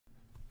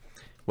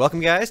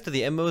Welcome, guys, to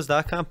the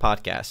MMOs.com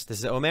podcast. This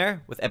is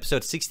Omer with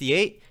episode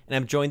 68, and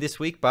I'm joined this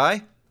week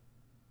by...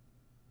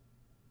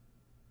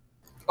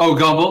 Oh,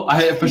 Gumble.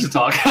 I have push to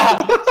talk.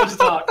 Push to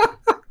talk.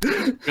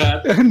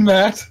 And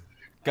Matt.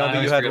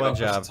 Gumby, you had one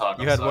job.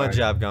 You had one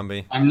job,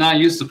 Gumby. I'm not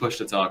used to push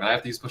to talk. I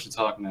have to use push to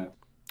talk now.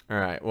 All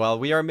right. Well,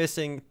 we are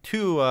missing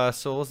two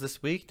souls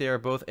this week. They are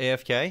both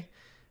AFK.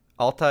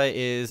 Altai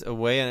is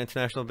away on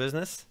international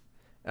business.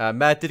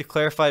 Matt did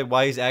clarify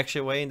why he's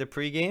actually away in the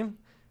pregame,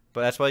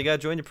 but that's why you got to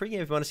join the pregame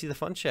if you want to see the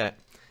fun chat.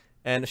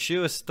 And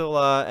Shu is still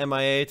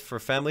MIA for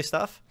family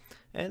stuff.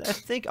 And I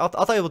think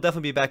Altai will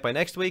definitely be back by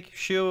next week.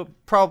 Shu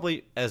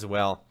probably as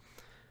well.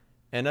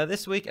 And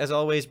this week, as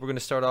always, we're going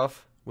to start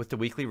off with the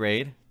weekly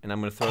raid. And I'm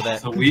going to throw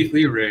that the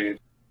weekly raid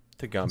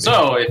to Gumby.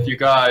 So if you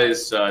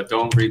guys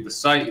don't read the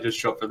site, you just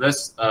show up for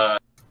this. A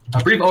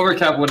brief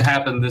overcap of what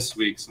happened this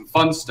week. Some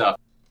fun stuff.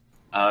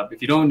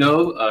 If you don't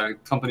know,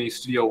 company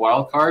Studio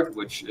Wildcard,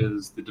 which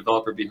is the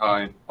developer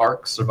behind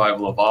Ark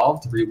Survival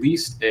Evolved,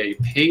 released a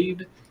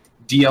paid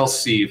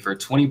DLC for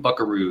 20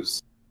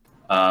 buckaroos.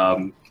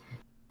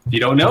 If you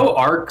don't know,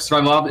 Ark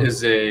Survival Evolved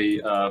is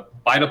a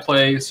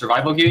buy-to-play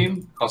survival game.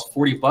 It costs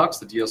 $40.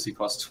 The DLC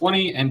costs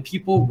 20, and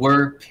people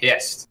were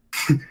pissed.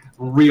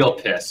 Real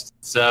pissed.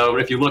 So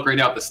if you look right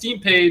now at the Steam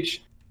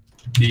page,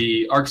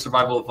 the Ark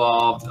Survival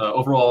Evolved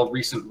overall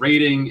recent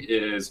rating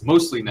is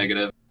mostly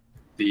negative.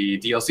 The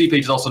DLC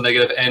page is also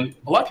negative, and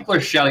a lot of people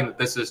are shouting that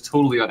this is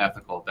totally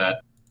unethical,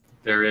 that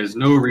there is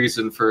no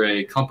reason for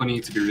a company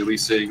to be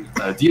releasing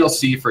a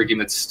DLC for a game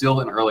that's still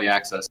in early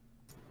access.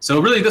 So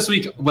really this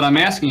week, what I'm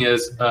asking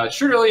is,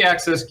 should early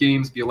access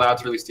games be allowed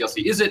to release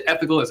DLC? Is it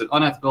ethical? Is it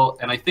unethical?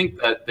 And I think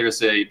that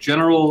there's a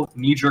general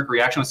knee-jerk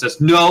reaction that says,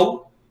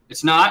 no,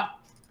 it's not.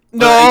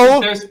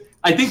 No!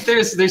 I think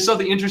there's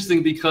something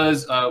interesting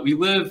because we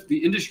live, the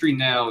industry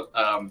now,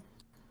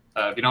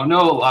 if you don't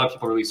know, a lot of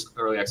people release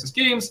early access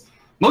games.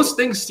 Most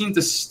things seem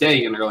to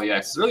stay in early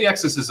access. Early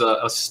access is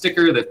a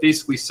sticker that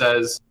basically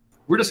says,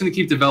 we're just going to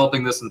keep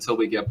developing this until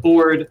we get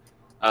bored.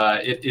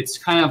 It's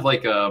kind of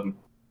like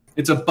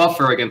it's a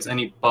buffer against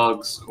any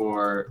bugs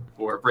or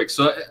breaks.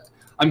 So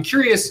I'm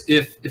curious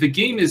if a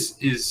game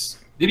is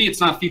maybe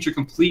it's not feature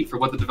complete for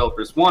what the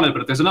developers wanted,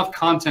 but if there's enough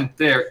content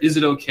there, is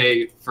it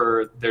okay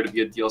for there to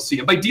be a DLC?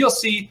 And by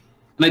DLC,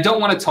 and I don't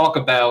want to talk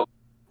about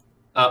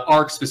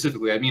Ark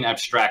specifically, I mean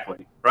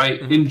abstractly,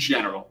 right? Mm-hmm. In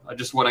general, I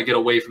just want to get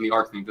away from the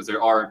Ark thing because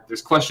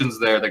there's questions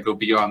there that go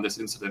beyond this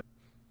incident.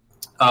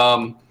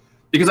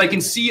 Because I can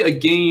see a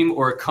game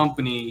or a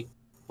company,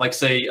 like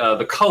say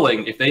the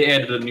Culling, if they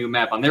added a new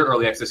map on their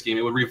early access game,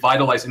 it would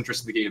revitalize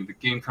interest in the game. The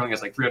game currently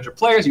has like 300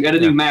 players. You add a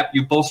new map,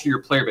 you bolster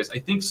your player base. I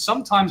think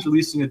sometimes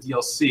releasing a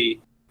DLC,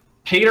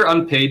 paid or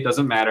unpaid,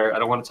 doesn't matter. I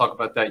don't want to talk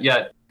about that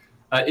yet.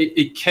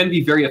 It can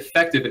be very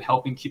effective in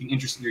helping keeping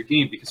interest in your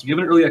game because if you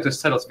have an early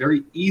access title, it's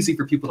very easy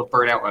for people to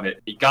burn out on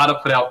it. You got to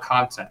put out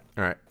content.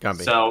 All right,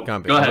 Gumby. So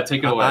go ahead,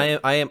 take it away.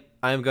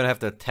 I am going to have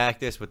to attack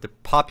this with the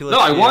populist.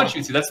 No, I want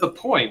you to. That's the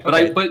point. But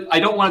okay.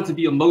 I don't want it to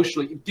be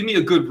emotionally. Give me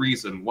a good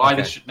reason why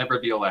this should never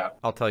be allowed.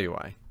 I'll tell you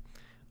why.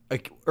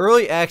 Like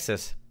early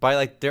access, by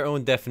like their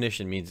own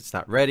definition, means it's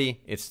not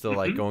ready. It's still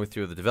like going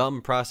through the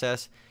development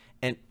process.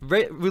 And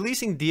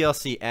releasing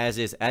DLC as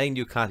is, adding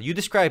new content. You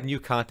describe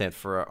new content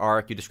for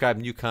Ark. You describe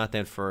new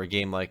content for a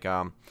game like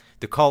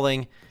The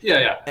Culling.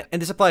 Yeah.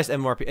 And this applies to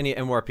any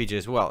MMORPG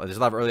as well. There's a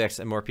lot of early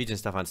access MMORPG and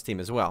stuff on Steam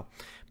as well.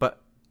 But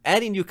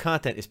adding new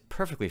content is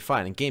perfectly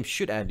fine, and games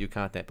should add new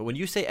content. But when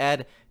you say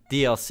add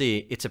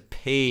DLC, it's a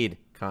paid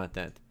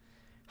content.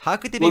 How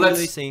could they be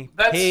releasing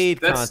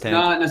paid content? That's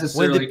not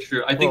necessarily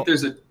true. I think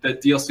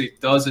that DLC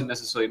doesn't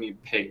necessarily mean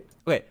paid.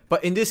 Okay,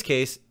 but in this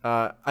case,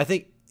 I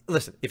think.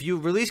 Listen, if you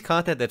release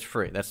content that's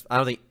free, I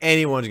don't think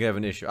anyone's gonna have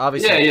an issue.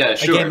 Obviously, a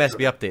game has to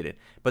be updated.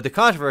 But the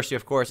controversy,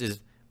 of course, is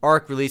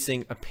Ark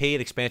releasing a paid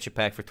expansion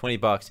pack for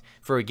 $20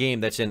 for a game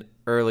that's in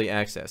early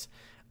access.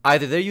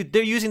 Either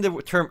they're using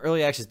the term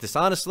early access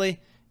dishonestly.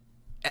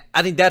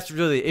 I think that's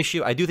really the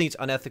issue. I do think it's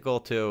unethical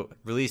to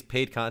release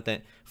paid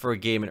content for a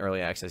game in early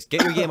access.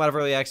 Get your game out of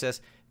early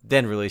access,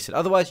 then release it.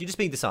 Otherwise, you're just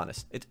being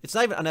dishonest. It's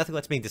not even unethical.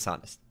 It's being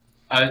dishonest.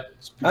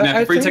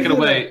 Before you take it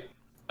away.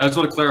 I just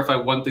want to clarify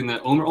one thing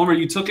that Omer,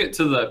 you took it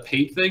to the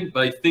paid thing,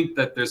 but I think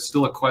that there's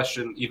still a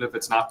question, even if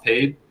it's not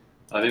paid.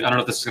 I don't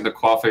know if this is going to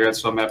qualify or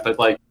so, Matt, but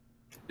like,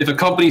 if a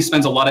company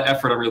spends a lot of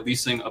effort on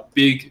releasing a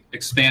big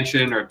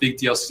expansion or a big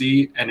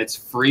DLC and it's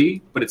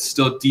free, but it's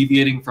still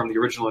deviating from the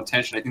original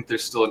intention, I think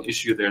there's still an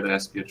issue there that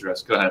has to be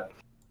addressed. Go ahead.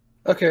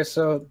 Okay,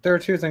 so there are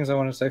two things I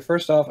want to say.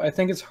 First off, I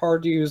think it's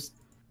hard to use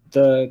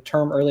the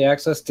term early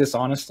access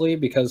dishonestly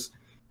because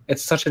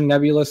it's such a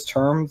nebulous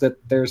term that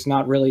there's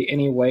not really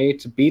any way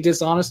to be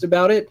dishonest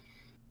about it.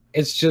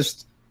 It's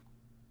just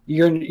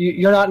you're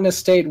not in a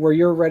state where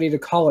you're ready to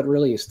call it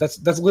release. That's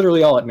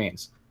literally all it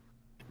means.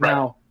 Right.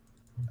 Now,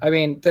 I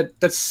mean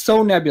that's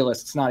so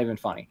nebulous it's not even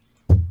funny.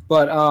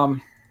 But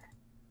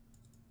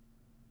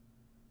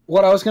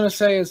what I was going to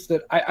say is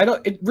that I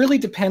don't. It really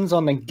depends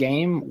on the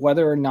game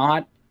whether or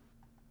not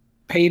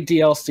paid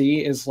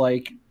DLC is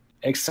like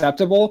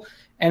acceptable.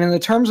 And in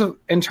terms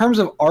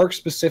of Ark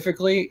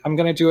specifically, I'm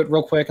going to do it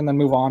real quick and then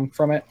move on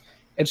from it.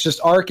 It's just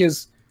Ark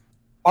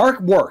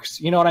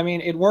works. You know what I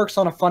mean? It works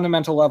on a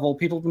fundamental level.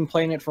 People have been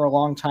playing it for a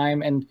long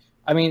time, and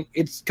I mean,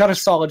 it's got a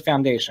solid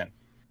foundation.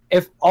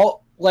 If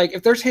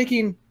they're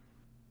taking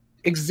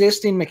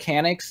existing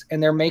mechanics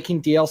and they're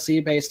making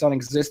DLC based on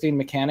existing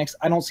mechanics,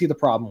 I don't see the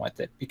problem with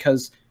it,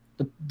 because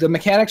the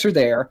mechanics are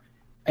there,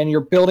 and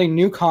you're building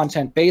new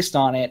content based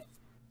on it,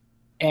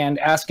 and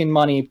asking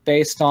money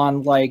based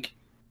on like,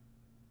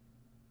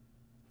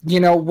 you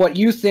know, what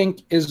you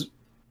think is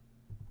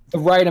the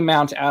right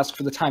amount to ask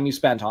for the time you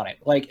spent on it.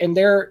 Like, in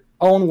their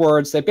own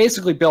words, they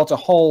basically built a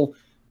whole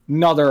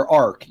nother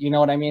Ark, you know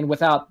what I mean,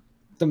 without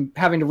them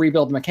having to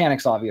rebuild the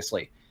mechanics,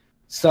 obviously.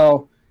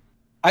 So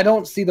I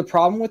don't see the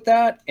problem with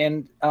that,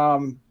 and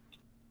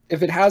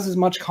if it has as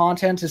much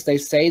content as they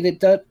say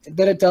that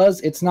it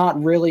does, it's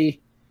not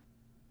really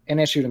an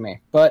issue to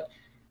me. But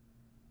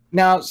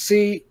now,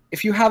 see,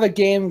 if you have a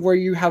game where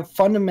you have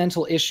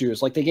fundamental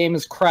issues, like the game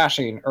is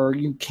crashing or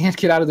you can't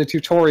get out of the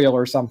tutorial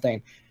or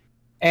something,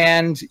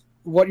 and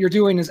what you're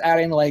doing is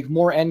adding like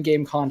more end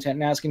game content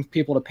and asking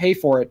people to pay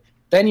for it,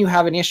 then you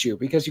have an issue,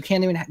 because you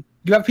can't even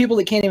you have people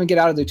that can't even get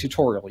out of the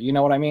tutorial. You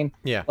know what I mean?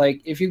 Yeah.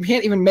 Like, if you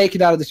can't even make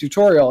it out of the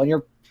tutorial and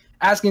you're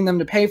asking them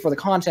to pay for the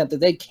content that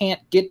they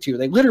can't get to,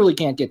 they literally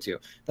can't get to,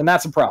 then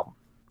that's a problem.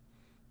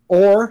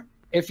 Or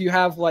if you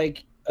have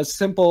like a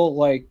simple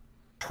like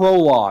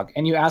prologue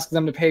and you ask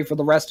them to pay for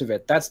the rest of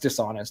it, that's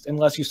dishonest,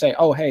 unless you say,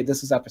 oh, hey,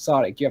 this is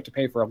episodic, you have to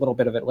pay for a little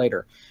bit of it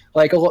later.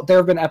 Like, there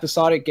have been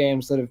episodic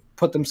games that have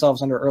put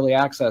themselves under early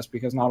access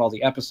because not all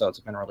the episodes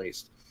have been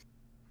released.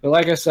 But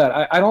like I said,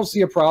 I don't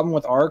see a problem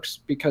with ARKs,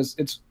 because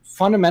it's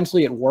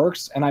fundamentally it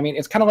works. And I mean,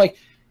 it's kind of like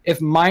if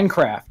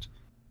Minecraft,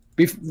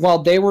 while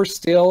they were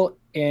still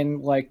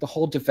in like the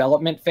whole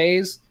development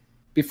phase,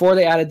 before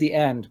they added the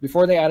end,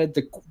 before they added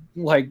the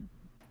like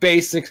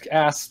basic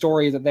ass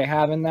story that they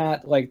have in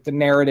that, like the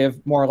narrative,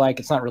 more like,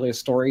 it's not really a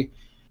story,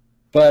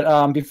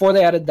 but before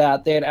they added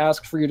that, they had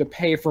asked for you to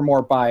pay for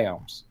more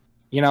biomes.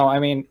 You know, I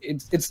mean,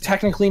 it's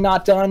technically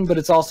not done, but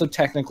it's also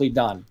technically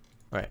done.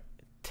 Right.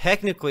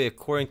 Technically,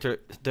 according to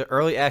the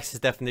early access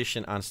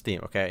definition on Steam,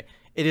 okay,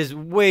 it is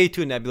way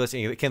too nebulous,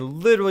 and it can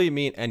literally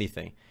mean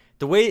anything.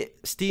 The way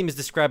Steam is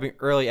describing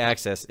early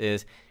access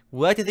is,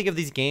 we like to think of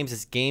these games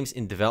as games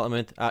in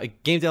development,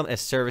 game development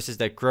as services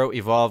that grow,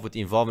 evolve with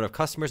the involvement of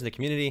customers in the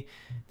community.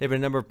 There have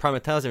been a number of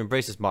prominent titles that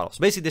embrace this model. So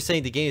basically, they're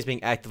saying the game is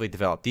being actively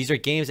developed. These are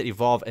games that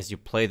evolve as you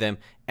play them,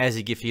 as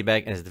you give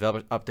feedback, and as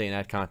developers update and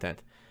add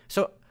content.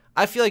 So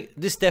I feel like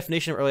this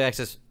definition of early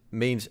access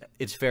means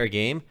it's fair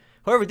game.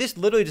 However, this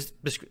literally just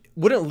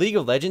wouldn't League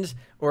of Legends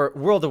or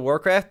World of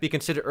Warcraft be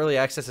considered early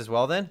access as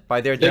well then,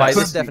 by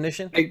this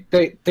definition?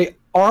 They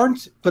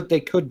aren't, but they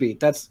could be.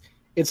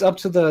 It's up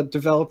to the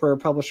developer or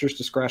publisher's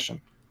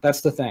discretion. That's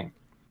the thing.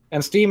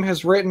 And Steam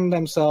has written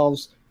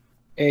themselves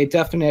a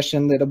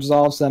definition that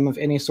absolves them of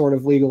any sort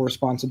of legal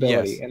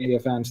responsibility in the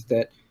event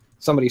that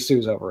somebody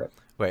sues over it.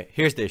 Wait,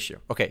 here's the issue.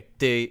 Okay,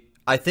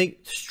 I think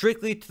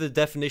strictly to the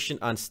definition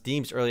on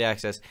Steam's early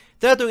access,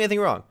 they're not doing anything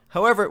wrong.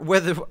 However,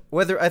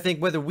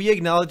 whether we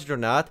acknowledge it or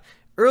not,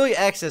 early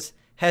access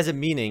has a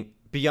meaning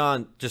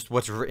beyond just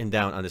what's written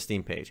down on the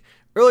Steam page.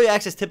 Early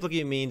access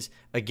typically means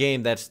a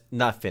game that's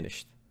not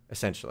finished,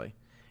 essentially.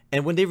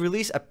 And when they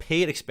release a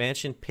paid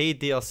expansion, paid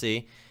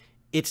DLC,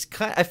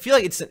 I feel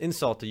like it's an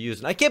insult to use.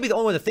 And I can't be the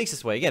only one that thinks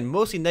this way. Again,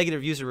 mostly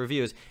negative user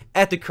reviews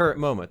at the current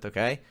moment,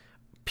 okay?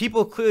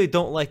 People clearly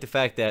don't like the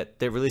fact that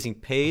they're releasing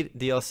paid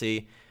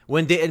DLC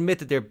when they admit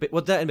that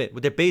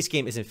their base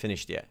game isn't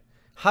finished yet.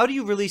 How do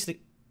you release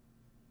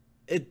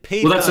it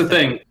paid? Well, that's the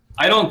thing.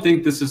 I don't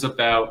think this is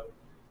about.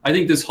 I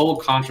think this whole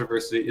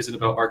controversy isn't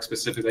about Ark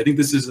specifically. I think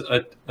this is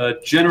a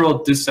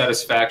general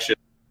dissatisfaction,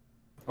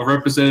 a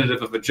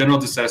representative of a general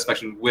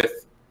dissatisfaction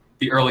with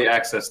the early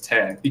access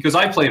tag. Because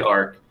I played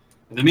Ark,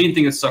 and the main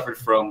thing it suffered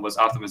from was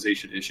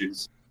optimization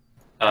issues.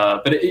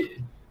 But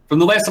from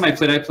the last time I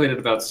played it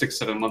about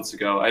 6-7 months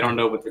ago. I don't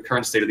know what the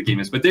current state of the game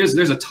is, but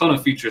there's a ton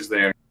of features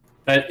there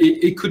that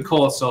it could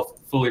call itself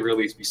fully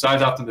released,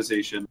 besides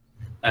optimization,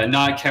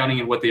 not counting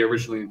in what they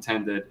originally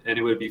intended, and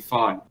it would be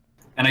fine.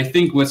 And I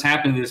think what's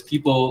happened is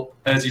people,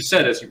 as you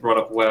said, as you brought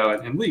up WoW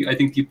and League, I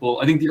think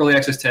the early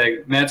access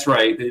tag, Matt's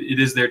right, it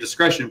is their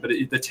discretion, but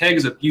the tag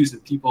is abused,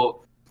 and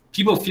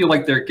people feel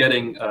like they're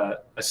getting a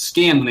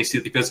scam when they see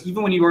it, because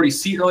even when you already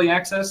see early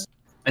access,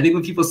 I think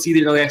when people see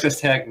the early access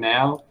tag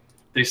now,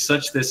 there's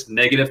such this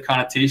negative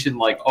connotation,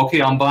 like,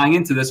 okay, I'm buying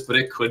into this, but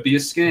it could be a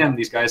scam.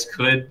 These guys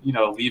could,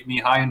 leave me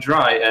high and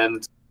dry,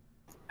 and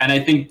I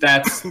think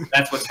that's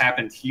what's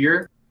happened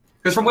here.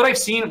 Because from what I've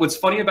seen, what's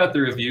funny about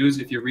the reviews,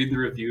 if you read the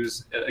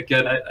reviews,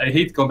 again, I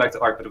hate going back to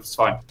Ark, but it was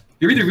fine.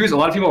 You read the reviews, a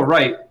lot of people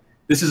write,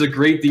 this is a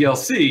great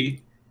DLC,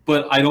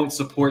 but I don't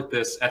support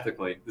this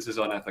ethically. This is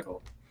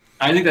unethical.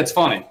 I think that's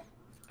funny.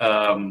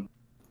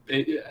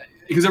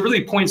 Because it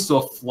really points to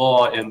a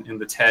flaw in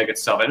the tag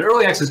itself. And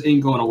early access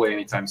ain't going away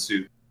anytime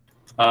soon.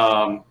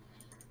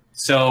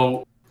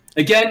 So,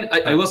 again,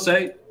 I will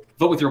say,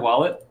 vote with your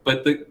wallet,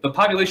 but the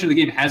population of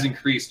the game has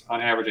increased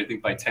on average, I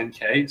think, by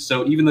 10K.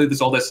 So even though there's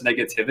all this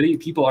negativity,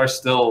 people are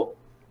still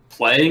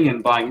playing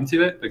and buying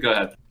into it. But go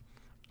ahead.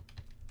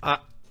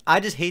 I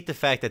just hate the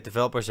fact that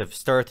developers have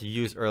started to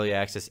use early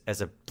access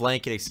as a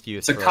blanket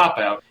excuse. It's a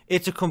cop-out.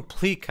 It's a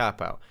complete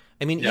cop-out.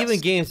 I mean, even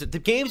the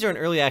games are in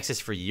early access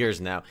for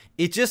years now.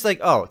 It's just like,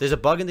 oh, there's a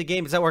bug in the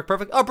game. Does that work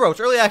perfect? Oh, bro, it's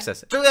early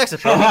access. It's early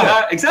access.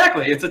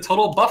 Exactly. It's a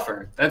total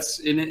buffer. That's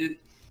in it.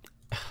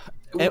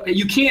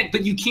 You can't.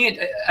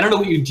 I don't know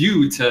what you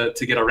do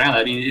to get around it.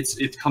 I mean,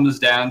 it comes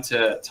down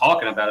to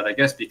talking about it, I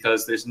guess,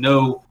 because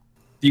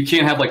you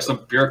can't have like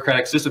some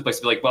bureaucratic system place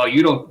to be like, well,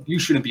 you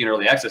shouldn't be in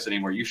early access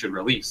anymore. You should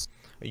release.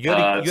 You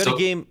had a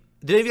game.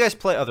 Did any of you guys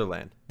play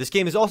Otherland? This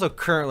game is also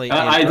currently.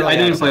 I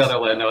didn't play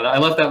Otherland. No, I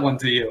left that one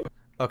to you.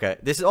 Okay,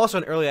 this is also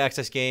an early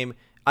access game.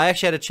 I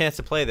actually had a chance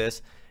to play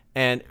this,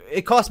 and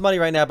it costs money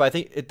right now, but I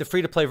think the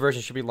free-to-play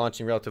version should be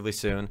launching relatively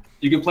soon.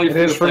 You can play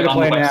free-to-play on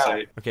the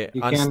website. Okay,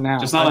 you can now.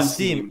 Just not on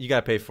Steam. Steam. You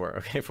gotta pay for it.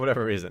 Okay, for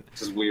whatever reason.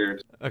 This is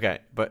weird. Okay,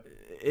 but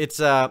it's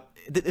now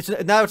it's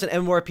an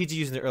MMORPG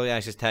using the early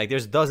access tag.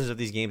 There's dozens of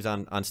these games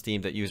on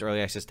Steam that use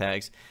early access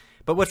tags.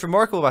 But what's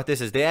remarkable about this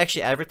is they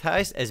actually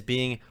advertised as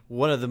being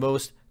one of the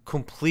most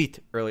complete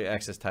early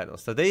access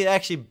titles. So they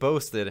actually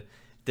boasted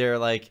their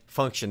like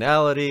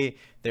functionality,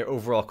 their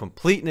overall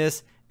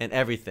completeness, and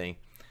everything.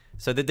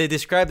 So they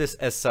describe this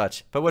as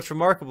such. But what's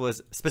remarkable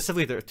is,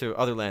 specifically to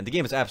Otherland, the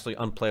game is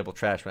absolutely unplayable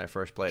trash when I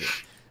first played it.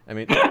 I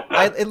mean,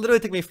 it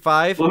literally took me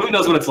 5. Well, who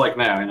knows what it's like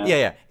now? You know?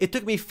 Yeah. It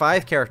took me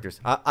 5 characters.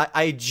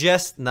 I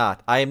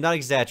am not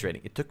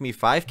exaggerating. It took me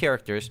 5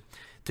 characters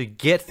to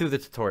get through the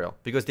tutorial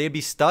because they'd be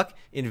stuck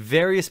in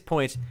various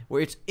points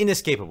where it's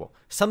inescapable.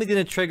 Something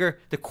didn't trigger.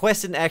 The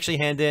quest didn't actually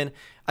hand in.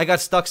 I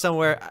got stuck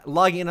somewhere.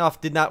 Logging off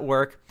did not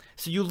work.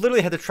 So you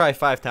literally had to try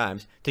 5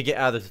 times to get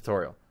out of the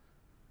tutorial.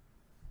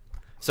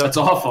 So that's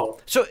awful.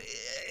 So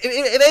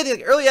if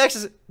anything, early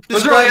access.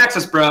 It's early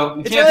access, bro.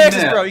 It's early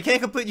access, bro. You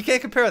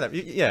can't compare them.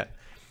 Yeah,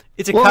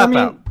 it's a cop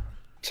out.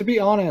 To be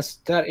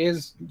honest, that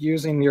is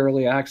using the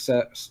early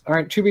access. All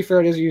right, to be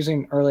fair, it is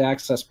using early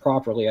access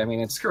properly. I mean,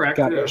 it's correct,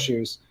 got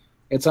issues.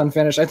 It's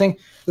unfinished. I think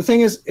the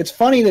thing is, it's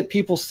funny that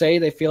people say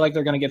they feel like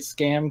they're going to get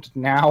scammed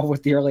now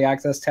with the early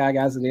access tag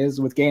as it is,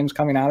 with games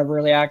coming out of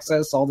early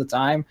access all the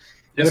time.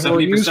 Yeah, if it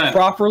were used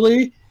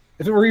properly,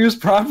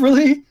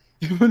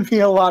 it would be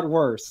a lot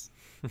worse.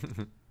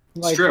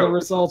 Like the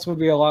results would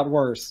be a lot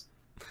worse.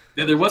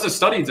 Yeah, there was a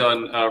study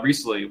done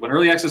recently. When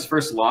early access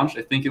first launched,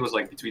 I think it was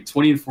like between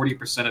 20 and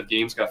 40% of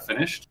games got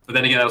finished. But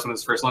then again, that was when it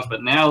was first launched.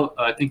 But now,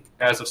 I think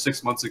as of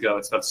 6 months ago,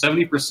 it's about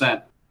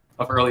 70%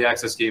 of early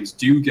access games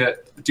do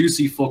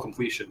see full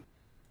completion.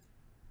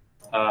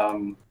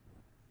 I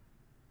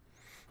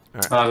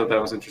thought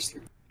that was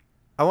interesting.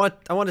 I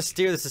want to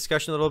steer this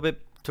discussion a little bit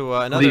to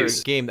another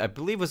game that I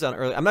believe was on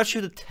early. I'm not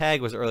sure the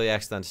tag was early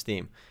access on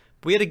Steam.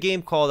 But we had a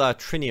game called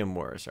Trinium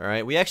Wars. All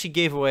right, we actually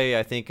gave away,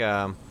 I think.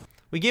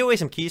 We gave away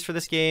some keys for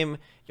this game.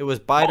 It was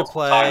buy to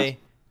play.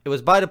 It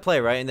was buy to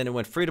play, right? And then it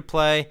went free to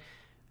play.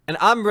 And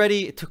I'm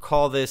ready to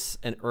call this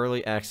an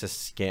early access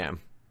scam.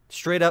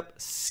 Straight up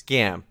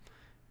scam.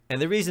 And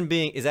the reason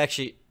being is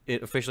actually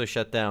it officially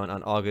shut down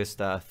on August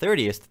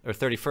 30th, or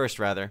 31st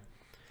rather.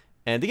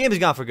 And the game is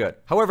gone for good.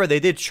 However, they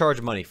did charge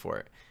money for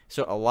it.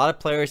 So a lot of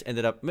players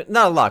ended up,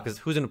 not a lot, because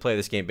who's going to play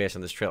this game based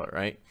on this trailer,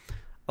 right?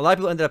 A lot of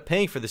people ended up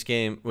paying for this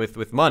game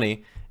with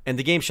money, and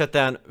the game shut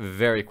down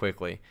very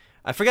quickly.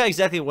 I forgot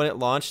exactly when it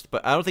launched,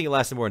 but I don't think it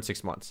lasted more than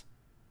 6 months.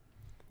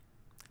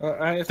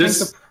 I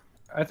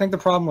think the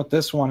problem with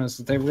this one is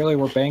that they really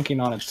were banking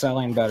on it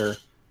selling better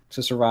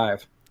to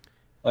survive.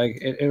 Like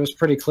it was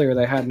pretty clear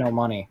they had no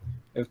money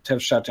to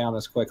have shut down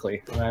this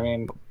quickly. I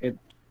mean, it.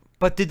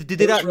 But did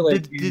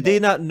they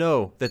not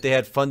know that they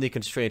had funding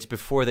constraints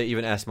before they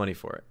even asked money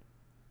for it?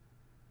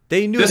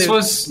 They knew this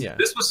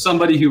was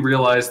somebody who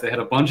realized they had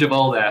a bunch of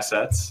old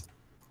assets.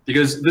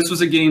 Because this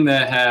was a game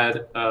that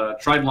had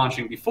tried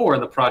launching before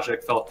and the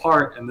project fell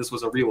apart, and this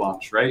was a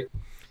relaunch, right?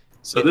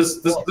 So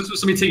this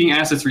was somebody taking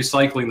assets,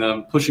 recycling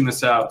them, pushing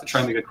this out to try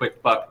and make a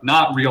quick buck,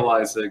 not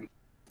realizing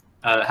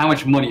how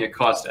much money it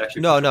cost to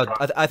actually. No,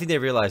 I think they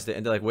realized it,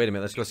 and they're like, "Wait a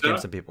minute, let's go scam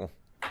some people."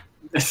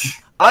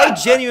 I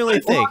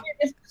genuinely think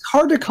it's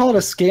hard to call it a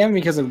scam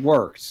because it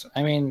works.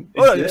 I mean,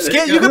 you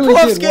can pull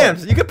off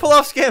scams. You can pull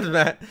off scams,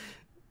 Matt.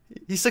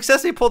 He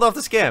successfully pulled off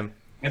the scam.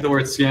 And the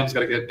word scam's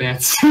got to get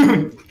banned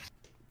soon.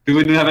 We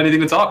wouldn't have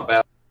anything to talk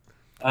about.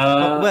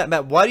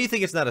 Matt, why do you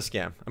think it's not a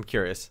scam? I'm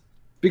curious.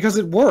 Because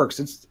it works.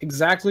 It's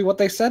exactly what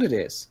they said it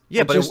is.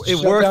 Yeah, but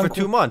it worked for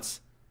 2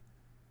 months.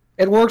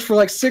 It worked for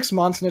like 6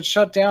 months, and it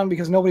shut down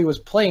because nobody was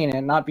playing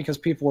it, not because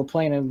people were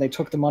playing it and they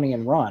took the money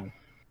and run.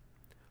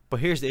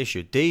 But here's the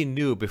issue. They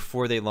knew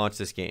before they launched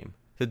this game.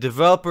 The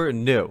developer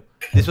knew.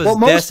 This was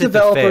most destined to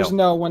developers fail.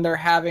 know when they're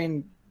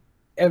having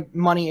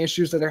money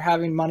issues, that they're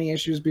having money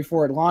issues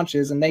before it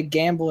launches, and they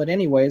gamble it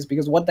anyways,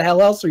 because what the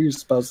hell else are you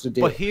supposed to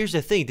do? But here's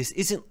the thing. This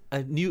isn't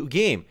a new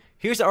game.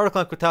 Here's the article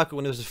on Kotaku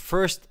when it was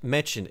first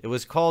mentioned. It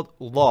was called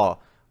Law.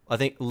 I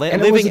think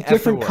and it was a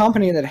different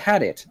company that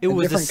had it. It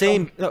was the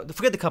same. No,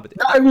 forget the company.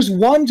 No, it was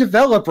one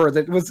developer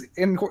that was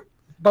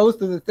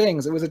both of the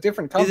things. It was a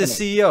different company. He's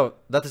a CEO,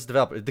 not this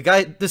developer. The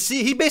guy,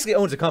 he basically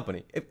owns a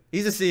company.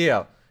 He's a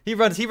CEO. He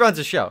runs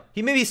a show.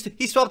 He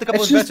swapped a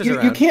couple of investors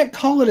around. You can't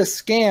call it a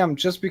scam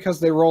just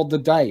because they rolled the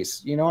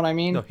dice. You know what I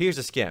mean? No, here's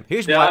a scam.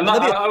 Here's why.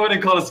 I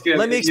wouldn't call it a scam.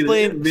 Let me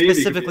explain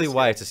specifically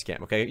why it's a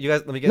scam. Okay, you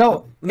guys, let me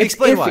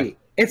explain why.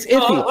 It's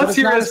iffy. Let's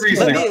hear his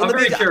reasoning. I'm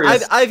very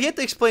curious. I've yet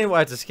to explain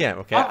why it's a scam.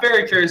 Okay. I'm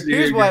very curious to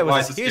hear why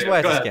it's a scam. Here's why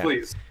it's a scam.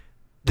 Please.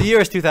 The year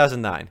is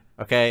 2009.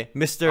 Okay,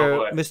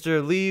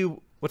 Mr. Lee,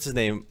 what's his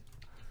name?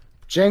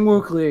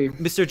 Jang-Wook Lee.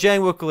 Mr.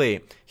 Jang-Wook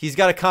Lee. He's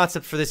got a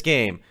concept for this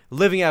game,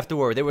 Living After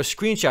War. There were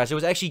screenshots. There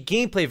was actually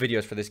gameplay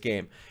videos for this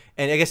game.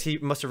 And I guess he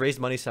must have raised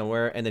money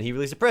somewhere, and then he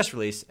released a press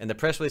release. And the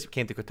press release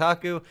came to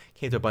Kotaku,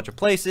 came to a bunch of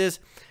places,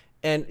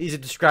 and he's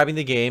describing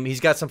the game. He's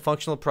got some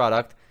functional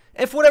product.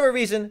 And for whatever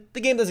reason,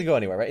 the game doesn't go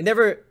anywhere, right? It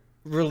never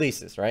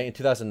releases, right, in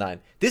 2009.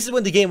 This is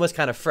when the game was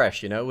kind of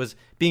fresh, you know? It was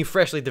being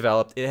freshly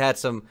developed. It had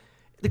some...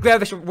 The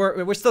graphics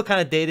were still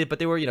kind of dated, but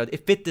they were, you know,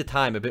 it fit the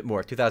time a bit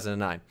more,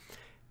 2009.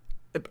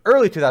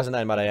 Early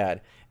 2009, might I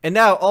add. And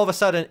now, all of a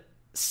sudden,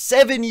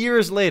 7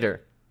 years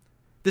later,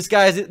 the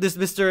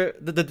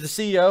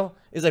CEO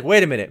is like,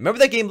 wait a minute, remember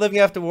that game Living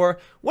After War?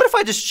 What if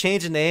I just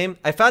change the name?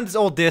 I found this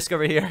old disc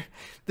over here.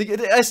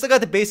 I still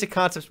got the basic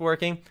concepts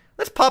working.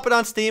 Let's pop it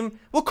on Steam.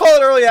 We'll call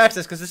it early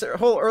access because this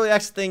whole early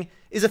access thing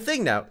is a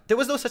thing now. There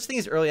was no such thing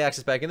as early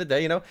access back in the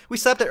day, you know? We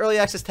slapped the early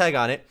access tag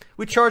on it.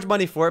 We charge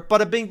money for it.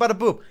 Bada bing, bada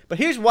boop. But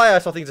here's why I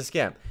still think it's a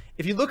scam.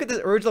 If you look at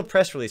the original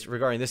press release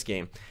regarding this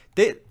game,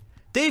 they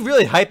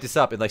really hyped this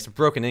up in like some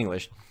broken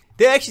English.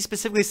 They actually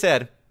specifically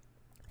said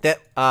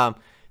that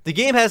the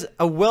game has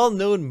a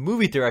well-known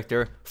movie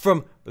director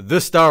from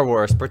the Star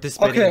Wars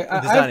participating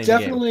in designing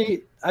the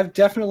game. I've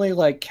definitely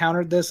like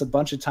countered this a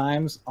bunch of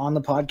times on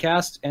the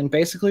podcast, and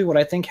basically what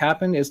I think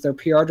happened is their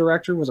PR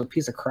director was a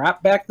piece of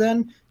crap back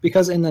then,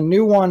 because in the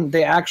new one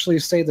they actually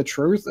say the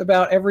truth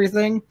about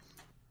everything.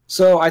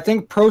 So I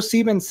think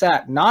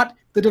ProSiebenSat, not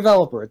the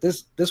developer.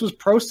 This was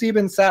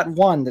ProSiebenSat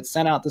 1 that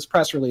sent out this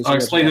press release. I'll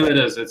explain who it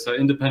is. It's an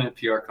independent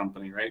PR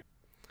company, right?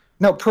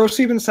 No,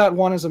 ProSiebenSat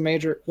 1 was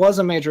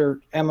a major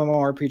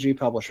MMORPG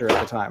publisher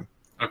at the time.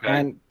 Okay.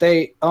 And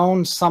they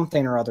own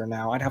something or other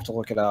now. I'd have to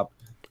look it up.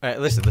 All right,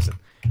 listen.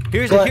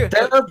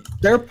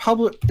 Their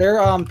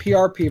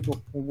PR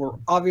people were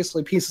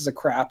obviously pieces of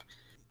crap.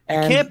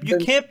 And you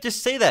can't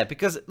just say that,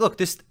 because look,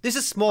 this is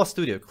a small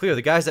studio. Clearly,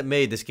 the guys that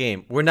made this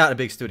game were not a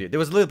big studio. There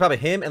was literally probably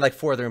him and like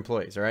 4 other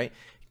employees. All right,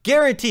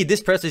 guaranteed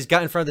this press release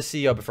got in front of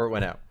the CEO before it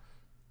went out.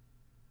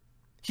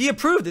 He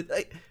approved it.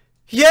 Like,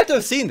 he had to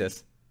have seen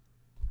this.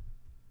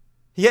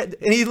 And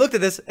he looked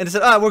at this and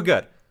said, we're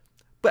good.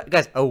 But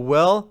guys, a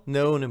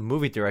well-known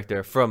movie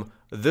director from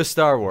the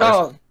Star Wars.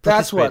 Oh,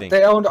 that's what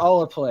they owned.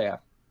 Allaplaya.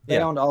 They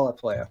owned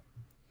Allaplaya.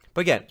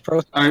 But again,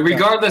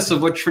 regardless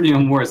of what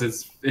Trinium Wars,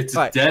 it's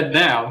dead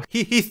now.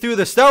 He threw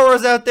the Star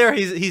Wars out there.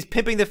 He's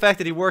pimping the fact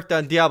that he worked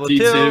on Diablo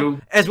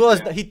 2, as well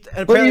as he.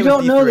 But you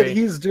don't know that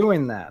he's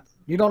doing that.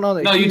 You don't know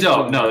that. No, you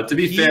don't. No, to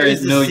be fair,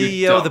 is the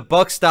CEO. The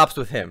buck stops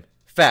with him.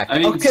 Fact. I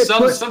mean,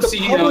 some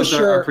CEOs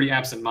are pretty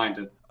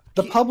absent-minded.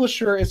 The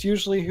publisher is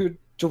usually who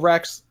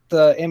directs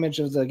the image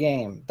of the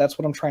game. That's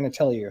what I'm trying to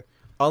tell you.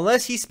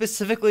 Unless he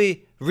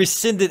specifically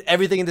rescinded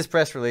everything in this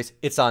press release,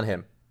 it's on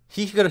him.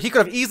 He could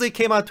have easily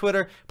came on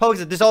Twitter,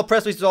 publicly said, this all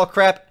press release is all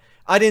crap.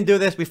 I didn't do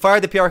this. We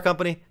fired the PR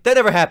company. That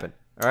never happened.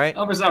 All right?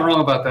 Elmer's not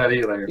wrong about that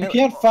either. You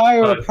can't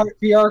fire a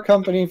PR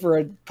company for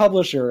a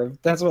publisher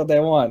if that's what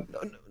they want.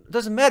 It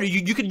doesn't matter.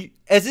 You can,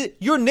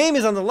 your name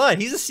is on the line.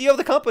 He's the CEO of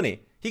the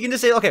company. He can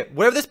just say, okay,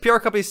 whatever this PR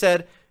company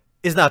said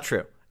is not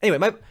true.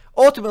 Anyway,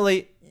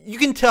 ultimately, you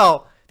can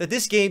tell that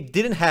this game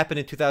didn't happen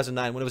in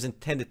 2009 when it was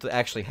intended to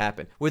actually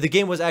happen, where the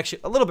game was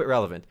actually a little bit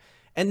relevant.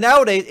 And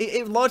nowadays,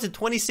 it launched in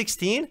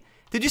 2016.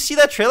 Did you see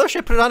that trailer? Should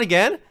I put it on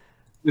again?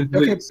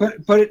 Okay,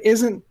 but it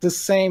isn't the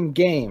same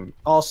game.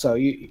 Also,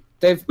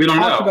 they've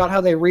talked about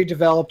how they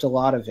redeveloped a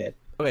lot of it.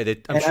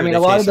 Okay, a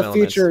lot of the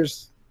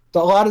features,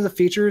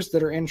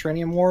 that are in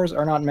Trinium Wars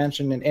are not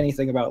mentioned in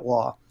anything about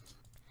law.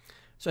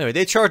 So anyway,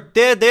 they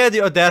had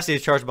the audacity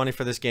to charge money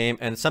for this game,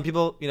 and some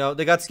people,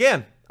 they got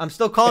scammed. I'm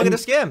still calling it a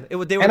scam.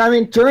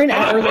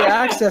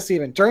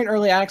 During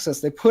early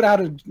access, they put out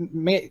a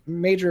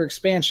major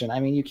expansion. I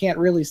mean, you can't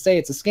really say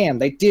it's a scam.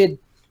 They did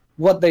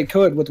what they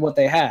could with what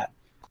they had.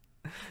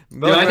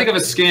 When I think of a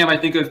scam, I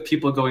think of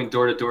people going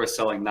door to door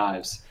selling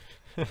knives.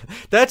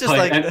 That's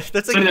just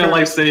that's like their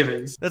life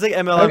savings. That's like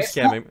MLM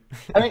scamming.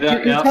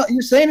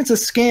 You're saying it's a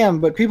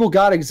scam, but people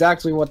got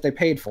exactly what they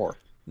paid for.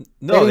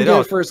 No, they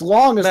don't. For as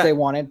long as they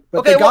wanted,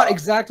 but they got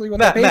exactly what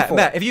they paid for.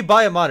 Matt, if you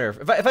buy a monitor,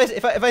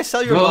 if I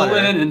sell your monitor,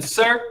 in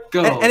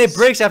circles, and it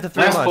breaks after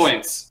 3 months.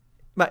 Points.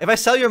 Matt, if I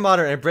sell your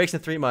monitor and it breaks in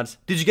 3 months,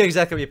 did you get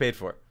exactly what you paid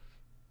for?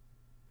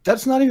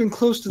 That's not even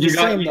close to the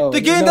same, though. The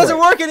game doesn't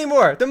work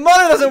anymore. The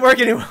monitor doesn't work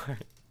anymore.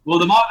 Well,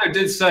 the monitor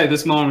did say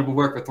this monitor will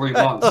work for 3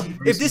 months. Look,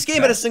 if this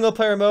game had a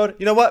single-player mode,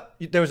 you know what?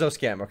 There was no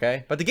scam,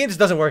 okay? But the game just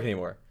doesn't work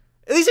anymore.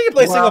 At least you can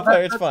play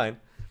single-player. It's fine.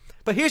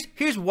 But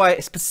here's why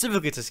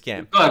specifically it's a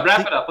scam. Go ahead,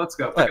 wrap it up. Let's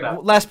go.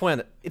 Last point on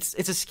that. It's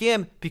a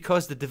scam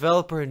because the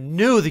developer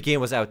knew the game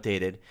was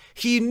outdated.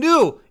 He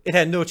knew it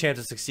had no chance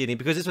of succeeding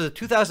because this was a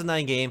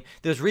 2009 game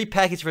that was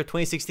repackaged for a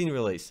 2016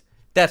 release.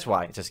 That's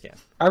why it's a scam.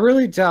 I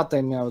really doubt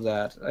they know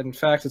that. In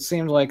fact, it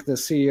seemed like the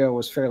CEO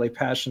was fairly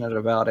passionate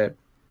about it.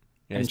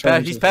 Yeah,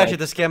 he's passionate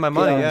to scam my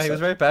money. Yeah, he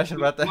was very passionate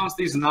about that. Most of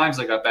these knives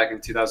I got back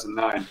in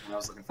 2009 when I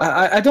was looking for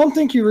I don't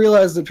think you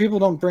realize that people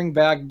don't bring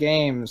back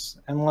games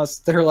unless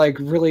they're like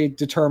really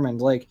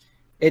determined. Like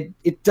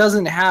it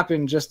doesn't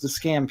happen just to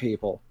scam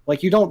people.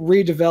 Like you don't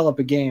redevelop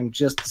a game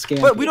just to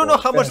scam. But we don't know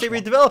how much they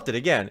redeveloped it.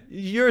 Again,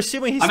 you're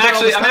assuming he's. I'm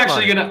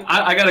actually gonna.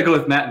 I gotta go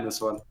with Matt in this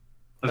one.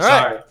 I'm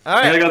sorry. All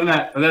right. I gotta go with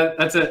Matt.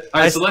 That's it.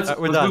 All right, so let's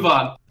move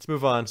on. Let's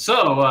move on.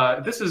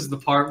 So this is the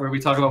part where we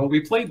talk about what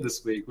we played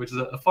this week, which is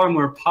a far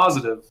more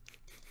positive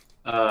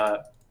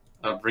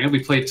bring up.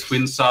 We played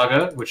Twin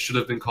Saga, which should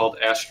have been called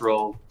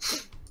Astral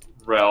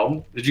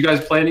Realm. Did you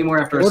guys play any more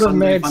after a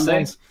Sunday fun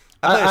day?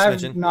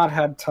 I've not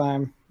had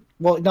time.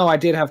 Well, no, I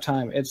did have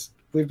time.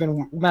 We've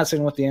been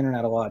messing with the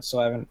internet a lot, so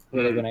I haven't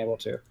really been able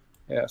to.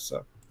 Yeah,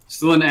 so.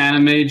 Still an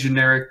anime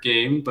generic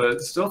game, but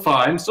still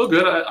fine. Still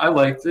good. I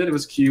liked it. It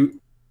was cute.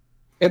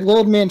 It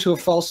lulled me into a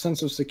false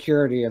sense of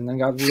security and then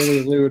got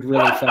really lewd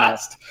really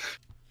fast.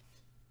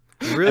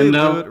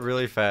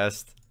 Really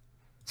fast.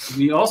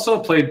 We also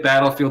played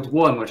Battlefield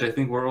 1, which I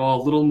think we're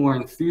all a little more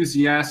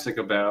enthusiastic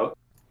about.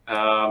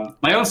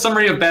 My own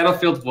summary of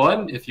Battlefield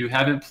 1, if you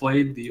haven't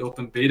played the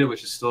open beta,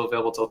 which is still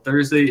available till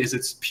Thursday, is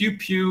it's Pew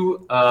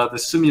Pew, the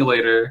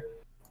simulator,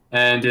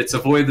 and it's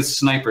Avoid the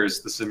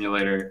Snipers, the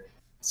simulator.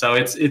 So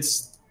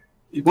it's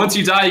once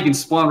you die, you can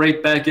spawn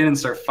right back in and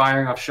start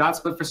firing off shots,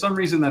 but for some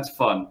reason that's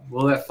fun.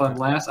 Will that fun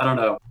last? I don't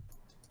know.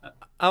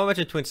 I'll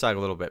mention Twin Saga a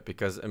little bit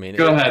because I mean,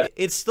 Go ahead.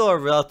 It's still a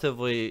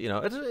relatively,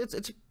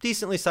 it's a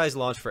decently sized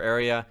launch for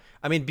Area.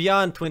 I mean,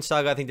 beyond Twin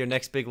Saga, I think their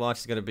next big launch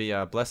is going to be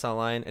Bless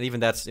Online, and even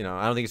that's, I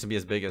don't think it's going to be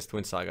as big as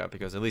Twin Saga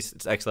because at least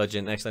it's X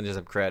Legend. X Legend has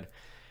some cred,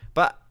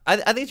 but I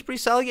think it's a pretty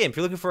solid game if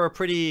you're looking for a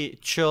pretty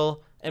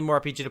chill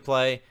MMORPG to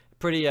play.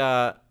 Pretty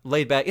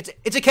laid back.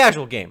 It's a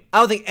casual game. I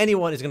don't think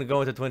anyone is going to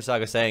go into Twin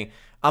Saga saying,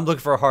 I'm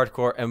looking for a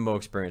hardcore MMO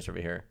experience over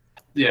here.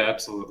 Yeah,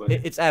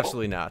 absolutely. It's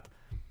absolutely not.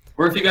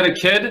 Or if you got a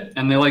kid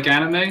and they like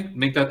anime,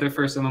 make that their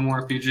first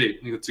MMORPG.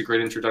 I think it's a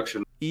great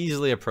introduction.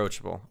 Easily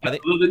approachable. I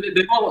think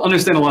they don't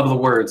understand a lot of the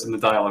words in the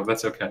dialogue.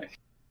 That's okay.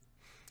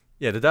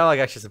 Yeah, the dialogue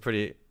actually is a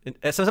pretty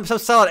some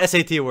solid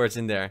SAT words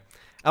in there.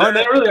 They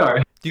really are.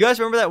 Do you guys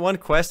remember that one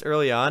quest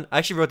early on? I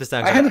actually wrote this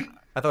down.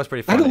 I thought it was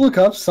pretty funny. I had to look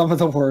up some of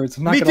the words.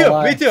 I'm not gonna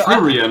lie. Me too.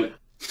 Brilliant.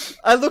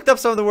 I looked up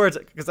some of the words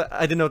because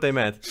I didn't know what they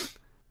meant.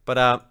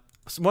 But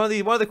one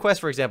of the quests,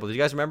 for example, do you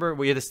guys remember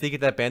where you had to sneak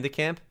at that bandit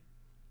camp?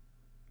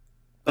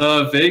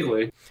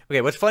 Vaguely.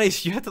 Okay, what's funny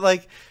is you have to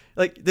like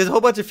there's a whole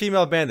bunch of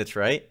female bandits,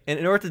 right? And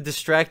in order to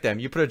distract them,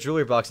 you put a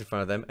jewelry box in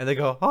front of them, and they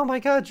go, "Oh my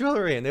god,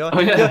 jewelry!" And they all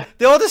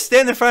they all just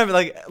stand in front of it,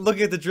 like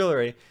looking at the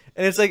jewelry,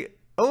 and it's like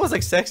almost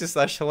like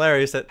sexist /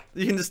 hilarious that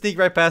you can just sneak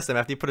right past them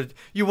after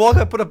you walk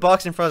up, put a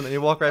box in front of them, and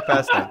you walk right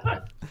past them.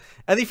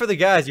 I think for the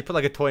guys, you put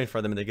like a toy in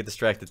front of them, and they get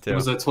distracted too. It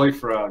was a toy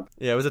frog.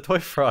 Yeah, it was a toy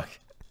frog.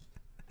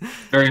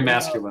 Very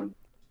masculine.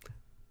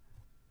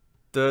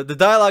 The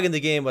dialogue in the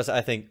game was,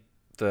 I think,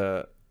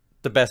 the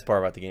best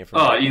part about the game for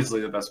me. Oh,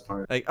 easily the best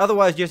part. Like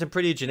otherwise, you have some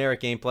pretty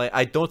generic gameplay.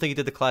 I don't think it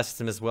did the class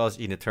system as well as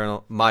Eden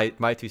Eternal. My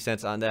 2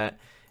 cents on that.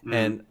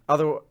 And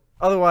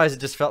otherwise, it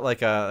just felt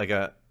like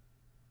a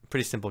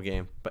pretty simple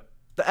game. But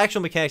the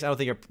actual mechanics, I don't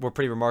think were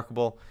pretty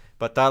remarkable.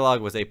 But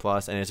dialogue was A+,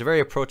 and it's a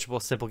very approachable,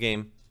 simple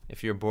game.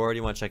 If you're bored,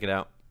 you want to check it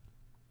out.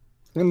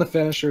 And the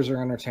finishers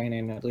are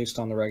entertaining, at least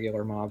on the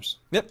regular mobs.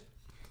 Yep.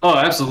 Oh,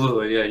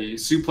 absolutely. Yeah, you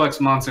suplex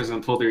monsters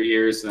and pull their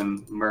ears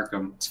and murk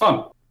them. It's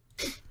fun.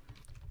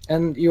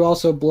 And you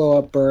also blow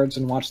up birds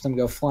and watch them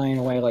go flying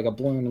away like a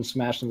balloon and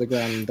smash into the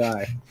ground and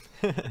die.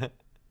 And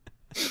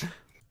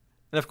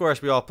of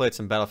course, we all played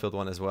some Battlefield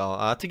 1 as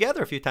well.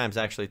 Together a few times,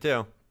 actually,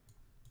 too.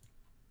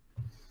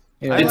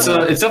 Yeah. It's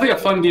definitely a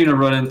fun game to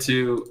run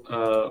into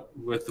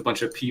with a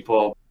bunch of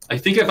people. I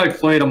think if I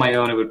played on my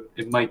own,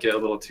 it might get a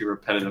little too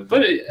repetitive.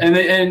 But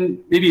and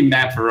maybe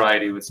map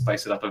variety would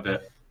spice it up a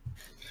bit.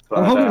 But,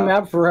 I'm hoping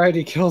map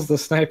variety kills the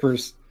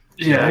snipers.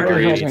 Yeah,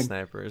 great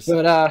snipers.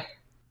 But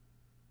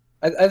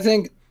I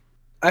think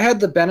I had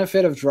the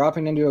benefit of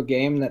dropping into a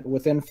game that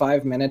within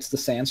 5 minutes the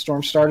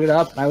sandstorm started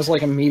up, and I was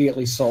like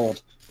immediately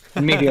sold.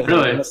 Immediately.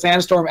 Really? And the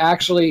sandstorm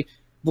actually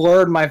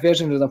blurred my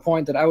vision to the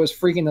point that I was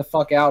freaking the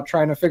fuck out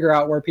trying to figure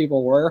out where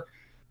people were.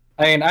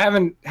 I mean, I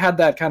haven't had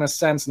that kind of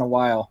sense in a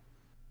while.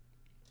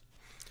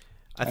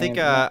 I think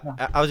I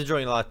was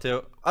enjoying it a lot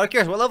too. Out of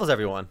curiosity, what level is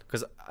everyone?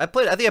 Because I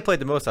think I played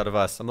the most out of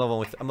us. I'm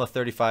level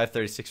 35,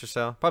 36 or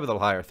so. Probably a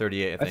little higher,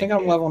 38. I think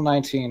I'm level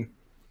 19.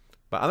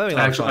 But I'm having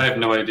I have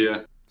no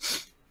idea.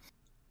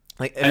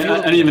 Like, I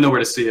don't even know where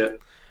to see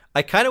it.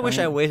 I kind of wish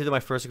I waited to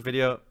my first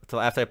video until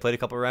after I played a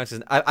couple of rounds.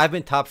 Cause I've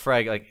been top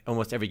frag like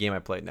almost every game I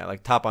played now,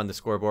 like top on the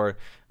scoreboard.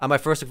 On my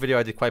first video,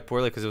 I did quite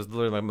poorly because it was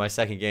literally my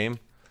second game.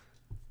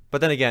 But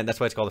then again, that's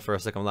why it's called the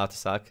first look. I'm allowed to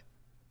suck,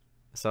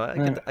 so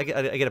I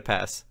get a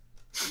pass.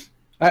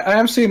 I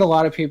am seeing a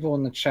lot of people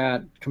in the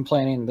chat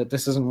complaining that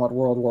this isn't what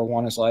World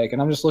War I is like,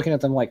 and I'm just looking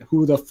at them like,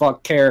 who the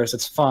fuck cares?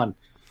 It's fun.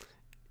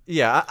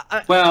 Yeah.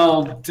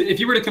 Well, if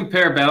you were to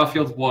compare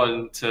Battlefield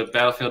 1 to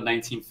Battlefield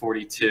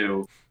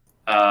 1942,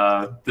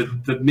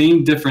 the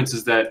main difference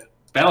is that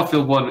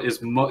Battlefield 1 is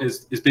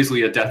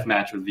basically a death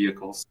match with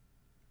vehicles.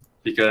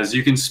 Because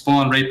you can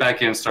spawn right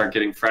back in and start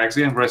getting frags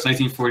again, whereas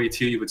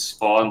 1942 you would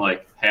spawn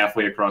like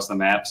halfway across the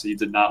map, so you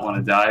did not want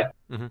to die.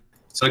 Mm-hmm.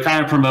 So it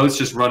kind of promotes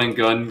just run and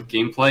gun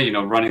gameplay, you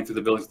know, running through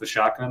the buildings with the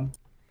shotgun.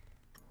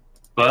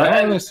 But I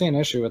don't really see an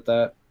issue with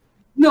that.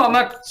 No, I'm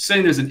not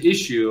saying there's an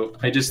issue.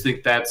 I just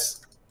think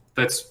that's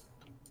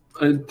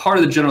a part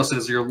of the general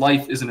sense your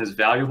life isn't as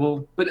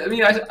valuable. But I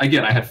mean,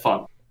 I had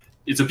fun.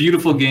 It's a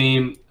beautiful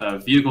game.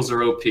 Vehicles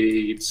are OP.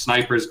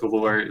 Snipers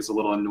galore is a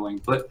little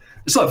annoying, but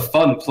it's a lot of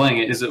fun playing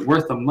it. Is it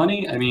worth the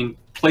money? I mean,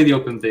 play the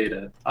open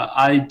beta.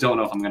 I don't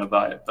know if I'm going to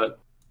buy it, but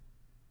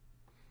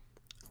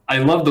I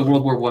love the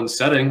World War I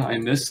setting. I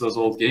miss those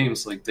old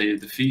games like Day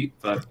of Defeat,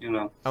 but you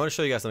know. I want to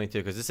show you guys something too,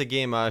 because this is a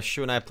game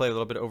Shu and I played a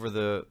little bit over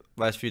the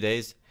last few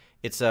days.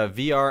 It's a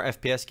VR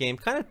FPS game,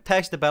 kind of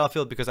tags the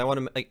Battlefield because I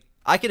want to.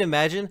 I can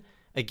imagine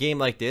a game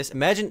like this.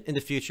 Imagine in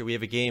the future we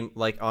have a game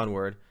like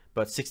Onward,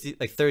 but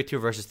 32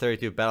 versus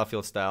 32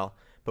 Battlefield style,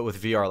 but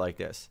with VR like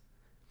this.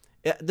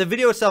 The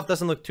video itself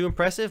doesn't look too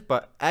impressive,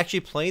 but actually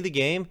playing the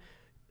game,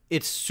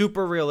 it's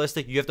super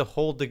realistic. You have to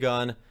hold the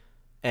gun,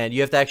 and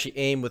you have to actually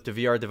aim with the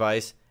VR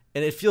device,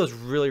 and it feels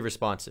really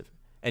responsive.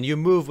 And you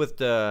move with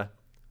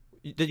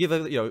with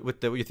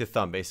your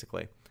thumb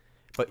basically.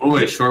 But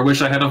I sure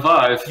wish I had a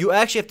Vive. You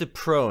actually have to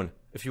prone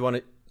if you want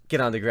to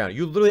get on the ground.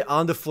 You're literally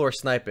on the floor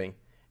sniping.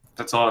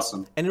 That's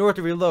awesome. And in order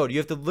to reload, you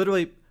have to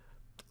literally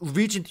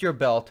reach into your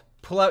belt,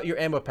 pull out your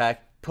ammo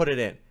pack, put it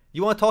in.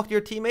 You want to talk to your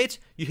teammates?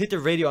 You hit the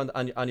radio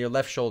on your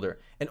left shoulder.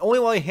 And only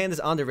while your hand is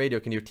on the radio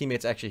can your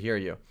teammates actually hear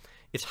you.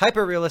 It's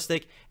hyper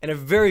realistic and a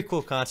very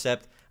cool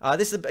concept.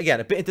 This is,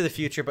 again, a bit into the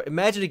future, but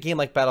imagine a game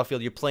like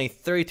Battlefield. You're playing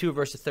 32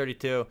 versus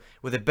 32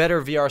 with a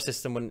better VR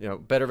system,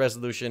 better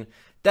resolution.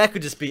 That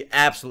could just be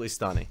absolutely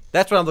stunning.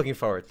 That's what I'm looking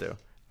forward to.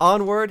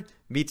 Onward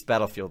meets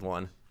Battlefield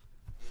 1.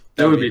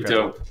 That would be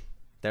dope.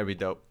 That would be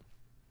dope.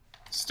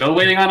 Still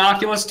waiting on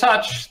Oculus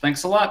Touch.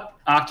 Thanks a lot,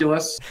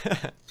 Oculus.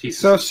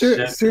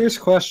 Serious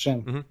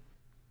question. Mm-hmm.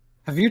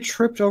 Have you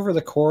tripped over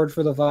the cord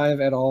for the Vive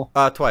at all?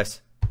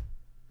 Twice.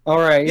 All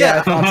right, yeah.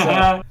 I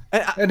thought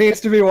so. It needs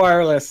to be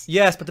wireless.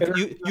 Yes, but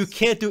you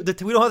can't do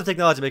that. We don't have the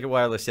technology to make it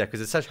wireless yet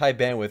because it's such high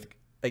bandwidth,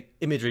 like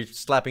imagery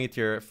slapping into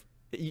your.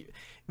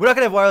 We're not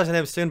gonna have wireless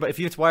anytime soon, but if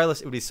it's wireless,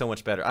 it would be so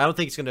much better. I don't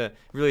think it's gonna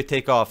really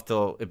take off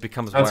till it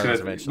becomes wireless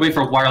eventually. Wait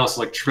for wireless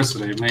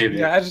electricity, maybe.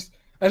 Yeah,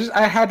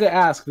 I had to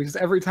ask because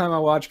every time I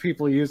watch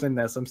people using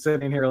this, I'm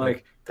sitting here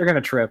like they're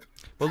gonna trip.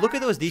 Well, look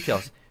at those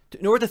details.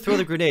 In order to throw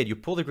the grenade, you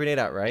pull the grenade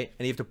out, right,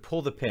 and you have to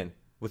pull the pin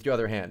with your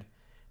other hand.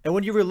 And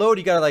when you reload,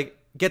 you gotta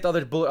get the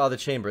other bullet out of the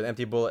chamber, the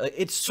empty bullet.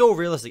 It's so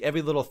realistic.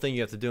 Every little thing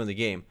you have to do in the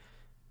game.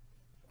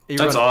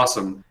 That's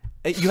awesome.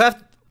 You have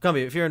to come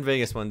here. If you're in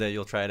Vegas one day,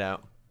 you'll try it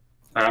out.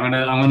 All right,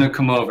 I'm gonna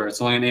come over.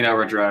 It's only an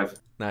 8-hour drive.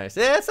 Nice.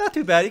 Yeah, it's not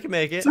too bad. You can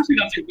make it. It's actually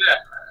not too bad.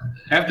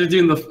 After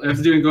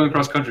going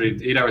across country,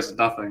 8 hours is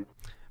nothing.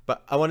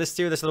 But I want to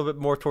steer this a little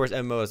bit more towards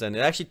MMOs, and it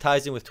actually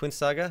ties in with Twin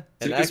Saga.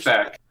 Take this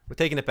back. We're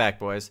taking it back,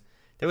 boys.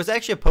 There was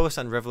actually a post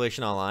on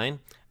Revelation Online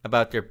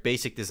about their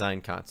basic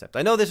design concept.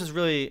 I know this is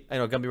really, I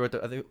know Gumby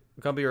wrote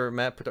Gumby or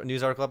Matt put a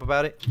news article up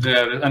about it.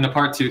 Yeah, and the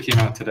part 2 came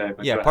out today.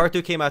 Yeah, part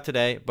 2 came out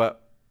today,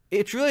 but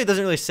it really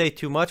doesn't really say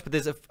too much, but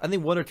there's I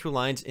think 1 or 2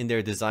 lines in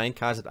their design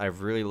concept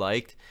I've really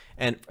liked.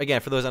 And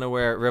again, for those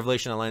unaware,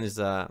 Revelation Online is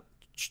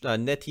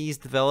NetEase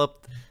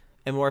developed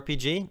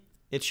MMORPG.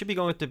 It should be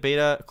going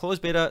to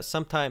closed beta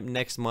sometime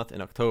next month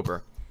in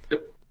October.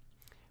 Yep.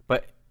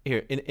 But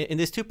here, in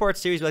this 2-part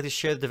series, we'd like to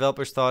share the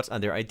developers' thoughts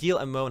on their ideal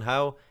MMO and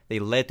how they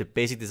led to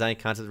basic design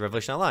concept of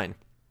Revelation Online.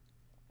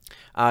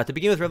 To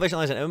begin with, Revelation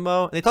Online is an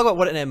MMO, and they talk about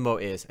what an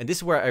MMO is, and this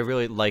is where I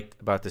really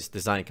liked about this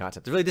design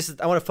concept. Really,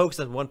 I want to focus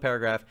on one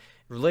paragraph,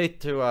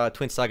 relate to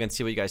Twin Saga, and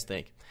see what you guys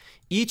think.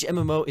 Each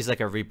MMO is like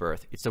a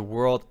rebirth. It's a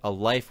world, a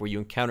life where you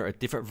encounter a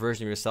different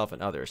version of yourself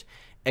and others.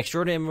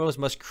 Extraordinary MMOs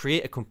must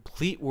create a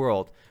complete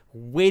world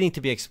waiting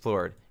to be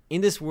explored.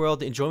 In this world,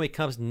 the enjoyment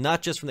comes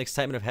not just from the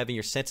excitement of having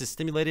your senses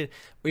stimulated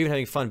or even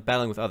having fun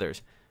battling with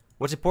others.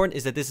 What's important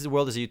is that this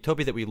world is a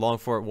utopia that we long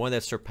for, one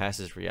that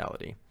surpasses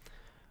reality.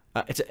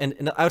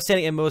 And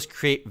outstanding MMOs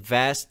create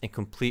vast and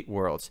complete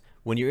worlds.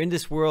 When you're in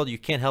this world, you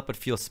can't help but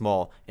feel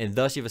small, and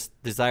thus you have a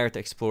desire to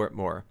explore it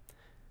more.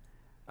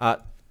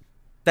 That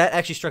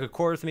actually struck a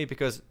chord with me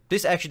because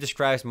this actually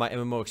describes my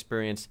MMO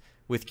experience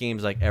with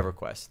games like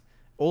EverQuest.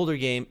 Older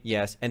game,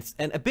 yes, and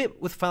a bit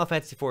with Final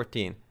Fantasy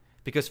XIV.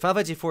 Because Final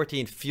Fantasy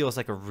XIV feels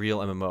like a real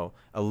MMO,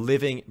 a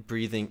living,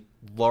 breathing,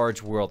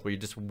 large world where you're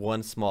just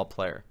one small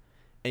player.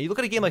 And you look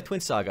at a game like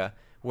Twin Saga,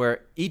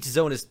 where each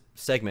zone is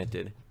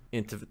segmented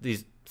into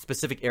these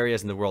specific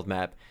areas in the world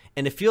map,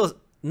 and it feels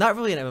not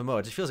really an MMO,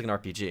 it just feels like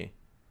an RPG.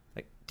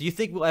 Like, do you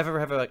think we'll ever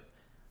have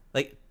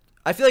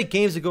I feel like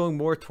games are going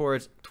more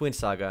towards Twin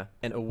Saga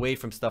and away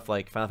from stuff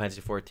like Final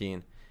Fantasy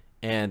XIV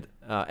and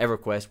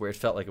EverQuest, where it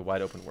felt like a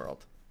wide open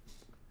world.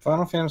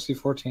 Final Fantasy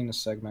XIV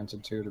is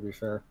segmented too, to be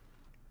fair.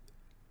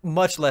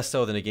 Much less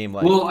so than a game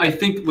like. Well, I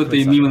think what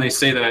they mean when they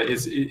say that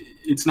is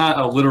it's not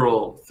a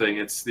literal thing.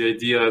 It's the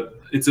idea.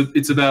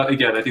 It's about,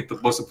 again, I think the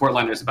most important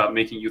line is about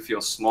making you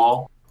feel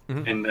small,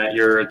 and that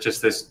you're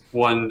just this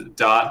one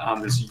dot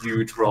on this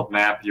huge world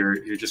map.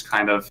 You're just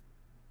kind of.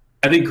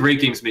 I think great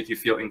games make you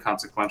feel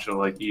inconsequential,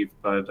 like Eve,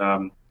 but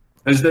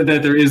that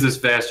there is this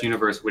vast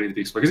universe waiting to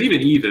be explored. Because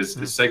even Eve is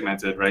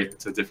segmented, right,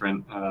 to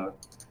different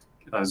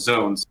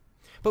zones.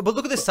 But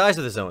look at the size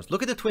of the zones.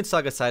 Look at the Twin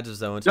Saga size of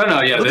zones.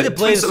 No, yeah. Look at the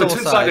Blade of Soul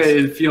Twin Saga,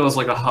 it feels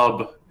like a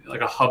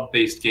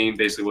hub-based game,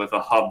 basically, with a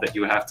hub that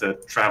you have to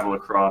travel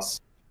across.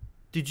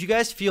 Did you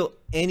guys feel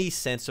any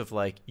sense of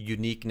like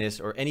uniqueness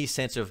or any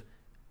sense of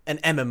an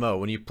MMO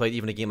when you played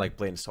even a game like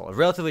Blade and Soul, a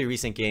relatively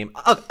recent game?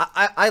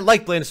 I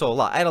like Blade and Soul a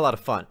lot. I had a lot of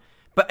fun,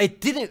 but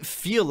it didn't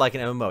feel like an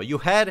MMO. You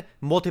had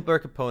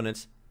multiplayer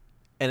components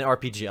and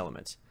RPG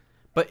elements,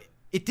 but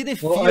it didn't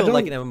feel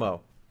like an MMO.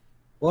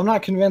 Well, I'm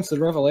not convinced that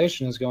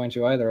Revelation is going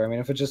to either. I mean,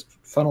 if it just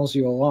funnels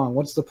you along,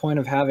 what's the point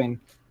of having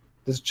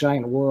this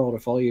giant world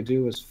if all you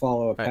do is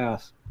follow a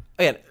path?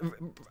 Again,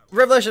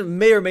 Revelation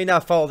may or may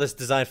not follow this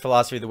design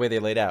philosophy the way they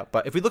laid out.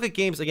 But if we look at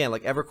games, again,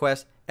 like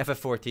EverQuest,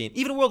 FF14,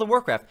 even World of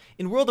Warcraft.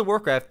 In World of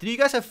Warcraft, did you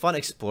guys have fun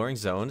exploring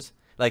zones?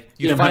 Like,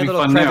 you find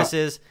little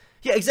crevices.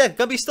 Yeah,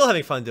 exactly. Gumby's still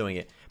having fun doing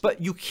it.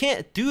 But you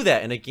can't do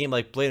that in a game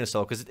like Blade and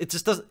Soul because it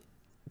just doesn't...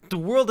 The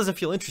world doesn't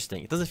feel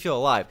interesting. It doesn't feel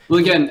alive. Well,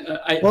 again,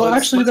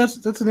 actually,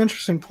 that's an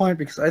interesting point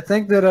because I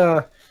think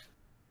that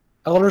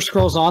Elder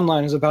Scrolls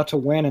Online is about to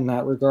win in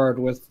that regard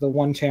with the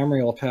one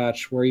Tamriel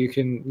patch, where you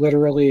can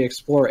literally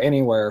explore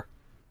anywhere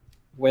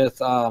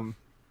with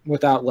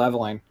without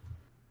leveling.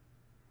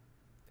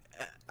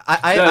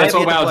 That's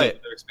what WoW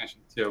did their expansion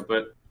too,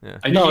 but yeah.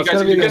 I think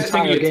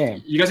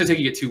you guys are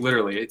taking it too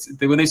literally.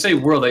 When they say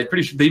world, I'm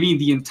pretty sure they mean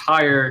the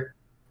entire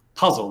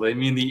puzzle. They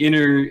mean the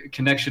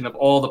interconnection of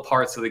all the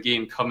parts of the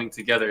game coming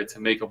together to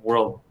make a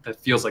world that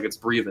feels like it's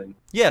breathing.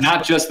 Yeah,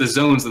 not just the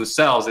zones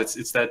themselves.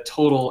 It's that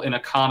total in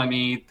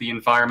economy, the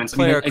environments,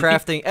 player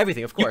crafting,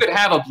 everything. Of course, you could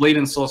have a Blade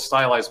and Soul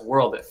stylized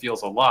world that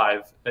feels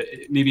alive.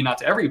 Maybe not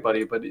to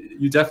everybody, but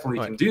you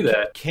definitely can do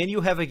that. Can you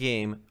have a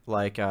game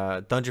like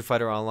Dungeon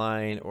Fighter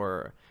Online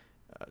or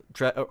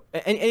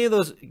any of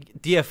those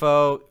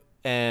DFO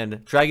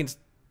and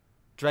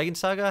Dragon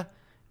Saga?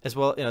 As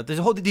well, you know,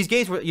 there's these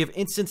games where you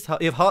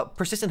have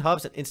persistent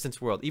hubs and instance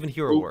world, even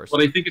Hero Wars.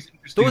 What I think is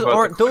interesting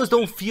those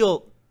don't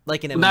feel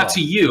like an MMO. Not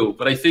to you,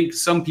 but I think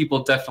some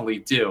people definitely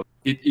do.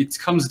 It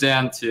comes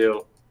down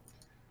to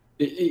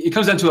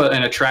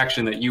an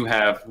attraction that you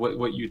have,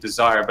 what you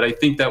desire. But I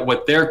think that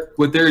what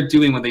they're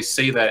doing when they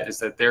say that is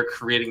that they're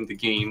creating the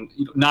game,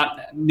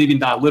 maybe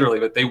not literally,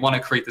 but they want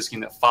to create this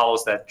game that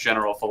follows that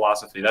general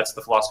philosophy. That's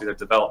the philosophy of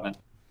their development.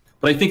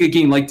 But I think a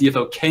game like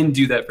DFO can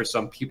do that for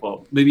some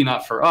people. Maybe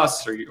not for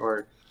us,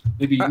 or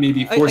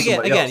maybe for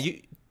somebody else.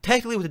 Again,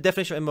 technically with the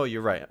definition of MMO,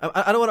 you're right.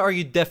 I don't want to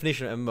argue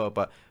definition of MMO,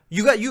 but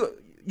you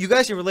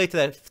guys can relate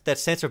to that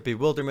sense of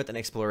bewilderment and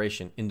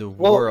exploration in the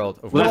world.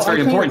 That's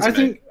very important to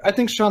me. I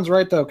think Sean's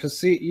right though, because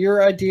see,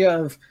 your idea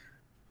of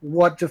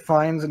what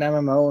defines an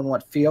MMO and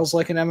what feels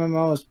like an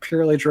MMO is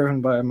purely driven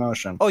by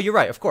emotion. Oh, you're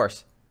right, of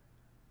course.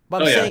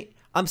 But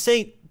I'm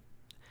saying,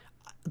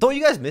 don't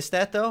you guys miss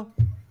that though?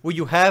 Where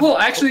you have... Well,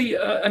 actually,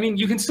 I mean,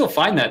 you can still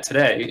find that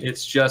today.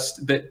 It's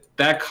just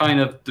that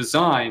kind of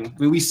design. I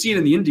mean, we see it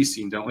in the indie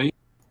scene, don't we?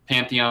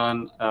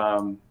 Pantheon.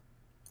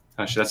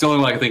 Actually, that's the only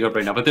one I can think of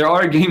right now. But there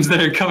are games that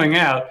are coming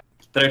out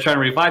that are trying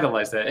to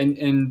revitalize that.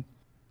 And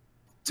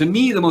to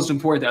me, the most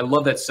important, I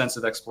love that sense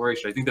of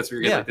exploration. I think that's where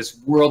you're getting like this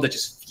world that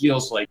just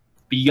feels like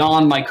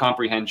beyond my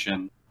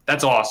comprehension.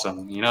 That's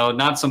awesome. You know,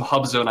 not some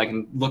hub zone I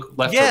can look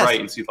left to right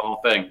and see the whole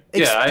thing.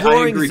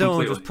 Exploring I agree zones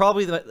completely. Was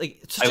probably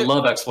I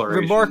love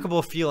exploration.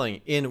 Remarkable feeling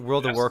in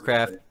World of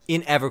Warcraft,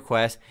 in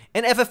EverQuest,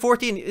 and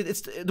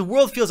FF14. The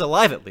world feels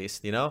alive at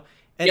least, you know.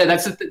 And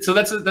that's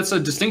a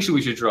distinction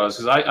we should draw,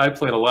 because I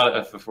played a lot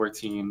of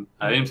FF14.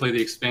 I didn't play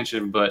the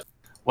expansion, but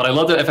what I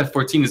loved about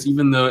FF14 is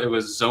even though it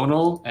was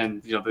zonal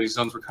and these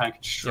zones were kind of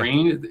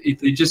constrained,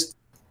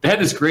 they had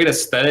this great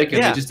aesthetic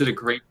and they just did a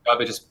great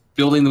job at just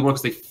building the world,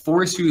 because they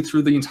force you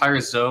through the entire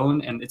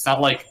zone, and it's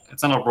not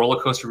a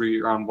roller coaster where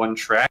you're on one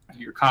track.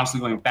 You're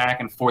constantly going back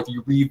and forth.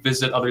 You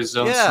revisit other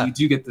zones, so you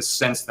do get the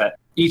sense that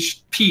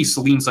each piece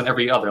leans on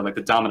every other, like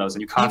the dominoes,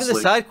 and you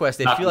constantly... Even the side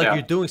quests, they feel like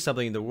you're doing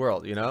something in the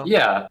world, you know?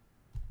 Yeah.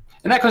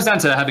 And that comes down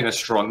to having a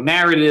strong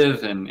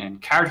narrative and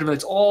character development.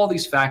 It's all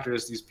these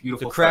factors, these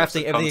beautiful the crafting,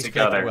 that come everything's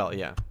together. Well,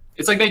 yeah.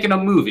 It's like making a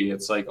movie.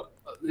 It's like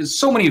there's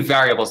so many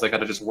variables that got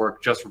to just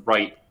work just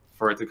right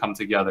for it to come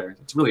together.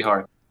 It's really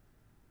hard.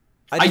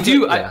 Go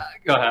ahead.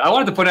 I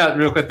wanted to point out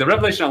real quick, the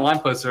Revelation Online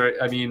poster,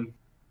 I mean,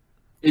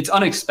 it's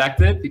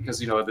unexpected because,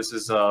 this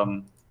is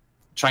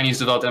Chinese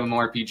developed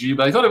MMORPG,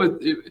 but I thought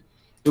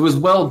it was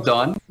well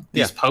done,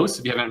 these posts.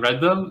 If you haven't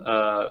read them,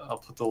 I'll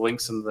put the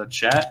links in the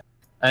chat.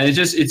 And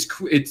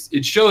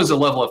it shows a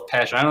level of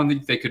passion. I don't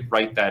think they could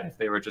write that if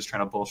they were just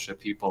trying to bullshit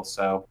people.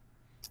 So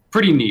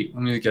pretty neat.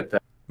 Let me get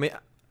that. I mean,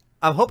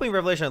 I'm hoping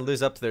Revelation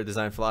lives up to their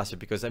design philosophy,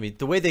 because I mean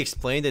the way they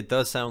explained it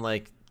does sound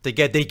like they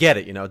get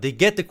it. You know, they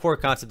get the core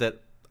concept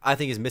that I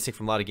think is missing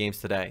from a lot of games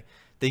today.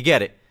 They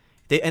get it.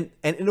 And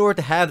in order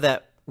to have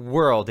that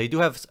world, they do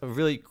have a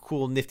really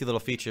cool, nifty little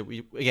feature.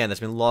 Again, that's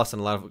been lost in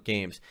a lot of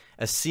games: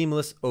 a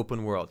seamless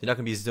open world. You're not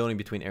going to be zoning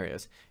between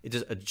areas. It's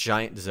just a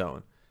giant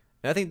zone.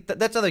 And I think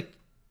that's like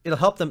it'll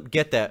help them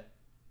get that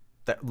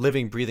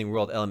living, breathing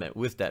world element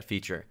with that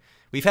feature.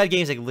 We've had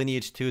games like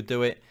Lineage 2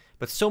 do it,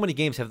 but so many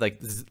games have like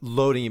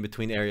loading in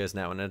between areas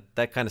now, and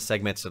that kind of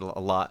segments it a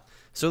lot.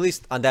 So at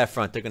least on that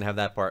front, they're going to have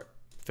that part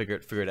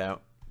figured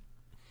out.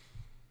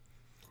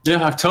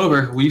 Yeah,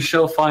 October, we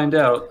shall find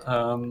out.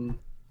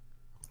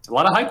 A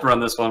lot of hype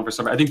around this one for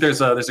some. I think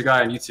there's a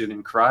guy on YouTube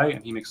named Cry,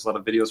 and he makes a lot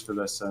of videos for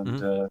this,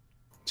 and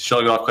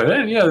showing off quite.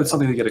 And yeah, it's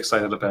something to get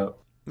excited about.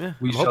 Yeah,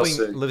 I'm hoping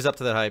it lives up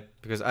to that hype,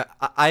 because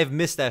I've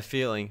missed that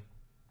feeling.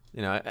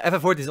 You know,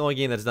 FF14 is the only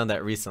game that's done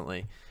that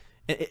recently.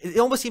 It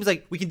almost seems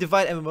like we can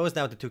divide MMOs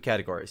now into two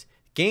categories: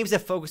 games that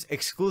focus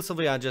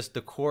exclusively on just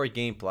the core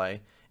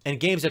gameplay, and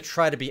games that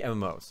try to be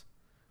MMOs.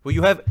 Well,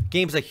 you have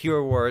games like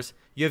Hero Wars,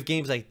 you have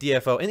games like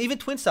DFO, and even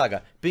Twin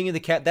Saga being in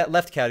that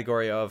left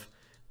category of,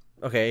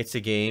 okay, it's a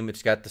game,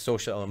 it's got the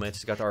social elements,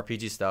 it's got the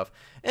RPG stuff,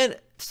 and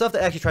stuff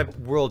that actually try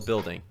world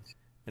building,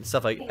 and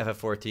stuff like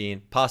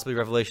FF14, possibly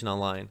Revelation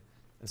Online,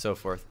 and so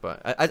forth.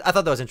 But I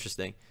thought that was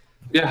interesting.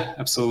 Yeah,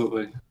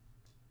 absolutely.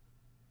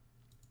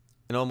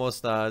 And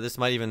almost, this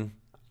might even,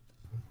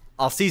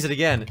 I'll seize it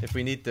again if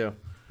we need to.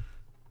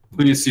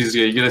 Who do you seize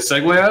again? You gonna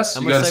segue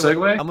us? You got a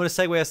segue? I'm gonna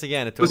segue us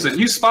again. Listen,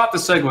 you spot the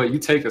segue, you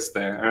take us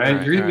there, all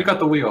right? You got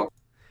the wheel.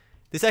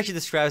 This actually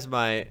describes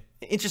my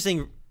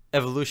interesting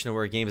evolution of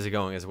where games are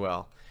going as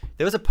well.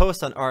 There was a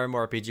post on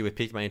RMRPG which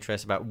piqued my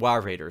interest about WoW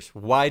raiders.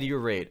 Why do you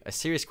raid? A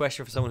serious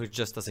question for someone who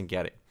just doesn't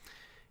get it.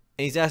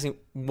 And he's asking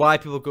why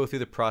people go through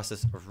the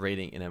process of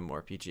raiding in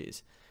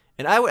MMORPGs.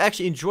 And I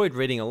actually enjoyed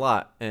raiding a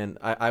lot, and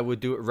I would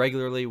do it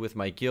regularly with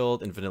my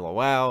guild in Vanilla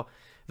WoW.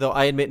 Though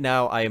I admit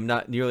now I am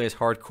not nearly as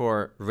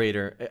hardcore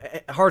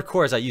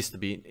as I used to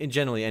be in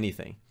generally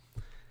anything.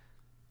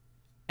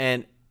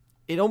 And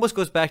it almost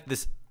goes back to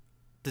this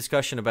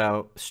discussion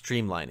about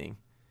streamlining.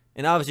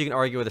 And obviously you can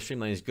argue whether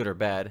streamlining is good or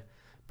bad,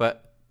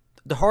 but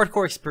the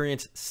hardcore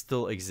experience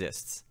still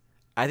exists.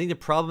 I think the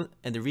problem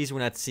and the reason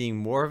we're not seeing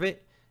more of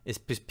it is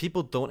because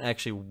people don't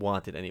actually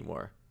want it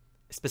anymore,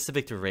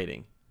 specific to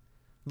raiding.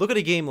 Look at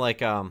a game like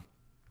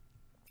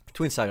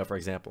Twin Saga, for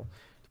example.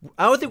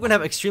 I don't think we're going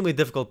to have extremely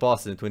difficult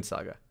bosses in Twin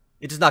Saga.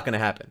 It's just not going to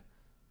happen.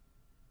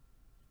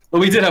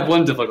 Well, we did have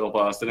one difficult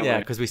boss, didn't we? Yeah,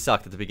 because we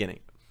sucked at the beginning.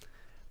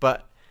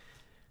 But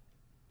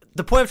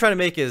the point I'm trying to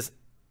make is,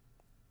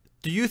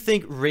 do you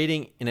think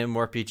raiding in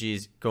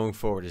MMORPGs going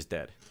forward is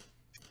dead?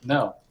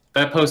 No.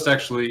 That post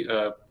actually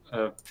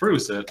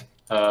proves it.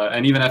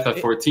 And even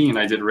FF14,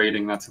 I did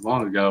raiding not too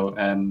long ago.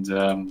 And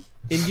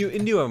in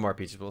new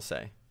MMORPGs, we'll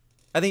say.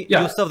 I think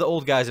you'll still have the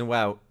old guys in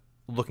WoW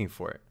looking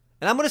for it.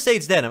 And I'm going to say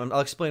it's dead. I'll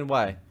explain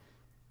why.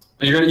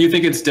 You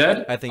think it's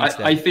dead? I think it's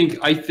dead.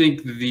 I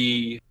think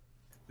the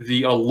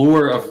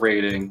allure of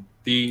raiding,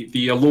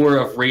 the allure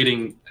of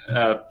raiding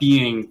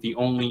being the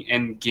only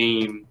end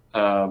game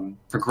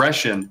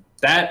progression,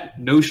 that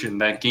notion,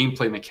 that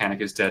gameplay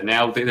mechanic is dead.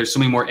 Now there's so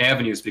many more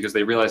avenues because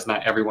they realize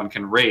not everyone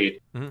can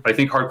raid. Mm-hmm. But I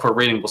think hardcore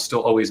raiding will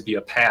still always be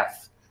a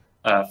path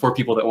for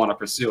people that want to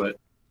pursue it.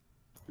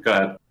 Go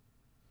ahead.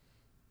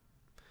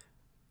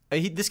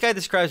 This guy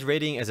describes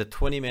raiding as a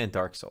 20-man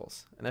Dark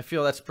Souls, and I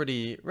feel that's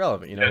pretty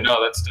relevant. You know, yeah,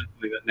 no, that's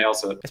definitely that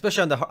nails it.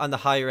 Especially on the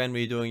higher end,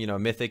 when you're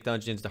doing mythic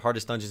dungeons, the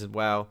hardest dungeons in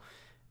WoW,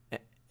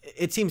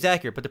 it seems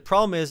accurate. But the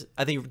problem is,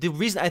 I think the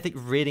reason I think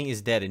raiding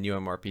is dead in new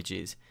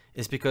MMORPGs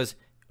is because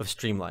of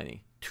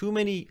streamlining. Too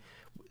many,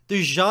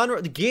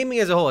 the gaming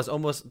as a whole has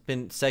almost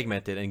been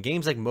segmented, and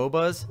games like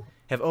MOBAs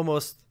have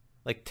almost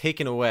like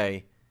taken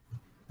away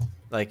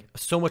like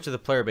so much of the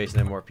player base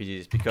in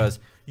MMORPGs, because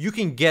you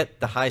can get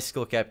the high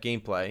skill cap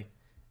gameplay.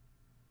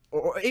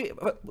 Or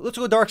let's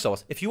go Dark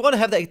Souls. If you want to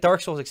have that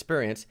Dark Souls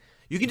experience,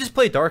 you can just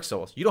play Dark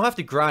Souls. You don't have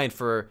to grind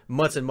for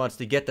months and months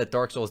to get that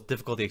Dark Souls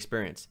difficulty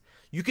experience.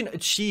 You can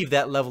achieve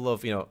that level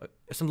of,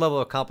 some level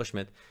of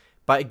accomplishment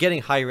by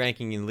getting high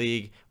ranking in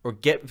League, or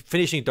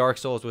finishing Dark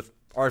Souls with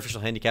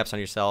artificial handicaps on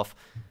yourself.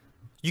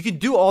 You can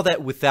do all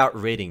that without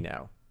raiding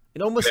now.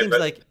 It almost seems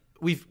like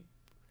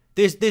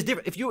there's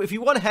different. If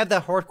you want to have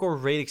that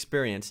hardcore raid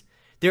experience,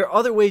 there are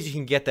other ways you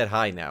can get that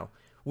high now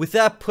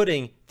without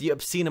putting the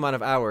obscene amount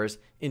of hours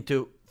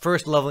into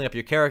first leveling up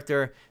your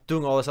character,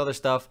 doing all this other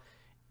stuff.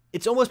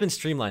 It's almost been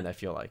streamlined, I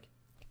feel like.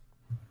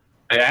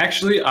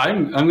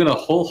 I'm gonna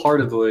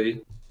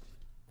wholeheartedly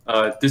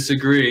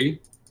disagree,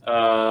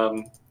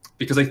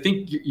 because I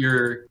think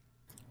you're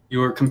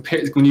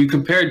when you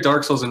compare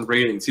Dark Souls and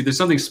raiding. See, there's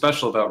something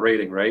special about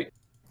raiding, right?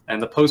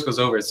 And the post goes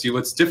over it. See,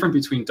 what's different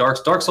between Dark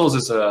Souls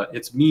is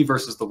it's me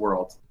versus the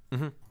world.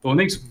 Mm-hmm. But what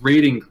makes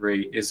raiding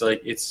great is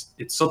like it's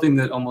something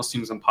that almost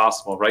seems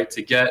impossible, right?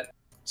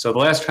 So the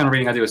last kind of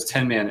raiding I did was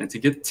 10-man, and to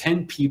get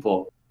 10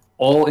 people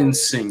all in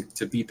sync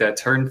to beat that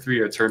turn 3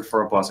 or turn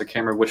 4 boss, I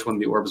can't remember which one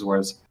the orbs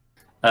was.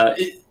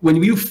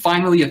 when you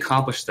finally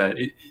accomplish that,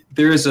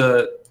 there's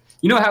a,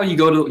 you know how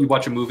you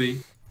watch a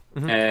movie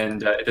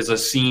and there's a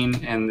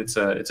scene and it's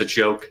a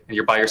joke and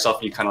you're by yourself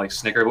and you kind of like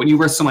snicker. When you're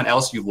with someone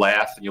else, you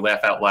laugh and you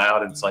laugh out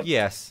loud and it's like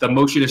the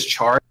emotion is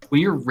charged. When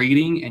you're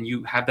raiding and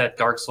you have that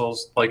Dark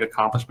Souls like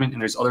accomplishment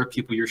and there's other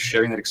people you're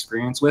sharing that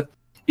experience with,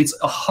 it's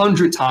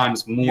 100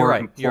 times more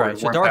important. You're right.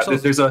 So Dark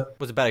Souls was a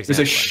bad example. There's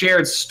a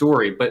shared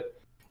story, but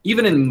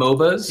even in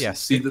MOBAs,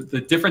 see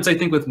the difference I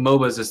think with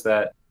MOBAs is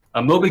that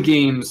MOBA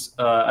games,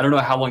 I don't know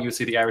how long you would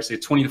say the average, say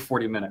 20 to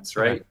 40 minutes,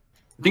 right?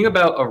 The thing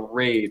about a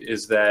raid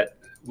is that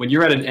when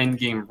you're at an end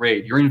game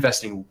raid, you're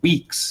investing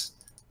weeks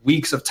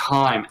of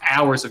time,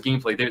 hours of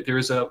gameplay. There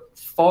is a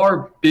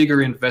far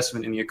bigger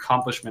investment in the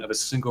accomplishment of a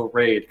single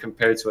raid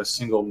compared to a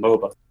single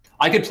MOBA.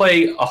 I could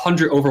play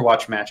 100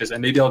 Overwatch matches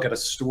and maybe I'll get a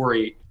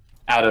story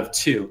out of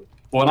 2.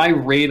 But when I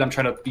raid, I'm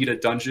trying to beat a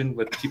dungeon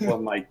with people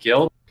in my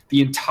guild.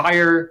 The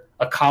entire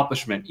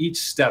accomplishment, each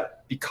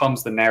step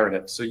becomes the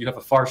narrative. So you have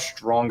a far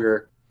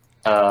stronger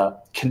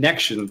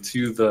connection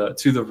to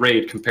the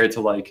raid compared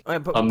to like a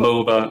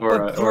MOBA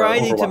or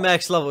grinding or to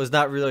max level is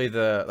not really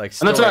the like.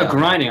 I'm not talking about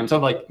grinding. I'm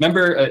talking like,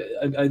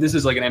 remember this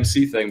is like an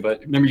MC thing, but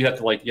remember you have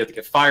to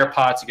get fire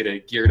pots, you get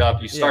it geared up.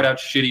 You start out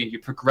shitty and you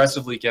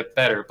progressively get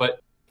better.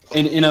 But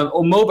in a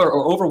MOBA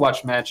or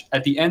Overwatch match,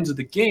 at the end of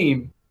the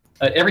game,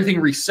 everything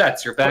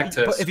resets. You're back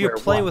to. But if you're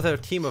playing with a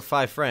team of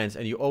 5 friends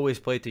and you always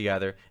play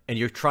together and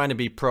you're trying to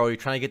be pro, you're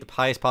trying to get the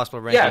highest possible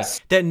ranking.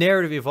 That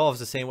narrative evolves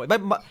the same way.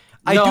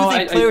 I do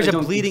think players are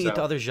bleeding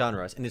into other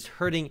genres, and it's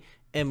hurting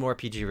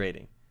MMORPG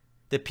rating.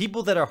 The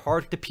people that are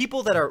the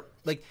people that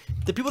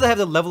have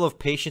the level of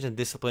patience and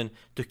discipline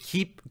to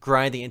keep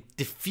grinding and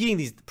defeating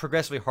these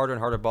progressively harder and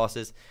harder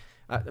bosses.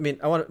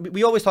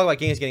 We always talk about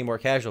games getting more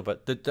casual,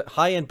 but the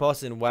high-end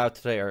bosses in WoW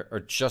today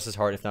are just as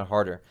hard, if not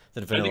harder,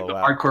 than vanilla WoW.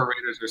 I think the hardcore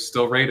raiders are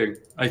still raiding.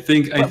 I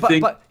think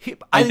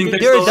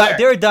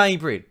they're a dying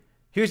breed.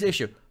 Here's the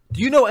issue: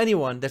 do you know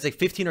anyone that's like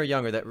 15 or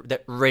younger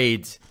that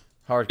raids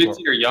hardcore?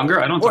 15 or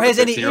younger? I don't. Or has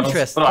any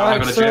interest?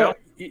 I'm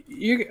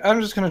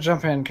just gonna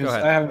jump in because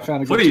I haven't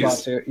found a good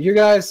spot here. You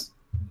guys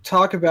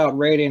talk about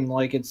raiding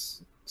like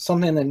it's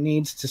something that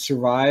needs to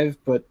survive,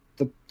 but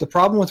the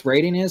problem with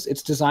raiding is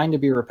it's designed to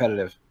be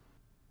repetitive.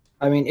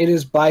 I mean, it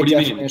is by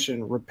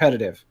definition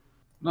repetitive.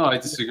 No, I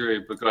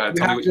disagree, but go ahead.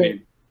 Tell me what you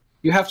mean.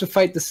 You have to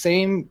fight the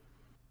same,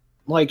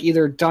 like,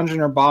 either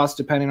dungeon or boss,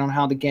 depending on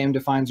how the game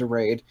defines a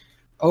raid,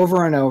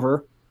 over and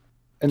over,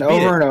 and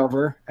over and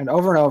over, and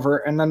over and over,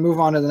 and then move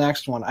on to the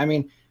next one. I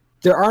mean,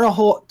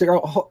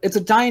 it's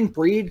a dying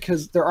breed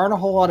because there aren't a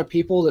whole lot of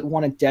people that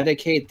want to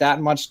dedicate that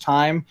much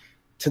time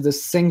to the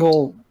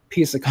single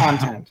piece of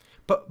content.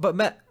 But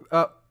Matt,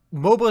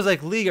 MOBAs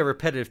like League are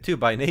repetitive too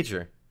by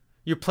nature.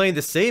 You're playing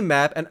the same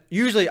map, and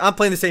usually I'm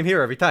playing the same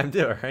hero every time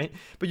too, right?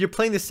 But you're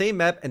playing the same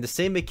map, and the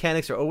same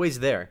mechanics are always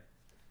there.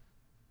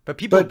 But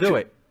people do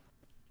it.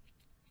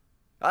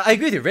 I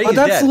agree with you. Raiding is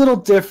that's dead. A little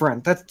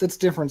different. That's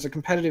different. It's a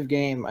competitive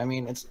game. I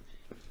mean,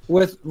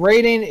 with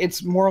raiding,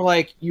 it's more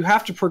like you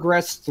have to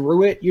progress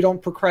through it. You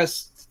don't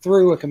progress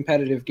through a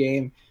competitive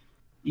game.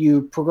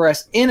 You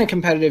progress in a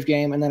competitive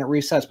game, and then it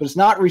resets. But it's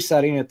not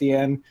resetting at the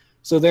end,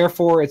 so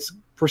therefore it's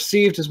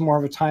perceived as more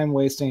of a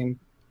time-wasting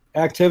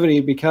activity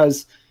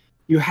because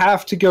you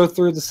have to go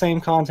through the same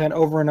content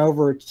over and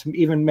over to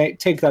even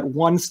take that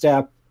one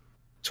step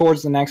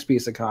towards the next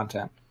piece of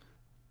content.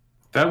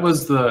 That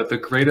was the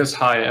greatest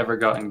high I ever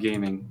got in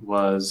gaming,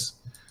 was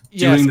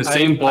doing the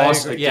same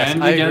boss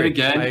again and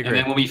again. And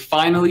then when we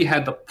finally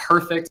had the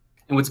perfect,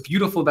 and what's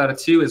beautiful about it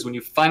too is when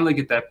you finally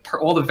get that,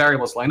 all the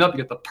variables lined up, you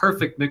get the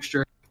perfect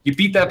mixture. You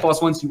beat that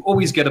boss once, you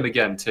always get him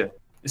again too.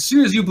 As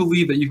soon as you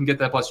believe that you can get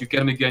that boss, you get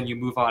him again, you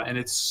move on. And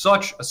it's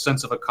such a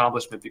sense of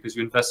accomplishment because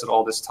you invested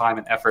all this time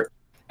and effort.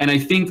 And I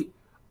think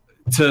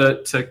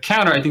to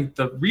counter, I think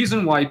the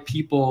reason why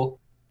people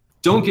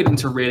don't get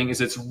into raiding is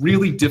it's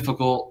really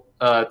difficult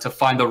to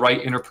find the right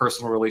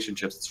interpersonal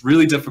relationships. It's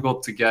really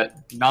difficult to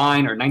get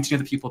 9 or 19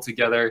 other people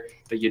together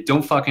that you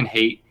don't fucking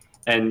hate.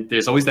 And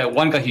there's always that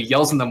one guy who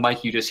yells in the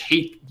mic you just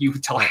hate. You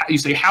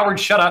say, Howard,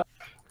 shut up.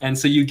 And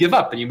so you give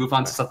up and you move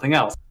on to something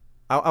else.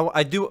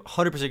 I do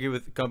 100% agree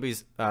with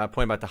Gumpy's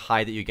point about the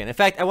high that you get. In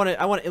fact, I want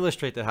to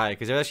illustrate the high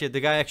because the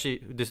guy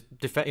actually he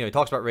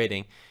talks about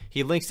rating.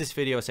 He links this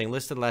video saying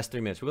listen to the last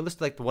 3 minutes. We're gonna listen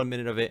to like the 1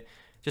 minute of it.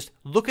 Just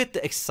look at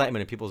the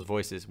excitement in people's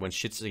voices when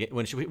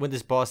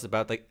this boss is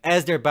about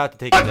as they're about to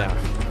take it down.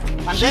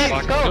 I'm dead.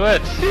 Let's go. Do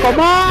it. Come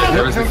on. Yeah,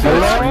 there was a good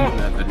screen in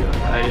that video.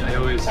 I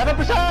always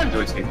 7%.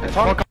 enjoy seeing that.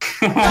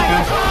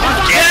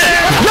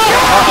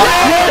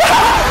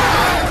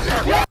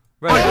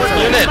 Right.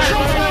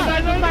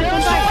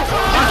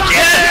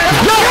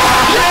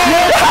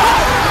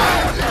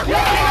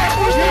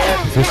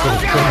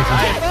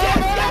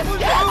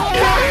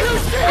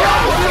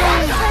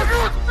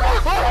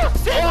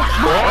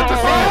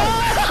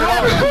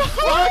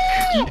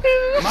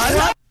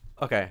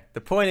 Okay,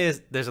 the point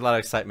is there's a lot of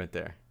excitement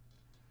there.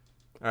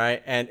 All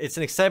right, and it's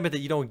an excitement that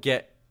you don't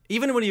get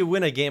even when you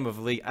win a game of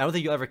League. I don't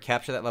think you'll ever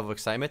capture that level of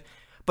excitement.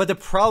 But the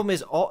problem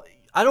is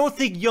I don't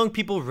think young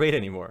people raid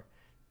anymore.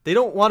 They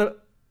don't want to.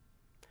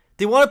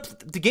 they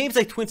want the games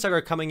like Twin Saga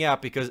are coming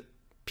out because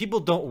people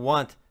don't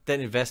want that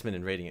investment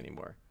in raiding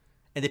anymore,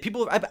 and the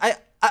people.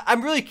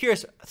 I'm really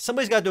curious.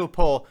 Somebody's got to do a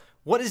poll.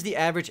 What is the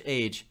average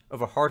age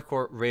of a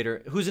hardcore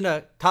raider who's in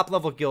a top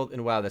level guild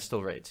in WoW that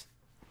still raids?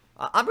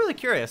 I'm really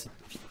curious.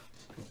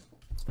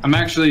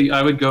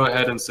 I would go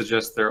ahead and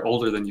suggest they're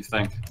older than you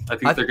think. I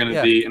think they're going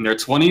to be in their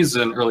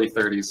 20s and early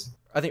 30s.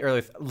 I think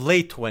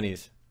late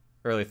 20s,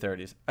 early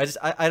 30s.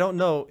 I don't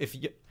know if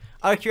you,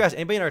 out of curiosity,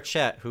 anybody in our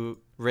chat who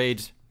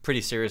raids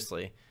pretty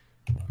seriously,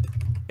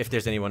 if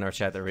there's anyone in our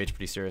chat that raids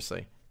pretty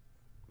seriously,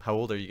 how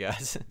old are you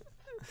guys?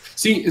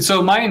 See,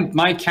 so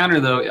my counter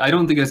though, I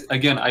don't think it's,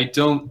 again, I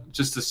don't,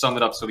 just to sum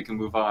it up so we can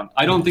move on,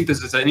 I don't think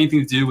this has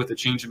anything to do with a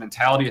change in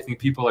mentality. I think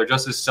people are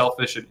just as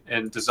selfish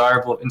and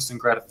desirable of instant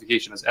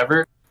gratification as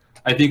ever.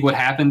 I think what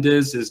happened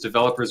is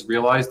developers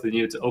realized they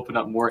needed to open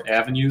up more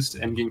avenues to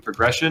endgame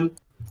progression.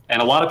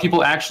 And a lot of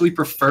people actually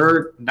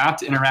prefer not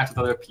to interact with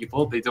other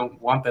people. They don't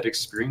want that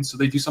experience, so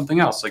they do something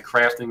else, like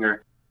crafting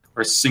or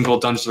single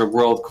dungeon or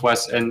world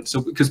quests. And so,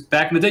 because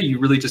back in the day, you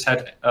really just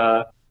had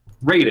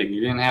raiding.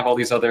 You didn't have all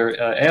these other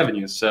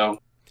avenues. So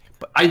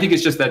I think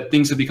it's just that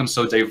things have become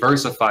so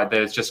diversified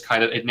that it's just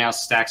kind of, it now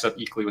stacks up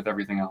equally with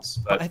everything else.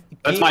 But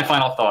that's my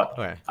final thought.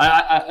 Okay.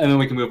 And then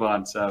we can move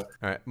on. So,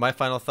 all right, my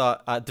final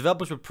thought: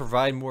 developers would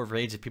provide more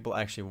raids if people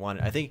actually want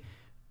it. I think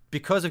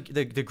because of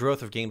the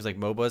growth of games like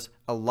MOBAs,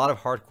 a lot of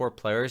hardcore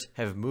players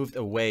have moved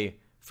away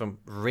from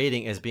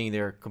raiding as being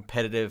their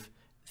competitive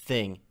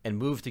thing and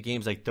moved to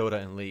games like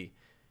Dota and League,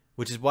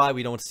 which is why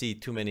we don't see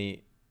too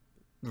many.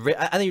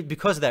 I think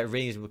because of that,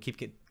 ratings will keep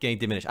getting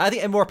diminished. I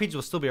think MMORPGs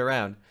will still be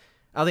around.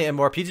 I don't think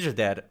MMORPGs are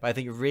dead, but I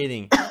think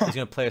raiding is going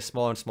to play a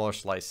smaller and smaller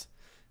slice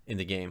in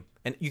the game.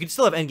 And you can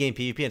still have endgame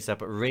PvP and stuff,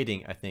 but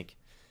raiding, I think,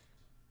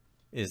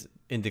 is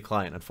in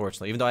decline,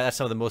 unfortunately. Even though that's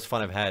some of the most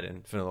fun I've had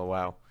in vanilla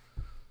WoW.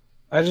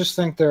 I just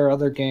think there are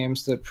other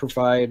games that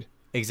provide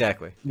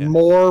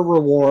more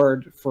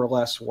reward for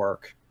less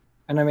work.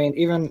 And I mean,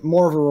 even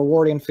more of a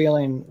rewarding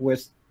feeling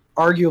with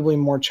arguably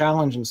more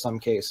challenge in some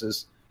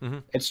cases. Mm-hmm.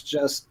 It's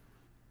just,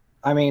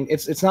 I mean,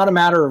 it's not a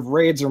matter of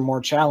raids are more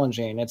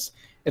challenging. It's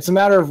a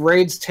matter of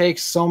raids take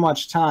so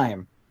much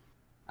time.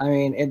 I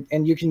mean,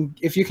 and you can,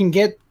 if you can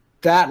get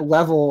that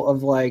level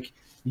of like,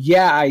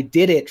 yeah, I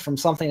did it from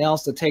something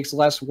else that takes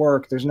less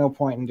work, there's no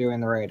point in doing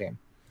the raiding.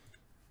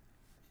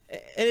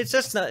 And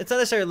it's not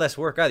necessarily less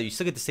work either. You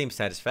still get the same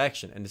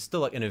satisfaction, and it's still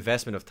like an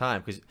investment of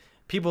time, because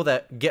people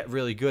that get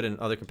really good in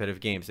other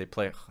competitive games, they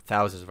play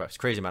thousands of hours,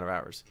 crazy amount of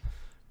hours.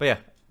 But yeah,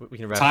 we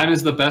can wrap time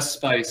is the best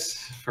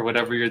spice for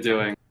whatever you're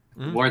doing.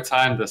 Mm-hmm. The more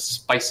time, the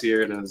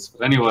spicier it is.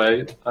 But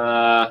anyway,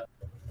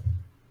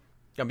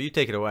 you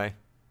take it away.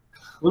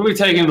 What are we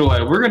taking it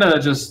away? We're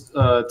gonna just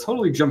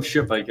totally jump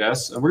ship, I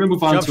guess. And we're gonna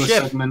move on to a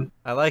segment.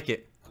 I like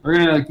it. We're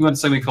gonna move on to a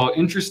segment called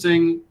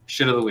 "Interesting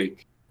Shit of the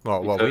Week."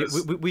 Well,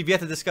 we've yet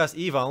to discuss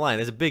EVE Online.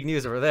 There's a big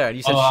news over there, and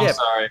you said I'm ship.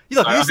 sorry.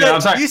 Look,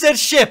 you said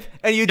ship,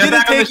 and you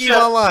didn't take EVE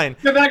Online.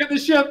 Get back on the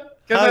ship.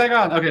 Get back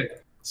on. Okay.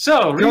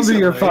 So Gumby,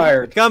 you're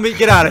fired. Gumby,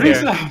 get out of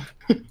here.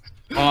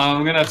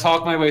 I'm gonna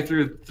talk my way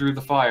through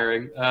the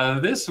firing.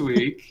 This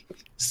week,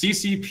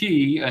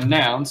 CCP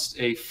announced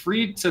a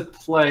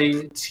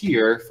free-to-play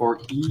tier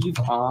for EVE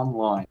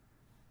Online.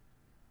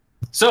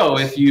 So,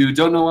 if you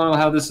don't know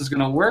how this is going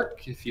to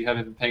work, if you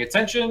haven't been paying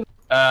attention,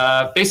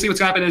 basically what's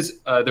going to happen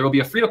is there will be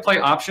a free-to-play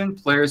option.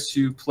 Players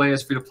who play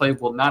as free-to-play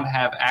will not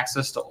have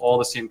access to all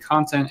the same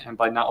content, and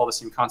by not all the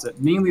same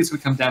content, mainly it's going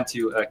to come down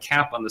to a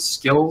cap on the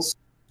skills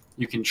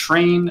you can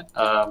train,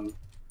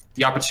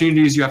 the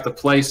opportunities you have to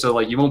play. So,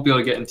 like, you won't be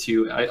able to get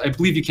into, I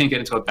believe you can't get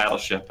into a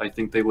battleship. I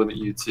think they limit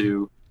you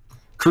to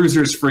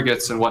cruisers,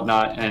 frigates, and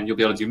whatnot, and you'll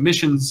be able to do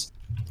missions.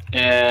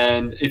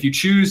 And if you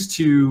choose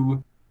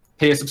to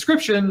pay a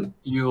subscription,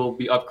 you'll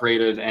be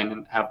upgraded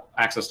and have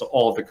access to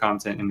all of the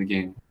content in the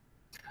game.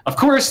 Of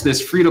course,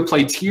 this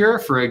free-to-play tier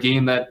for a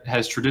game that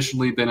has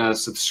traditionally been a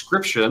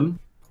subscription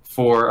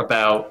for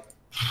about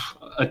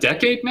a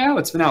decade now.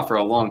 It's been out for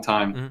a long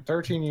time.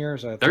 13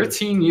 years, I think.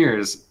 13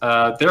 years.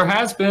 There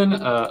has been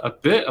a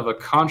bit of a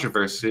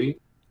controversy.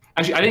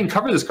 Actually, I didn't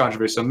cover this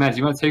controversy, so Matt, do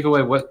you want to take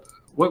away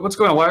what's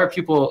going on? Why are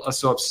people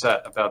so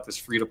upset about this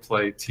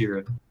free-to-play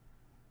tier?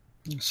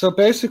 So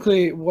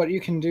basically, what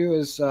you can do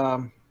is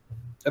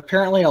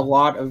apparently a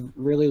lot of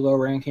really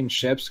low-ranking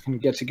ships can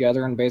get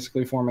together and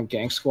basically form a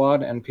gang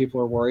squad, and people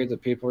are worried that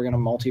people are going to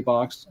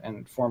multi-box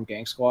and form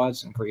gang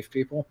squads and grief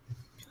people.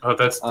 Oh,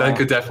 that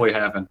could definitely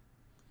happen.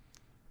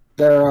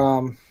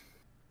 They're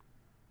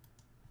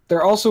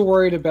also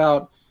worried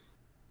about.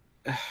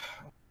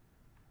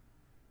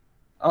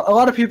 A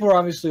lot of people are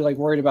obviously like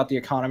worried about the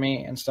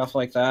economy and stuff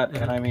like that,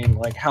 and I mean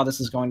like how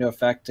this is going to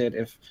affect it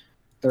if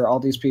there are all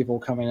these people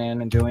coming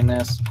in and doing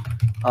this.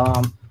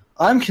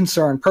 I'm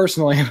concerned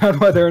personally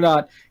about whether or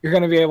not you're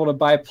going to be able to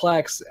buy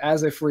Plex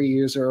as a free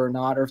user or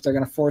not, or if they're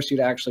going to force you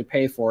to actually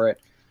pay for it.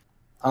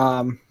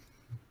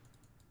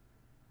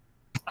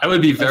 I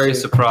would be very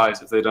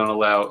surprised if they don't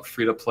allow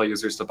free-to-play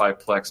users to buy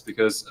Plex,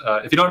 because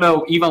if you don't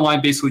know, EVE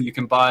Online, basically you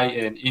can buy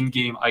an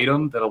in-game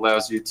item that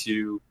allows you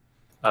to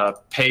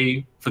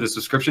pay for the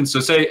subscription. So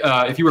say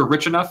if you were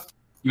rich enough,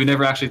 you would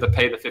never actually have to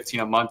pay the 15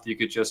 a month. You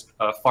could just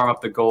farm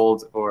up the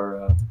gold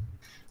or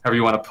however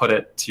you want to put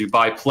it to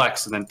buy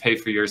Plex and then pay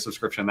for your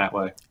subscription that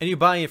way. And you're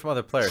buying it from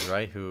other players,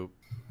 right? Who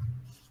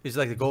is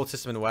like the gold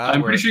system in WoW?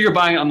 I'm pretty sure you're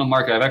buying it on the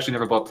market. I've actually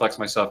never bought Plex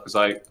myself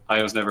because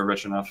I was never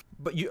rich enough.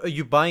 But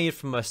you buying it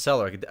from a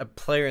seller, a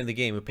player in the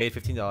game who paid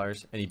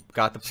 $15 and he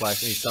got the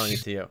Plex and he's selling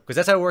it to you. Because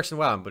that's how it works in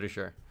WoW, I'm pretty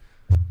sure.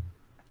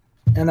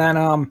 And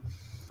then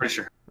pretty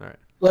sure. All right.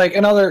 Like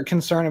another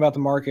concern about the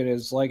market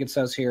is, like it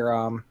says here,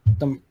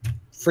 the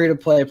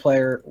free-to-play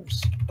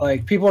players,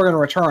 like people are going to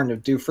return to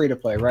do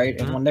free-to-play, right?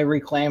 And when they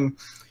reclaim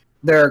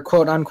their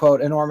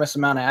quote-unquote enormous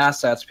amount of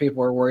assets,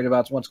 people are worried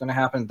about what's going to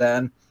happen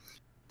then.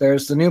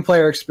 There's the new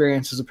player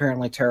experience is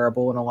apparently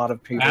terrible in a lot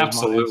of people's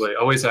Absolutely, minds.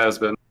 Always has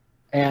been.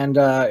 And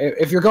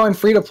if you're going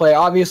free-to-play,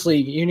 obviously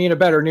you need a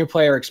better new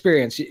player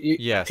experience.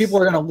 Yes. People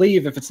are going to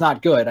leave if it's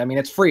not good. I mean,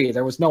 it's free.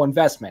 There was no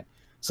investment.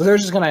 So they're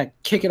just going to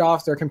kick it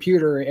off their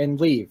computer and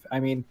leave. I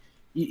mean,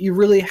 you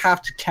really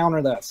have to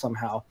counter that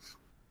somehow.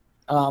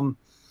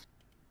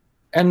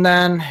 And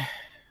then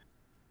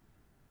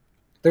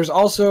there's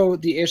also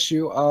the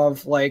issue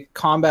of like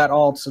combat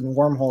alts and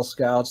wormhole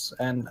scouts.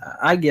 And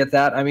I get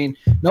that. I mean,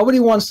 nobody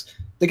wants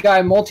the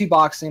guy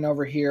multi-boxing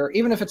over here,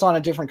 even if it's on a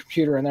different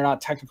computer and they're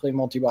not technically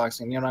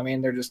multi-boxing. You know what I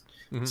mean? They're just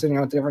sitting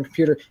on a different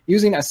computer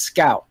using a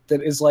scout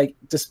that is like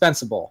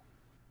dispensable,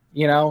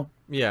 you know?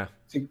 Yeah.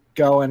 To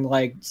go and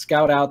like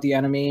scout out the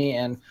enemy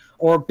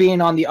or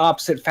being on the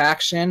opposite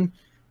faction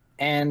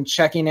and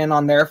checking in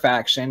on their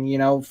faction, you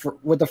know,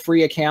 with a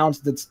free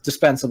account that's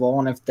dispensable.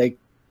 And if they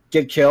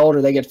get killed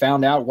or they get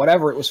found out,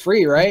 whatever, it was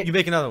free, right? You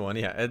make another one,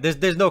 yeah.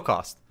 There's no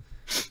cost.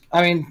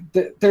 I mean,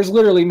 there's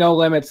literally no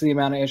limit to the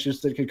amount of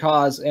issues that could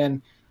cause.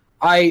 And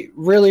I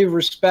really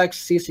respect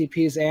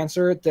CCP's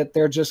answer that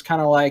they're just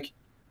kind of like,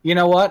 you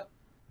know what?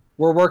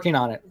 We're working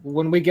on it.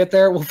 When we get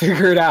there, we'll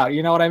figure it out.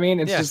 You know what I mean?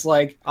 It's just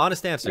like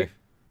honest answer.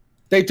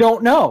 They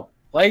don't know.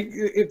 Like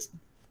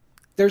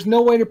there's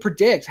no way to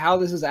predict how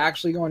this is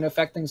actually going to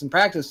affect things in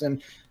practice.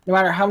 And no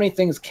matter how many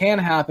things can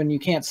happen, you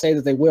can't say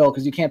that they will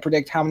because you can't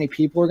predict how many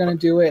people are going to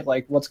do it.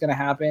 Like what's going to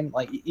happen.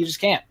 Like you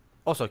just can't.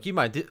 Also, keep in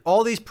mind,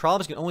 all these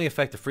problems can only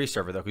affect the free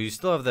server though, because you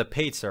still have the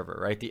paid server,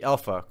 right? The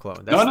alpha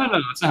clone. No.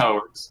 That's not how it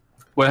works.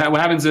 What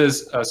happens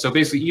is, so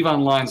basically EVE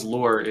Online's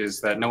lore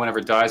is that no one ever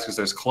dies because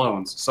there's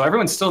clones. So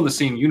everyone's still in the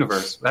same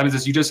universe. What happens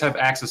is you just have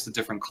access to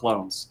different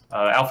clones,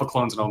 alpha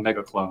clones and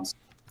omega clones.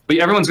 But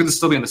everyone's going to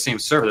still be on the same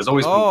server. There's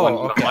always been one EVE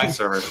Online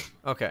server.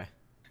 Okay.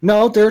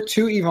 No, there are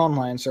 2 EVE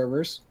Online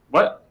servers.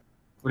 What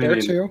do you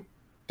mean? There are 2.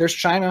 There's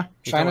China.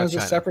 China is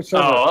a separate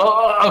server.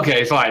 Oh,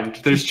 okay, fine.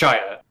 There's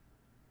China.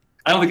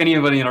 I don't think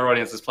anybody in our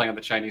audience is playing on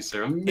the Chinese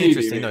server.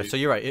 Interesting. No, so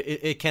you're right.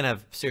 It can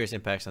have serious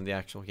impacts on the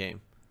actual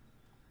game.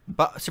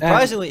 But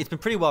surprisingly, it's been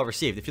pretty well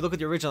received. If you look at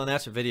the original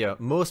announcement video,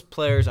 most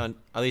players on,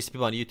 at least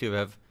people on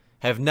YouTube,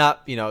 have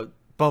not, you know,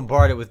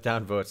 bombarded with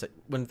downvotes.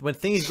 When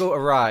things go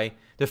awry,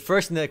 the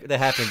first thing that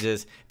happens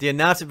is the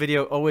announcement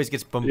video always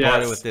gets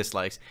bombarded with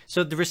dislikes.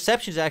 So the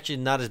reception is actually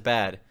not as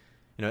bad.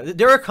 You know,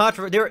 there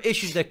are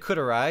issues that could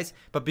arise,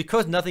 but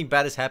because nothing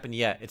bad has happened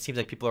yet, it seems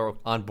like people are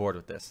on board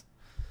with this.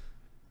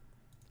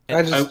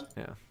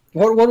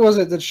 What was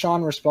it that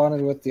Sean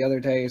responded with the other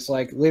day? It's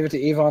like, leave it to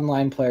EVE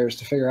Online players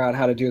to figure out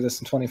how to do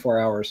this in 24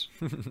 hours.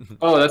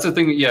 Oh, that's the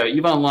thing. Yeah,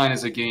 EVE Online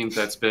is a game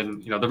that's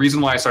been, you know, the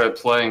reason why I started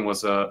playing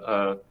was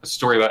a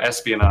story about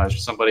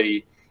espionage.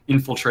 Somebody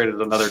infiltrated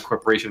another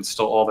corporation,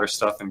 stole all their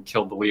stuff, and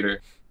killed the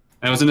leader.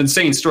 And it was an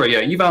insane story.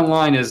 Yeah, EVE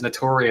Online is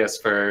notorious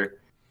for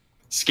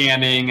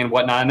scamming and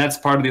whatnot, and that's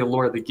part of the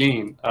allure of the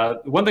game.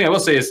 One thing I will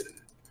say is,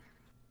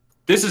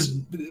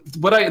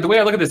 the way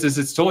I look at this is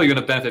it's totally going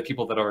to benefit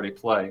people that already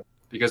play.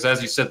 Because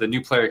as you said, the new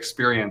player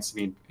experience,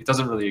 I mean, it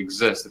doesn't really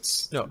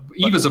exist.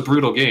 EVE is a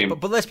brutal game.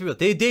 But let's be real.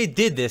 They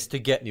did this to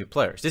get new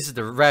players. This is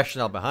the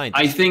rationale behind it.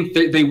 I think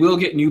they will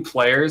get new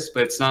players,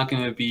 but it's not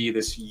going to be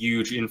this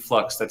huge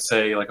influx that,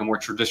 say, like a more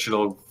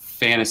traditional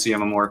fantasy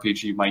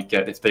MMORPG might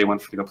get if they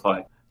went free to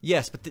play.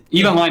 Yes, but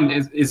EVE Online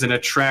is an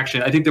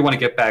attraction. I think they want to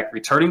get back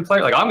returning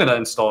players. Like, I'm going to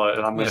install it,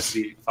 and I'm going to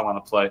see if I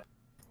want to play.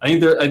 I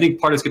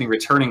think part is getting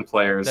returning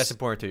players. That's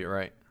important to you,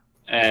 right?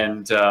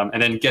 And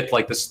then get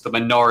like the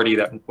minority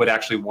that would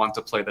actually want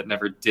to play that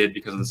never did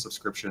because of the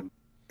subscription.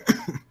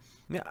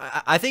 Yeah,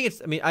 I think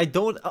it's. I mean, I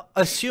don't.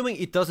 Assuming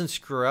it doesn't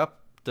screw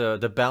up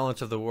the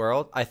balance of the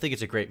world, I think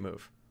it's a great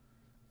move.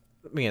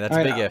 I mean, that's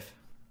a big if.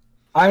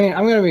 I mean,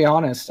 I'm going to be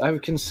honest.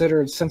 I've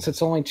considered, since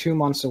it's only 2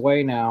 months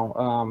away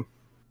now,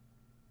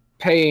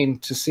 paying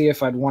to see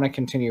if I'd want to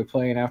continue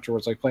playing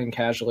afterwards, like playing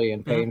casually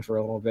and paying for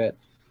a little bit,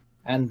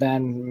 and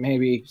then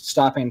maybe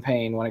stopping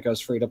paying when it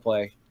goes free to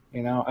play.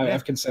 You know,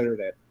 I've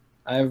considered it.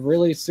 I've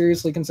really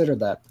seriously considered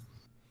that.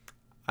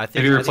 Have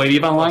you ever played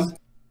EVE Online?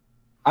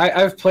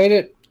 I've played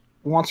it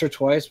once or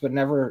twice, but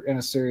never in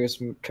a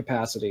serious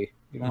capacity.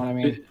 You know what I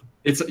mean?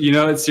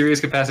 It's serious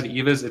capacity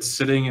EVE is. It's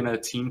sitting in a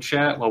team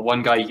chat while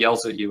one guy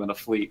yells at you in a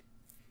fleet.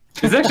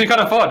 It's actually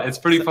kind of fun. It's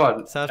pretty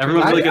fun.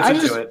 Everyone really gets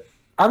into it.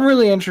 I'm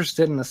really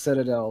interested in the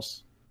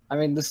Citadels. I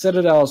mean, the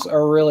Citadels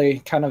are really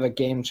kind of a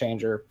game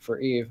changer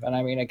for EVE, and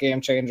I mean a game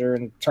changer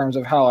in terms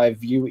of how I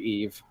view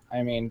EVE.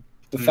 I mean,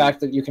 the fact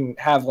that you can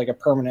have like a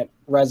permanent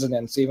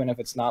residence, even if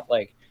it's not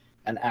like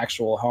an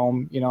actual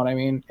home, you know what I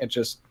mean?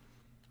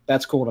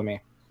 That's cool to me.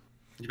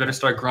 You better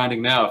start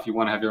grinding now if you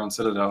want to have your own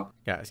Citadel.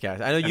 Guys, I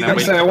know you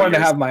guys say I wanted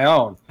to have my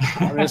own.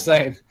 I'm just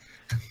saying.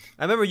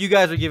 I remember you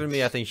guys were giving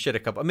me, I think,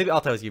 maybe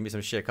Altai was giving me some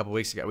shit a couple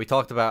weeks ago. We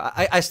talked about,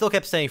 I still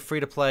kept saying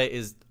free-to-play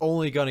is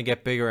only going to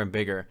get bigger and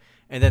bigger.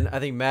 And then I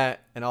think Matt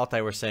and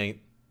Altai were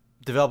saying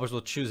developers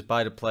will choose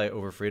buy-to-play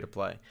over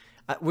free-to-play.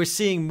 We're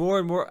seeing more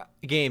and more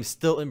games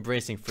still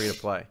embracing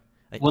free-to-play.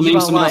 Like well, name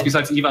someone else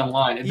besides EVE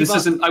Online. And this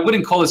isn't, I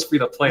wouldn't call this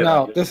free-to-play.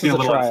 No, this is a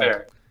little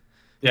unfair.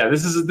 Yeah,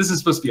 this is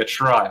supposed to be a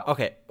trial.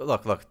 Okay,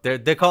 look,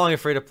 they're calling it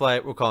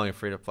free-to-play. We're calling it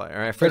free-to-play, all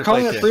right? They're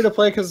calling it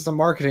free-to-play because it's a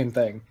marketing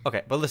thing.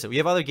 Okay, but listen, we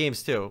have other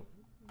games too.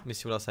 Let me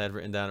see what else I had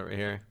written down over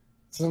here.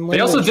 They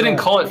also didn't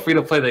call it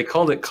free-to-play. They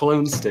called it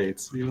Clone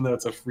States, even though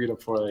it's a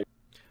free-to-play.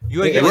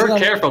 They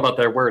weren't careful about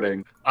their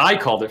wording. I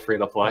called it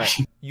free-to-play.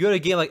 You had a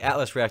game like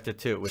Atlas Reactor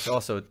 2, which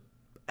also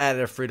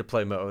added a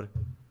free-to-play mode.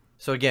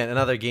 So again,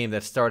 another game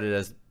that started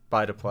as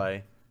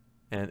buy-to-play,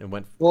 and it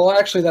went. Well,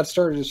 actually, that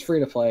started as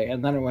free-to-play,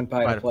 and then it went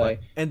buy-to-play,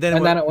 and then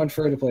it went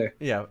free-to-play.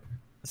 Yeah,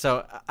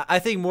 so I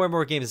think more and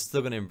more games are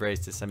still going to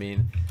embrace this. I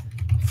mean,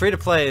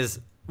 free-to-play is.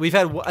 We've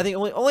had, I think,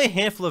 only a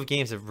handful of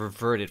games have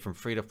reverted from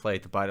free-to-play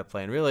to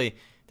buy-to-play, and really,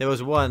 there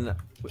was one,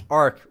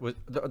 Ark,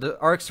 the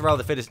Ark Survival of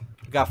the Fittest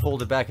got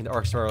folded back into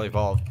Ark Survival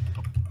Evolved,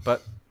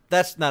 but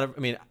that's not, I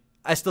mean,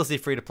 I still see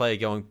free-to-play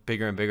going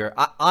bigger and bigger.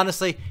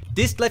 Honestly,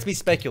 this lets me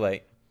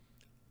speculate.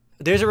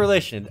 There's a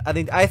relation. I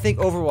think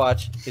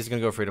Overwatch is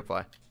going to go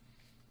free-to-play.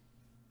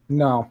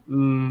 No.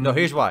 No,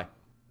 here's why.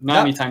 Not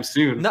anytime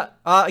soon.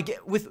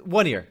 With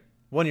 1 year.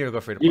 1 year to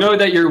go free-to-play. You know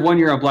that your 1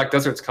 year on Black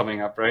Desert's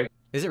coming up, right?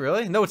 Is it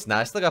really? No, it's not.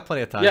 I still got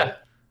plenty of time. Yeah.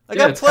 I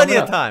got plenty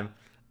of time.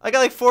 I got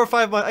like 4 or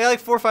 5 months. I got like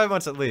 4 or 5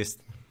 months at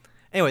least.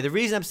 Anyway, the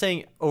reason I'm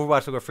saying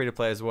Overwatch will go free to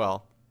play as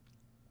well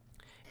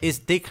is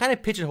they kind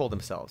of pigeonhole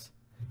themselves.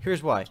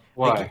 Here's why.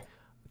 Why?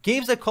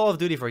 Games like Call of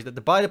Duty, for example,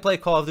 the buy-to-play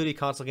Call of Duty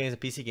console games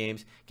and PC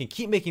games can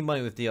keep making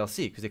money with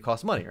DLC because they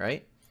cost money,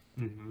 right?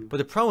 Mm-hmm. But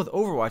the problem with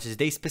Overwatch is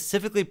they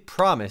specifically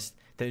promised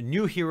that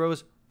new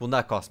heroes will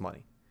not cost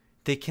money.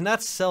 They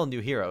cannot sell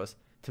new heroes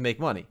to make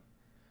money.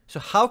 So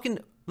how can,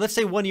 let's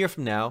say 1 year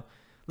from now,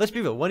 let's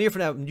be real, 1 year from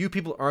now, new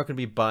people aren't going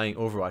to be buying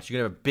Overwatch. You're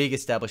going to have a big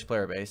established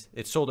player base.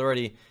 It's sold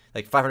already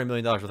like $500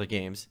 million worth of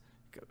games.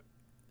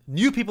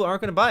 New people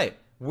aren't going to buy it.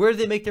 Where do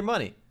they make their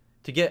money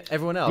to get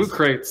everyone else? Loot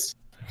crates.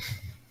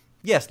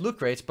 Yes, loot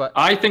crates, but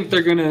I think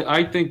they're gonna.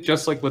 I think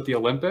just like with the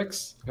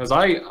Olympics, because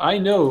I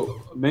know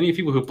many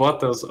people who bought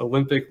those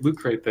Olympic loot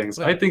crate things.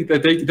 I think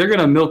that they're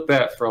gonna milk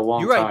that for a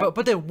long time. You're right,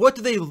 but then what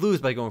do they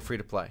lose by going free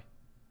to play?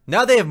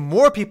 Now they have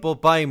more people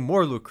buying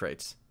more loot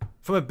crates.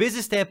 From a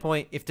business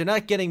standpoint, if they're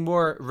not getting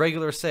more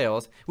regular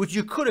sales, which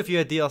you could if you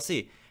had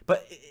DLC,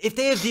 but if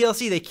they have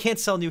DLC, they can't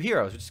sell new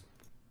heroes.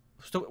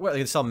 What, they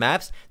can sell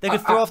maps? They could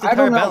throw off the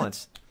entire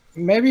balance.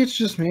 Maybe it's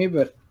just me,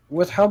 but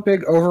with how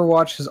big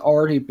Overwatch has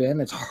already been,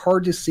 it's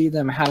hard to see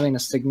them having a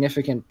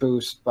significant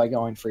boost by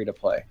going free to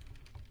play.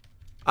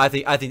 I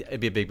think it'd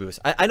be a big boost.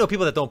 I know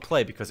people that don't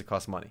play because it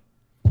costs money.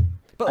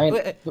 But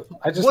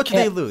I just what do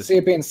they can't lose? see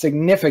it being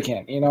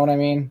significant. You know what I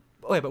mean?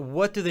 Wait, but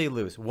what do they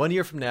lose? 1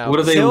 year from now, what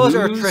do they sales lose?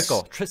 are a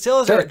trickle.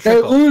 Sales are a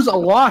trickle. They lose a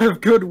lot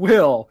of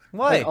goodwill.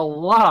 Why? Like, a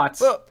lot.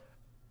 Well,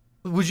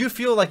 would you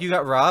feel like you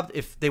got robbed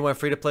if they went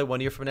free to play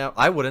 1 year from now?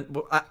 I wouldn't.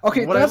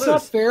 Okay, that's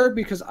not fair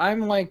because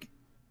I'm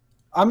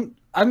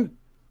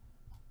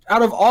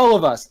out of all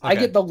of us, I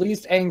get the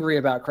least angry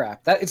about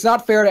crap. It's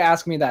not fair to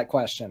ask me that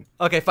question.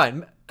 Okay,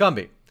 fine.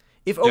 Gumby,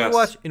 if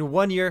Overwatch in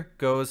 1 year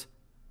goes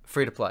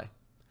free to play,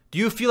 do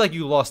you feel like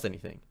you lost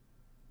anything?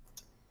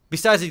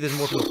 Besides, like, there's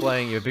more people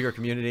playing, you have a bigger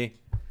community.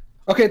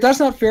 Okay, that's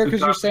not fair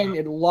because you're saying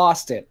it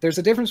lost it. There's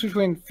a difference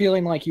between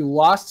feeling like you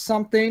lost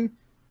something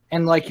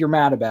and like you're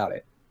mad about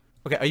it.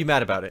 Okay, are you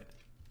mad about it?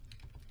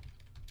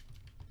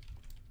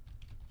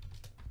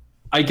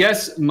 I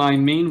guess my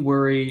main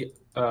worry,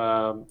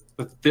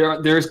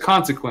 there's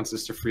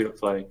consequences to free to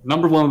play.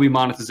 Number one would be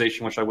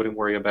monetization, which I wouldn't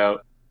worry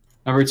about.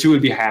 Number two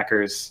would be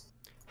hackers.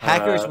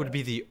 Hackers would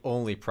be the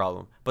only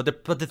problem. But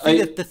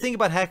the thing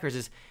about hackers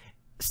is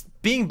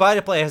being buy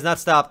to play has not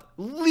stopped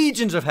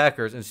legions of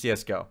hackers in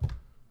CS:GO.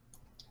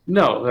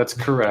 No, that's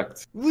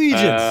correct.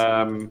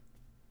 Legions.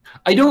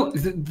 I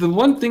don't. The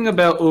one thing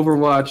about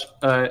Overwatch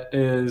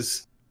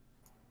is,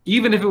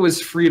 even if it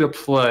was free to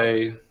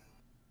play,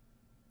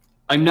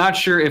 I'm not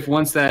sure if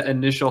once that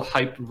initial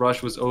hype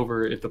rush was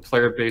over, if the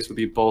player base would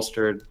be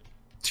bolstered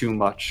too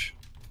much.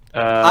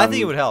 I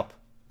think it would help.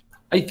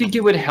 I think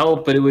it would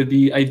help, but it would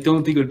be. I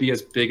don't think it would be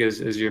as big as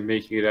you're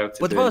making it out to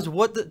be. But the problem is,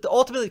 what the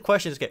ultimate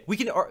question is, okay, we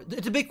can.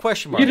 It's a big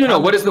question mark. You don't know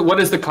what is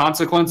the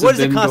consequence of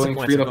them going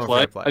free to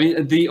play? I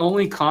mean, the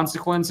only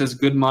consequence is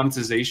good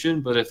monetization.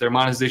 But if their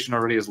monetization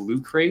already is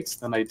loot crates,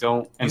 then I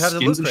don't and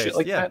skins and shit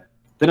like that.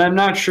 Then I'm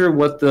not sure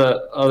what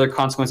the other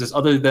consequences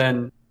other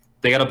than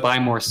they got to buy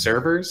more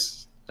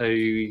servers.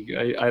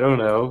 I don't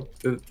know.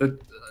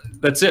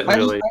 That's it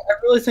really. I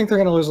really think they're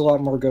going to lose a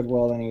lot more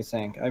goodwill than you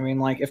think. I mean,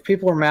 like, if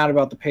people are mad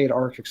about the paid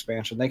Ark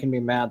expansion, they can be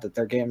mad that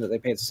their game that they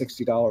paid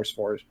 $60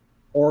 for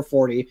or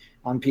 $40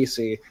 on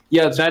PC.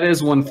 Yeah, that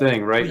is one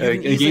thing, right? A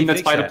game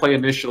that's buy to play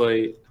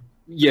initially,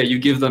 yeah, you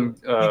give them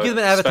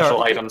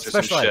special items or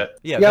some shit.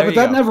 Yeah, but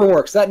that never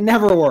works. That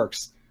never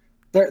works.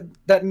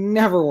 That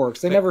never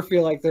works. They never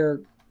feel like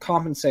they're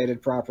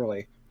compensated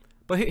properly.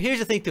 But here's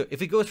the thing, too.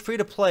 If it goes free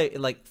to play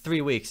in like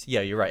 3 weeks, yeah,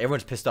 you're right.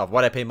 Everyone's pissed off.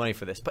 Why'd I pay money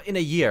for this? But in a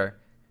year,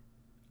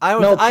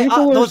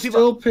 people are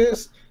still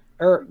pissed.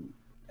 Or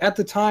at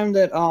the time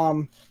that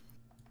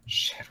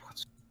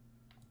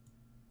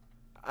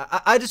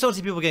I just don't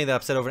see people getting that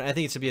upset over it. I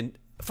think it should be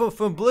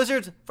from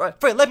Blizzard. Let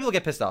people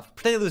get pissed off.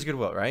 Pretend they lose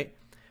goodwill, right?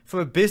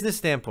 From a business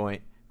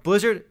standpoint,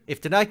 Blizzard,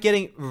 if they're not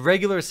getting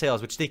regular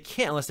sales, which they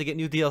can't unless they get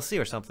new DLC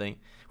or something,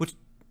 which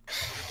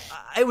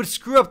I would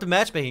screw up the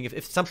matchmaking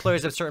if some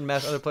players have certain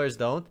match, other players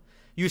don't.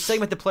 You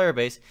segment the player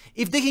base.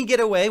 If they can get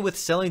away with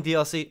selling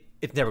DLC,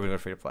 it's never going to go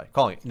free to play.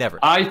 Calling it never.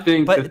 I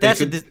think, but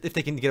that's if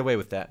they can get away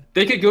with that.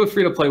 They could go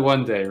free to play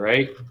one day,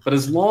 right? But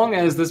as long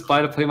as this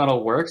buy to play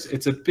model works,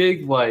 it's a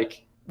big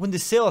like. When the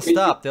sales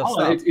stop, they'll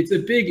stop. It's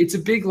a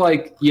big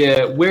like,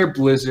 yeah, we're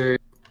Blizzard.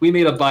 We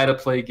made a buy to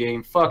play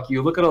game. Fuck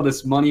you. Look at all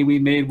this money we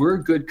made. We're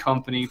a good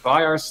company.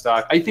 Buy our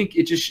stock. I think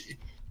it just.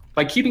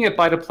 By keeping it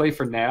buy to play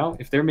for now,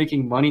 if they're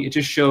making money, it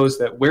just shows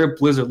that we're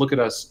Blizzard. Look at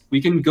us. We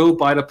can go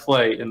buy to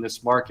play in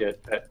this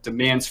market that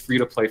demands free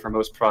to play for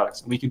most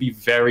products, and we can be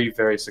very,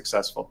 very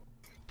successful.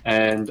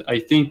 And I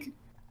think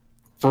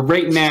for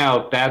right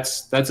now,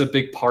 that's a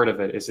big part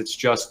of it. It's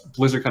just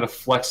Blizzard kind of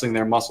flexing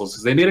their muscles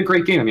because they made a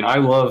great game. I mean, I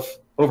love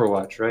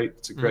Overwatch, right?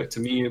 It's a great. To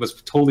me, it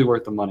was totally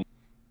worth the money.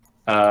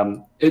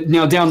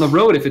 Now down the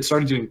road, if it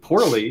started doing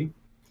poorly,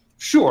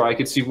 sure, I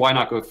could see why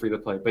not go free to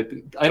play. But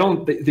I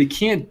don't. They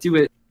can't do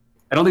it.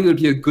 I don't think it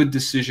would be a good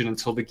decision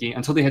until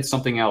they had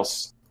something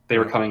else they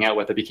were coming out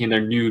with that became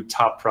their new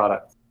top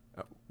product.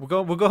 We'll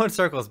go in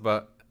circles,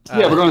 but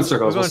yeah, we're going in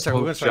circles.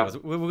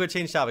 We'll going to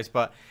change topics,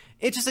 but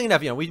interesting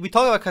enough, we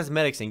talk about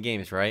cosmetics in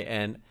games, right?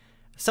 And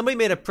somebody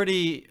made a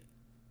pretty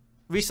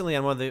recently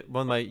on one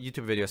of my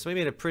YouTube videos.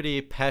 Somebody made a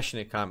pretty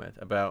passionate comment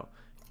about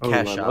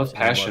cash shops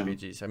and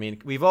RPGs. I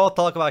mean, we've all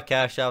talked about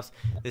cash shops,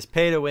 this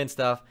pay to win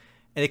stuff,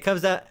 and it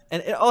comes down,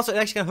 and it actually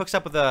kind of hooks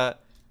up with a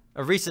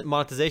recent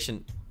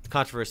monetization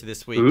controversy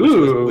this week,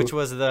 which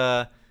was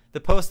the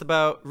post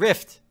about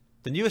Rift.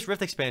 The newest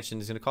Rift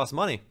expansion is going to cost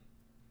money.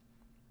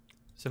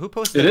 So who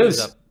posted it?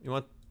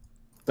 Up?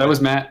 That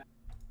was Matt.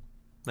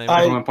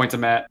 I want to point to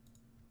Matt.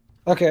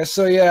 Okay,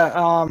 so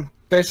yeah,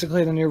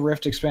 basically the new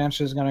Rift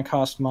expansion is going to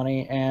cost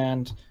money,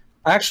 and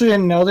I actually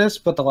didn't know this,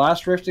 but the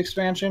last Rift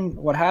expansion,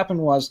 what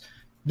happened was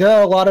there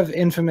are a lot of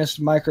infamous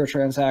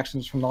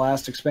microtransactions from the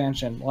last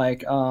expansion,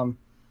 like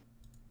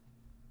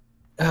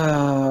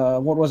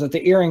what was it?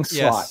 The earring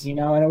slot,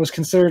 and it was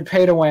considered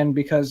pay to win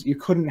because you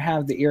couldn't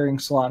have the earring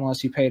slot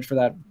unless you paid for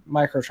that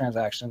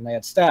microtransaction. They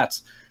had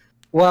stats.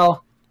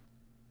 Well,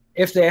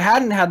 if they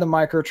hadn't had the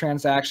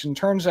microtransaction,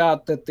 turns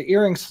out that the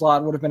earring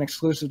slot would have been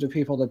exclusive to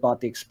people that bought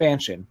the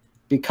expansion,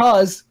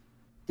 because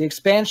the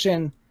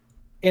expansion,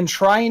 in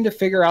trying to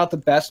figure out the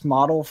best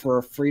model for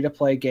a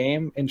free-to-play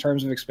game in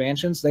terms of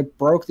expansions, they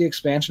broke the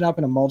expansion up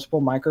into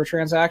multiple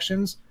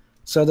microtransactions,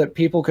 so that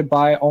people could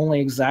buy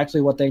only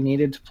exactly what they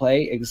needed to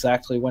play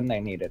exactly when they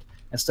needed,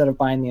 instead of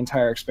buying the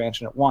entire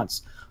expansion at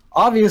once.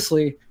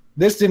 Obviously,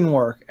 this didn't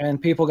work, and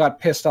people got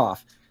pissed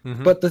off.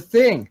 Mm-hmm. But the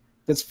thing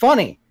that's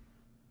funny,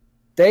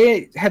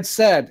 they had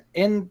said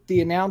in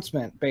the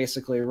announcement,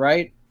 basically,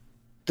 right,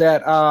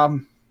 that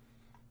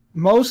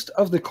most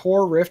of the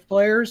core Rift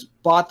players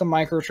bought the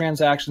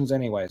microtransactions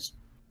anyways.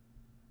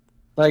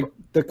 Like,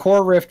 the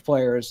core Rift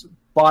players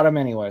bought them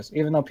anyways,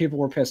 even though people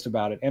were pissed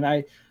about it. And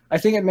I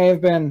think it may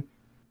have been,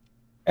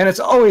 and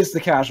it's always the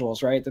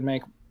casuals, right, that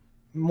make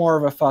more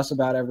of a fuss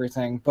about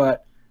everything.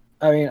 But,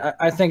 I mean,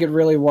 I think it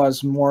really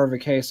was more of a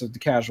case of the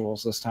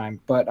casuals this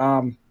time. But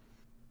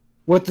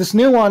with this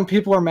new one,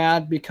 people are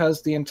mad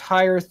because the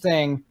entire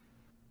thing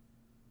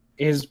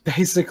is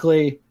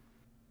basically,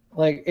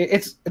 like,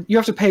 you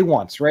have to pay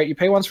once, right? You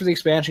pay once for the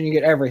expansion, you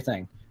get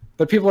everything.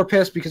 But people are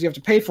pissed because you have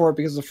to pay for it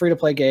because it's a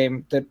free-to-play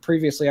game that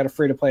previously had a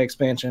free-to-play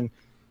expansion,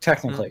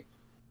 technically.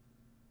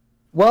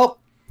 Mm-hmm. Well,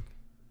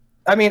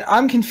 I mean,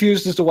 I'm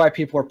confused as to why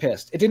people are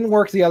pissed. It didn't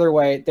work the other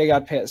way. They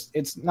got pissed.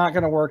 It's not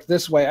going to work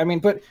this way. I mean,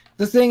 but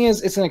the thing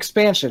is, it's an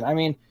expansion. I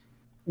mean,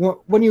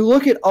 when you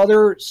look at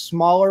other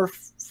smaller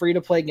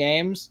free-to-play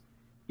games,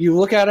 you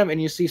look at them and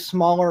you see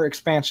smaller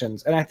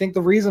expansions. And I think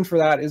the reason for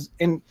that is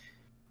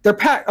they're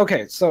packed.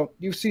 Okay, so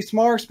you see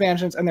smaller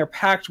expansions and they're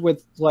packed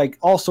with, like,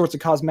 all sorts of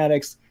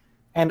cosmetics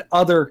and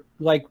other,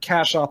 like,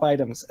 cash shop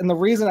items. And the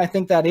reason I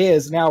think that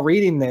is, now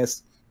reading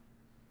this,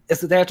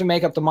 is that they have to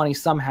make up the money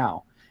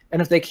somehow.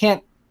 And if they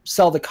can't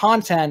sell the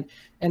content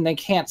and they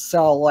can't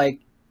sell, like,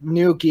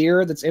 new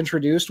gear that's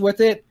introduced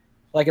with it,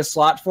 like a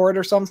slot for it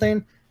or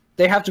something,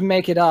 they have to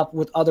make it up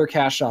with other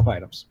cash shop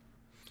items.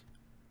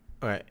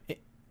 All right.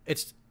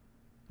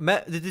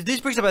 This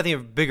brings up, I think,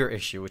 a bigger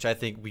issue, which I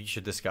think we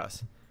should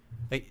discuss.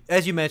 Like,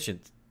 as you mentioned,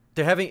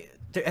 they're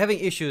having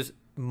issues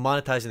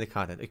monetizing the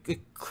content.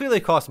 It clearly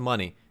costs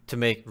money to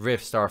make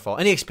Rift, Starfall,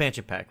 any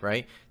expansion pack,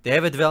 right? They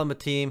have a development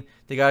team.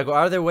 They got to go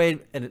out of their way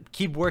and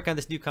keep working on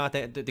this new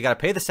content. They got to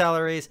pay the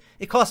salaries.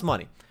 It costs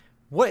money.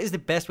 What is the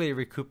best way to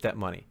recoup that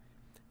money?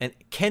 And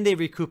can they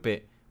recoup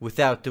it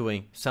without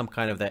doing some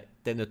kind of that?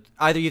 Then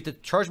either you have to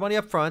charge money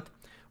up front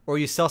or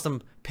you sell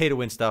some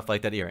pay-to-win stuff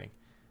like that earring.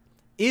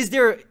 Is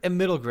there a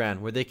middle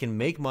ground where they can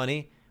make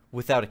money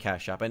without a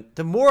cash shop? And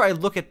the more I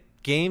look at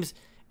games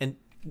and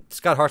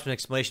Scott Hartzman's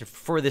explanation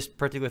for this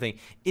particular thing,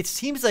 it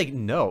seems like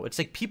no. It's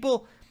like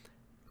people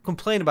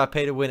complain about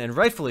pay-to-win, and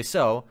rightfully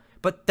so,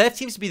 but that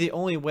seems to be the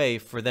only way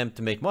for them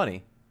to make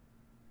money.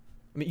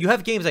 I mean, you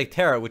have games like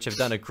Terra, which have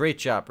done a great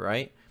job,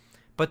 right?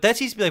 But that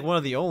seems to be like one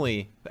of the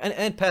only,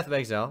 and Path of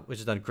Exile, which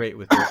has done great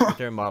with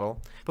their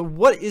model. But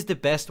what is the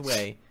best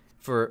way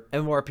for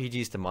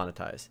MMORPGs to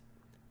monetize?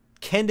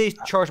 Can they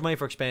charge money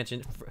for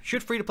expansion?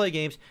 Should free-to-play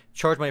games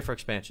charge money for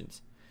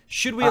expansions?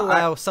 Should we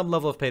allow some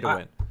level of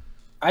pay-to-win?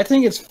 I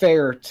think it's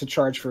fair to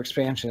charge for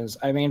expansions.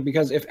 I mean,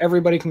 because if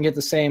everybody can get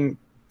the same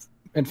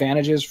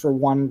advantages for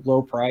one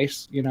low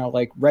price, you know,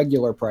 like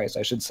regular price,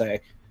 I should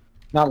say,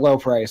 not low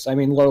price. I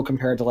mean, low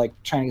compared to like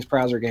Chinese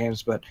browser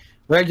games, but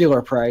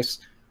regular price.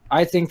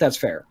 I think that's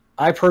fair.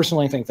 I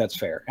personally think that's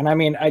fair. And I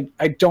mean,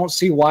 I don't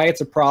see why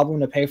it's a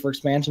problem to pay for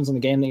expansions in the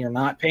game that you're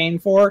not paying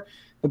for,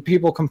 but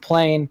people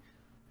complain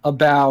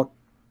about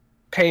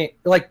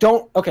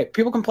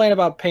people complain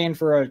about paying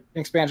for an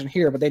expansion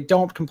here, but they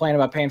don't complain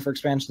about paying for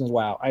expansions as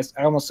WoW. I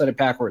almost said it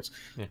backwards.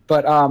 Yeah.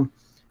 But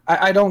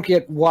I don't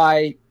get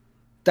why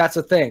that's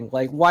a thing.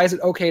 Like, why is it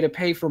okay to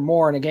pay for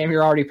more in a game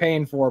you're already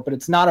paying for, but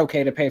it's not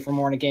okay to pay for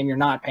more in a game you're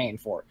not paying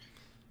for?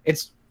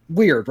 It's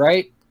weird,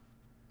 right?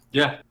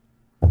 Yeah.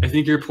 I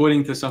think you're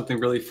pointing to something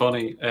really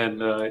funny,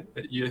 and I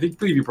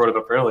believe you brought it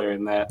up earlier,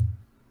 in that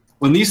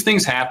when these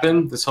things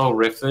happen, this whole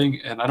Rift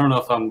thing, and I don't know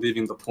if I'm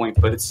leaving the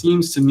point, but it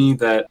seems to me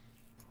that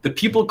the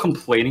people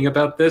complaining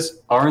about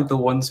this aren't the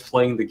ones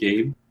playing the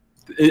game.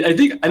 I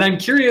think, and I'm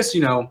curious,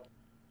 you know,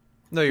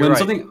 no, you're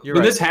right.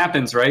 When this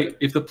happens, right?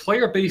 If the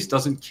player base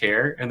doesn't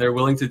care and they're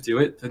willing to do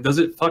it, then does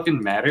it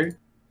fucking matter?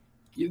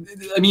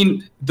 I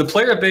mean, the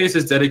player base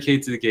is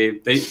dedicated to the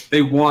game.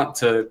 They want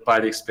to buy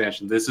the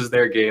expansion. This is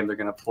their game. They're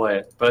going to play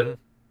it. But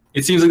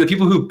it seems like the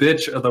people who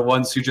bitch are the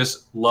ones who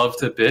just love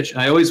to bitch.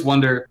 And I always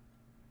wonder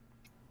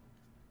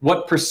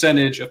what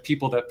percentage of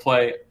people that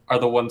play are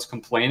the ones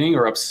complaining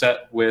or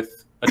upset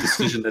with a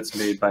decision that's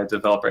made by a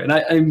developer. And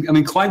I'm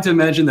inclined to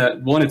imagine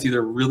that, one, it's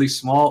either really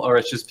small or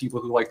it's just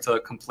people who like to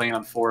complain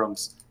on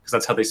forums because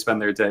that's how they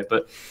spend their day.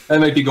 But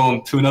that might be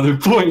going to another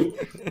point,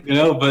 you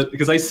know, but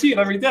because I see it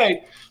every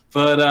day.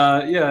 But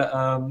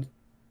I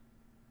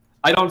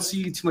don't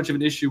see too much of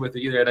an issue with it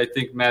either. And I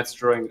think Matt's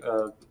drawing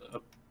a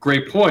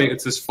great point.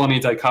 It's this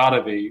funny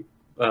dichotomy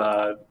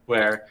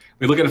where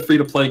we look at a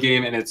free-to-play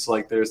game and it's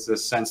like there's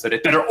this sense that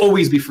it better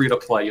always be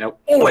free-to-play, you know,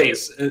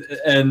 always.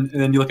 And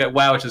then you look at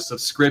WoW, which is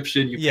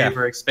subscription, you pay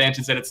for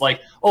expansions, and it's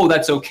like, oh,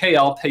 that's okay,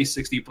 I'll pay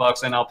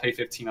 $60 and I'll pay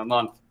 $15 a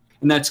month.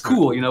 And that's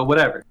cool, you know,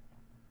 whatever.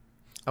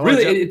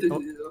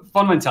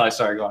 Fun mentality.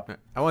 Sorry, go on.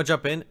 I want to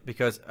jump in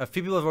because a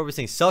few people have always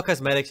seen sell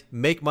cosmetics,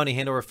 make money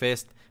hand over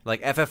fist,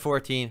 like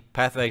FF14,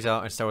 Path of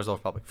Exile, and Star Wars: Old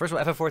Republic. First of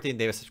all, FF14,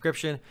 they have a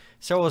subscription.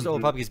 Star Wars: Old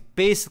Republic is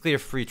basically a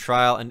free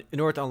trial, and in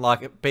order to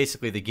unlock it,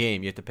 basically the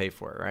game, you have to pay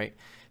for it, right?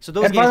 So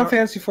those. And Final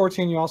Fantasy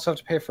 14, you also have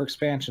to pay for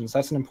expansions.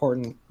 That's an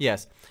important.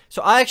 Yes.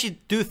 So I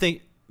actually do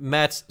think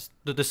Matt's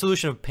the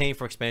solution of paying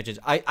for expansions.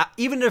 I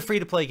even in a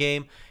free-to-play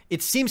game,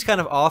 it seems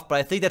kind of off, but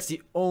I think that's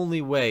the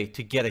only way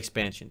to get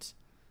expansions.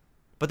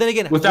 But then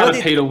again, without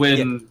a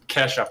pay-to-win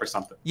cash shop or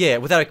something. Yeah,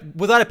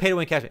 without a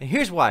pay-to-win cash. And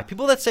here's why: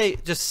 people that say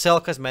just sell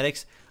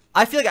cosmetics,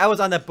 I feel like I was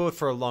on that boat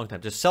for a long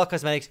time. Just sell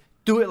cosmetics,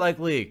 do it like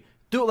League,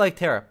 do it like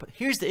Terra. But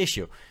here's the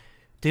issue: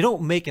 they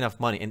don't make enough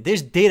money, and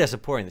there's data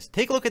supporting this.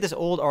 Take a look at this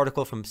old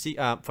article from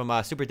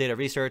Super Data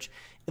Research.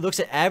 It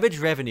looks at average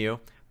revenue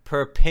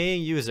per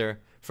paying user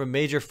for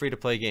major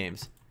free-to-play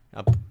games.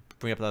 I'll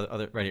bring up the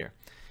other right here.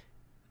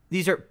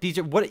 These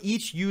are what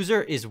each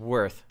user is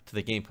worth to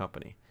the game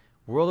company.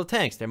 World of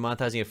Tanks, they're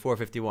monetizing at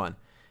 $4.51.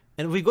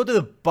 And if we go to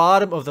the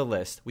bottom of the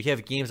list, we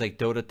have games like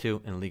Dota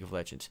 2 and League of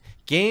Legends.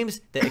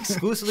 Games that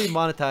exclusively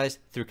monetize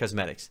through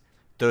cosmetics.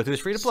 Dota 2 is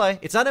free to play.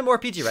 It's not an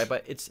MMORPG, right?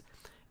 But it's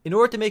in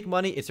order to make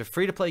money, it's a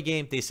free to play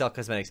game. They sell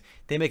cosmetics.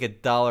 They make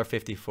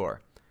 $1.54.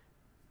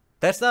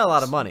 That's not a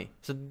lot of money.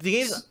 So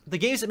the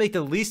games that make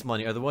the least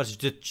money are the ones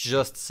that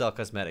just sell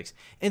cosmetics.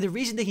 And the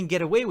reason they can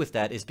get away with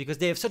that is because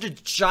they have such a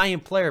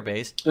giant player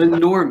base.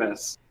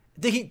 Enormous.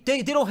 They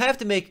don't have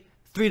to make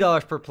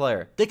 $3 per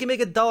player. They can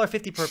make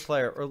 $1.50 per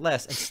player or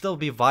less and still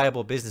be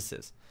viable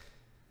businesses.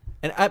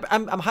 And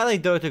I'm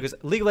highlighting Dota 2 because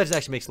League of Legends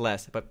actually makes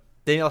less, but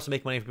they also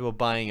make money from people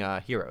buying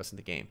heroes in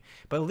the game.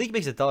 But League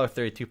makes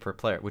 $1.32 per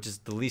player, which is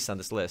the least on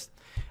this list.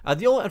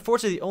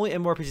 Unfortunately, the only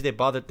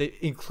MMORPG they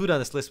include on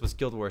this list was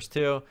Guild Wars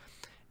 2,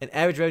 and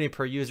average revenue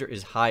per user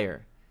is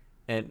higher.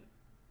 And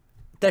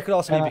that could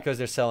also be because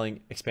they're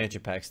selling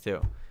expansion packs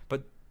too.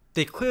 But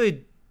they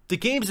clearly, the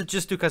games that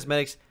just do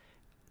cosmetics,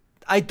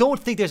 I don't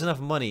think there's enough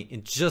money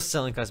in just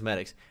selling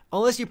cosmetics.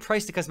 Unless you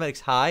price the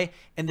cosmetics high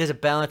and there's a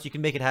balance, you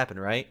can make it happen,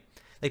 right?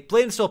 Like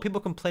Blade and Soul,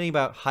 people complaining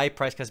about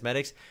high-priced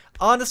cosmetics.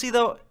 Honestly,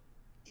 though,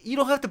 you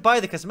don't have to buy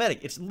the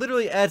cosmetic. It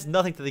literally adds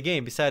nothing to the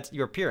game besides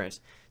your appearance.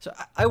 So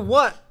I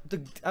want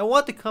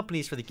the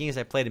companies for the games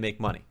I play to make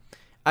money.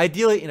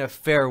 Ideally in a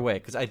fair way,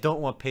 because I don't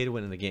want pay to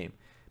win in the game.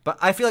 But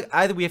I feel like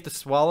either we have to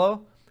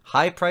swallow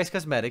high-priced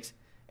cosmetics,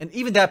 and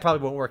even that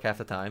probably won't work half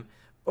the time,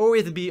 or we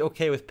have to be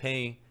okay with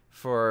paying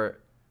for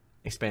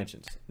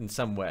expansions in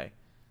some way.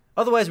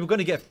 Otherwise, we're going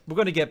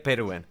to get pay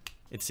to win,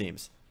 it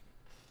seems.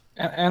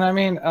 And I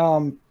mean,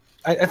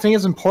 I think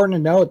it's important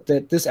to note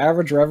that this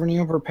average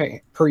revenue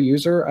per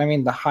user, I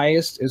mean, the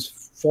highest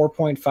is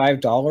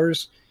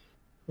 $4.5,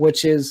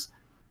 which is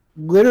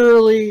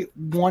literally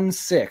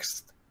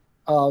 1/6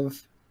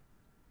 of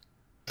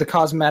the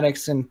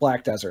cosmetics in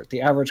Black Desert.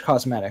 The average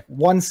cosmetic,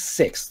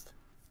 1/6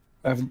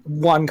 of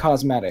one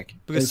cosmetic.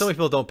 Because so many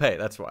people don't pay.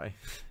 That's why.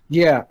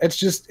 Yeah,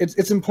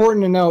 it's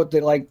important to note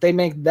that like they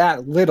make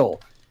that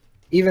little,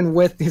 even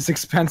with these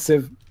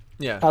expensive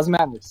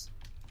cosmetics.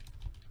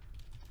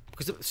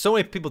 Because so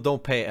many people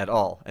don't pay at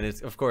all, and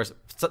it's of course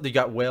you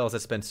got whales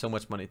that spend so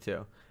much money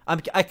too.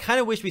 I kind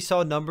of wish we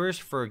saw numbers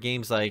for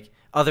games like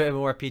other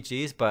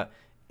MMORPGs, but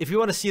if you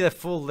want to see the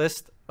full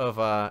list of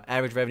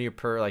average revenue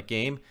per like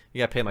game, you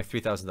gotta pay them like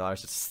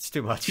 $3,000. It's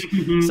too much.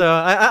 So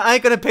I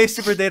ain't gonna pay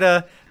Super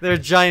Data their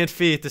giant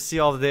fee to see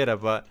all the data,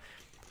 but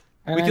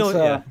and we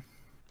can.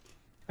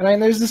 And I mean,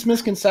 there's this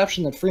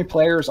misconception that free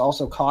players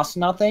also cost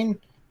nothing.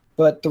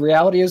 But the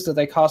reality is that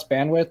they cost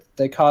bandwidth.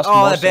 They cost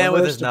more that bandwidth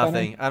servers, is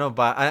nothing. I don't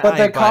buy. But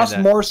they cost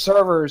more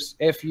servers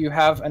if you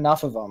have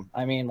enough of them.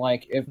 I mean,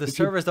 like if the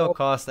servers don't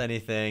cost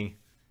anything,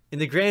 in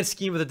the grand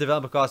scheme of the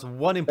development cost,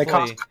 one employee. They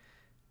cost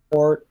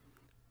support.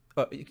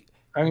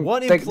 I mean,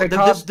 one employee.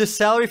 The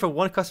salary for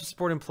one customer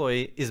support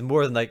employee is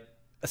more than like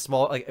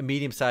a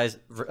medium-sized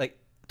like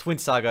Twin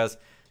Saga's.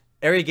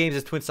 Area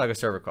Games' Twin Saga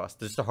server cost.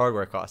 Just the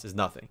hardware cost is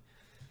nothing.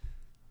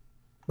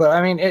 But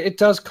I mean, it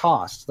does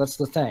cost. That's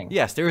the thing.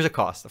 Yes, there is a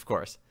cost, of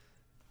course.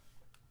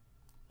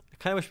 I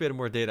kind of wish we had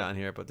more data on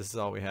here, but this is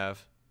all we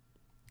have.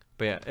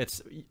 But yeah,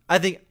 I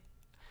think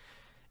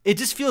it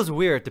just feels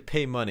weird to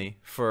pay money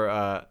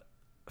for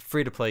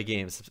free-to-play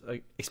games,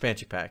 like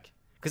expansion pack,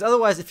 because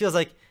otherwise it feels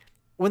like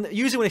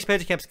usually when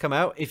expansion packs come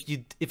out, if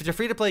it's a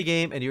free-to-play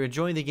game and you're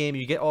enjoying the game,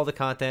 you get all the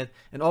content,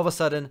 and all of a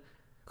sudden,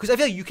 because I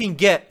feel like you can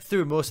get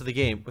through most of the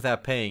game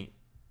without paying,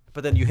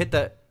 but then you hit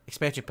that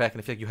expansion pack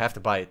and I feel like you have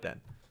to buy it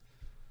then.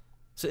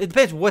 So it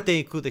depends what they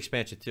include the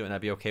expansion to, and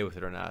I'd be okay with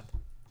it or not.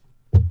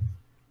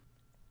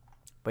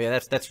 But yeah,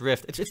 that's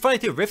Rift. It's funny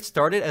too. Rift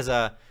started as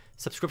a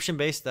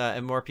subscription-based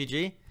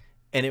MMORPG,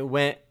 and it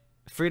went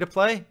free to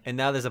play, and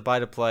now there's a buy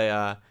to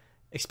play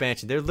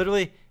expansion. They're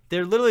literally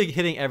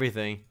hitting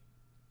everything,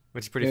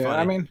 which is pretty funny.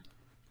 I mean,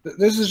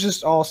 this is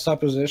just all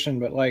supposition,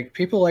 but like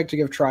people like to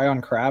give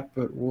Tryon crap.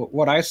 But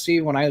what I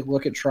see when I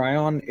look at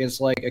Tryon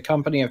is like a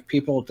company of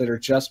people that are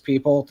just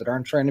people that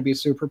aren't trying to be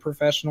super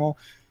professional,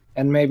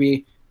 and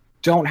maybe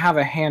don't have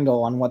a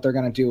handle on what they're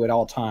going to do at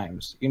all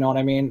times. You know what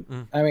I mean?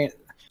 I mean,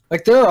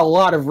 like there are a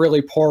lot of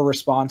really poor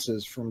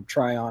responses from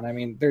Tryon. I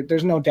mean,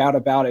 there's no doubt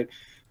about it,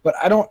 but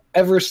I don't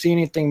ever see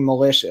anything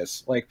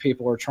malicious like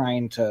people are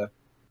trying to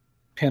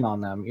pin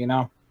on them, you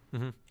know?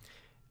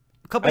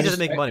 Companies doesn't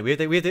make money.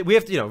 We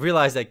have to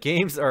realize that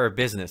games are a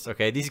business,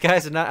 okay? These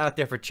guys are not out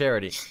there for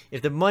charity.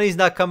 If the money's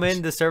not coming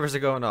in, the servers are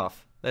going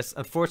off. That's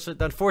the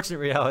unfortunate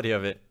reality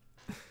of it.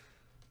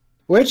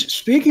 Which,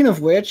 speaking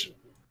of which,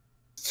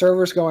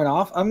 servers going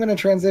off, I'm going to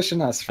transition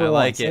us for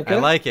once. Okay? I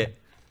like it.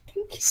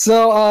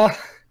 So,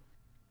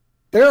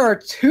 there are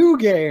 2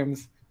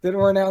 games that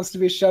were announced to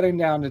be shutting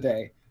down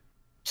today.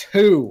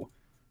 2.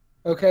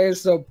 Okay,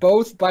 so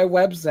both by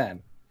WebZen.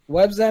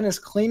 WebZen is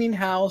cleaning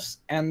house,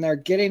 and they're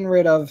getting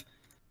rid of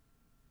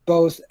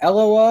both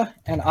Eloa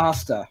and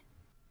Asta.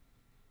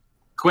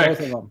 Quick. Both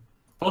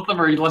of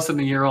them are less than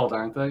a year old,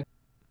 aren't they?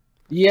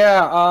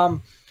 Yeah,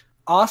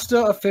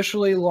 Asta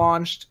officially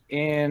launched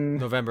in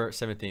November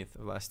 17th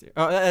of last year.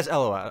 Oh, that's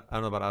Eloa. I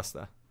don't know about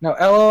Asta. No,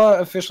 Eloa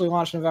officially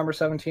launched November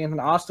 17th, and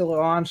Asta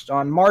launched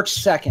on March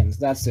 2nd.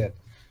 That's it.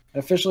 It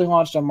officially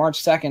launched on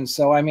March 2nd.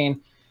 So, I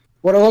mean,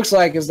 what it looks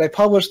like is they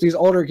publish these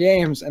older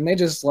games, and they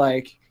just,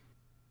 like,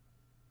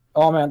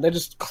 oh, man, they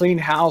just clean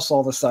house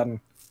all of a sudden.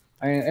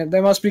 I mean, they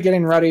must be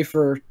getting ready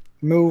for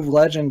Move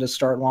Legend to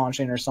start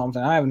launching or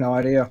something. I have no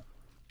idea.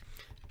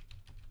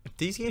 If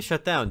these games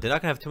shut down, they're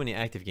not going to have too many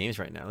active games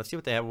right now. Let's see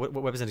what they have. What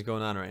WebZen is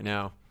going on right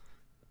now.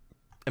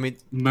 I mean,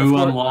 Moo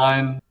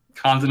Online,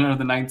 Continent of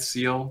the Ninth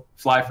Seal,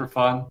 Fly for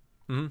Fun.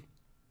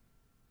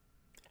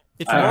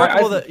 It's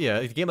remarkable that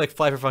a game like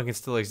Fly for Fun can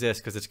still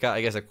exist because it's got,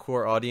 I guess, a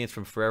core audience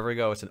from forever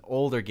ago. It's an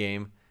older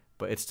game,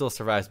 but it still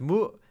survives.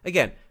 Moo,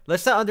 again,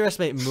 let's not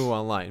underestimate Moo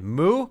Online.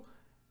 Moo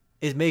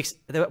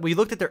we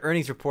looked at their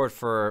earnings report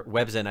for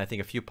WebZen, I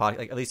think at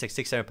least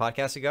 6-7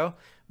 podcasts ago.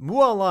 Moo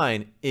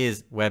Online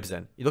is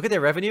WebZen. You look at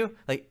their revenue,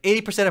 like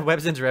 80% of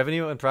WebZen's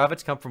revenue and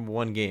profits come from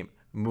one game,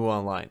 Moo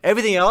Online.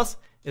 Everything else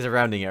is a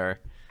rounding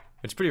error.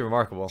 It's pretty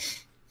remarkable.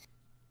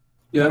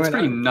 Yeah, that's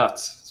pretty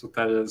nuts. That's what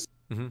that is.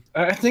 Mm-hmm.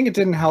 I think it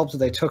didn't help that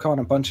they took on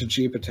a bunch of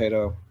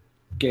GPotato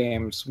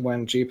games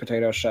when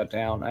GPotato shut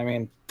down. I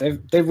mean,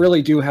 they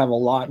really do have a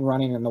lot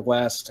running in the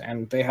West,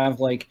 and they have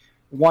like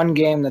one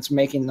game that's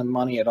making them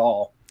money at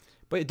all.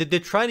 But they're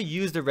trying to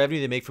use the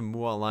revenue they make from Mu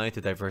Online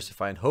to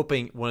diversify and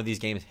hoping one of these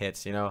games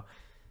hits, you know?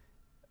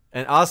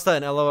 And Asta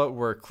and Eloa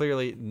were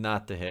clearly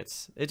not the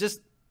hits. It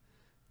just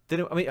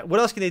didn't. I mean, what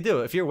else can they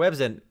do? If you're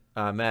Webzen,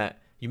 Matt,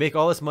 you make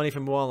all this money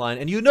from Mu Online,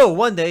 and you know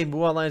one day Mu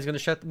Online is going to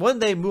shut. One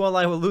day Mu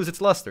Online will lose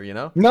its luster. You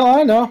know? No,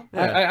 I know.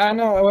 Yeah. I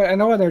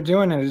know what they're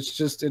doing, and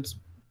it's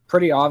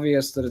pretty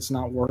obvious that it's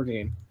not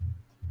working.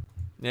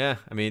 Yeah,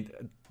 I mean,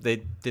 they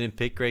didn't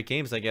pick great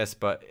games, I guess,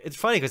 but it's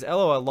funny because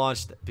Eloa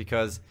launched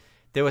because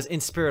there was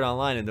In-Spirit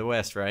Online in the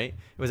West, right?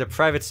 It was a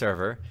private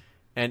server.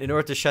 And in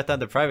order to shut down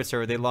the private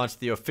server, they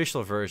launched the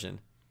official version.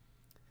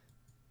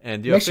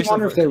 And the makes you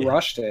wonder if they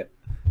rushed it.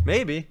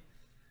 Maybe,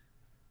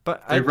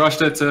 but they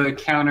rushed it to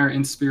counter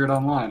In-Spirit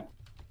Online.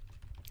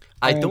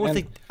 I don't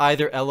think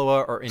either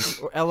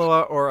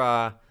Eloa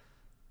or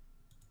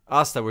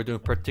Asta were doing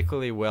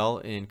particularly well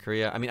in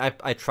Korea. I mean,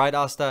 I tried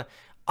Asta.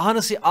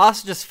 Honestly,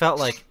 Asta just felt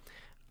like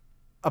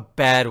a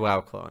bad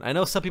WoW clone. I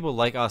know some people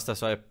like Asta,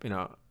 so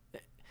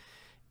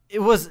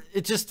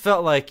it just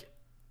felt like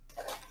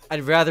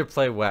I'd rather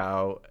play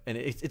WoW, and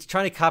it's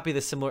trying to copy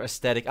the similar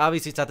aesthetic.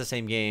 Obviously, it's not the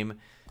same game.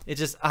 It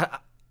just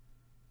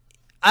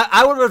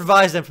I would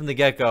advise them from the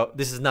get-go,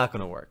 this is not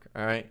going to work,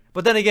 all right?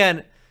 But then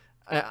again,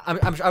 I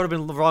would have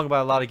been wrong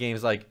about a lot of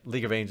games like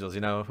League of Angels, you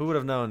know? Who would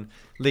have known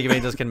League of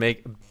Angels can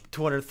make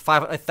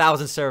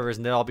 1,000 servers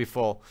and they'll all be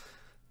full?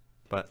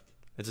 But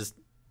it's just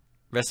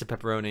Rest of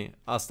Pepperoni,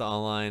 Asta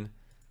Online,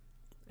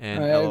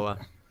 and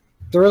Eloa.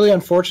 The really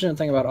unfortunate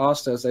thing about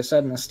Asta is they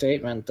said in a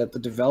statement that the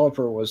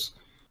developer was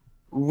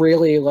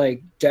really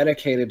like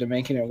dedicated to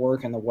making it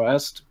work in the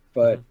West,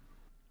 but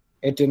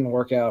it didn't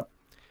work out.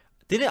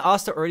 Didn't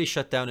Asta already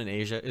shut down in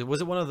Asia?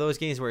 Was it one of those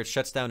games where it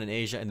shuts down in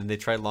Asia and then they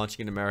tried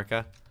launching in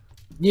America?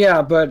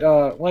 Yeah, but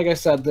like I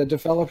said, the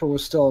developer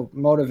was still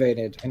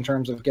motivated in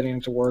terms of getting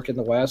it to work in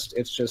the West.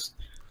 It's just,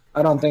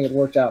 I don't think it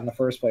worked out in the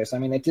first place. I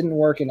mean, it didn't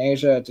work in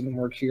Asia, it didn't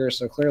work here,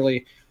 so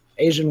clearly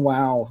Asian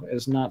WoW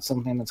is not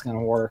something that's going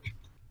to work.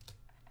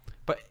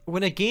 But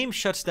when a game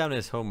shuts down in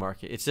its home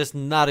market, it's just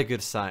not a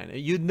good sign.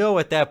 You know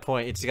at that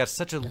point it's got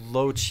such a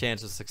low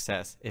chance of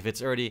success if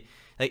it's already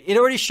like it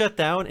already shut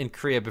down in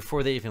Korea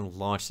before they even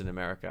launched in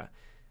America.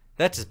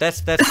 That's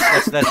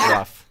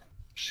rough.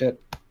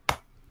 Shit.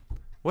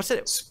 What's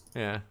it?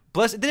 Yeah.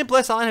 Didn't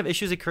Bless Online have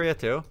issues in Korea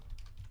too?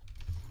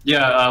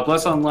 Yeah,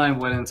 Bless Online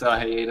went into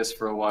hiatus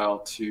for a while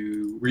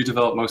to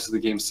redevelop most of the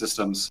game's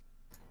systems.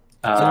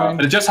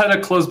 But it just had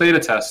a closed beta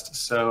test,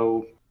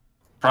 so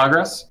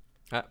progress.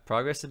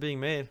 Progress is being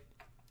made.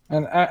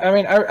 And I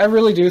mean, I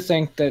really do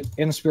think that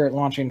In-Spirit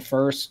launching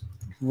first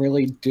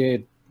really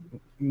did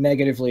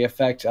negatively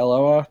affect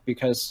Eloa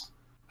because,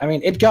 I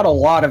mean, it got a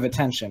lot of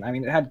attention. I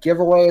mean, it had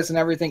giveaways and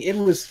everything. It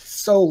was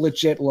so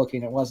legit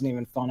looking. It wasn't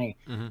even funny.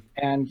 Mm-hmm.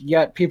 And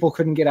yet people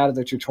couldn't get out of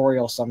the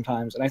tutorial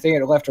sometimes. And I think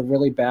it left a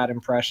really bad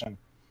impression.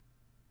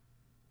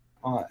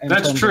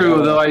 That's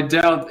true, though I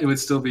doubt it would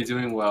still be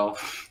doing well.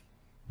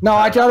 No,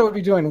 I doubt it would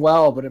be doing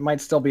well, but it might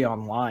still be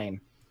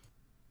online.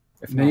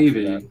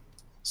 Maybe.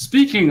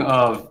 Speaking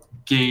of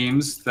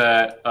games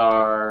that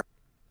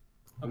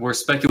were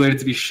speculated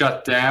to be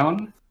shut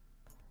down,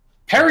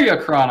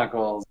 Peria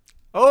Chronicles.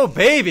 Oh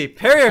baby,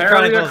 Peria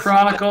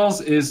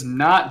Chronicles is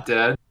not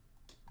dead.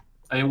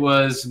 It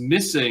was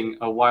missing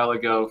a while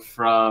ago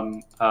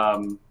from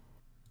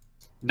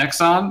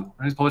Nexon.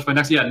 It was published by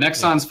Nexon. Yeah,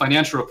 Nexon's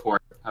financial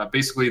report.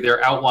 Basically,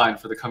 their outline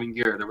for the coming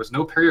year. There was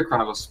no Peria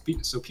Chronicles,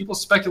 so people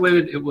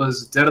speculated it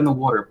was dead in the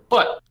water,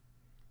 but.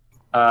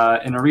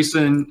 In a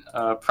recent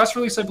press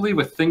release, I believe,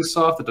 with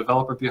ThingSoft, the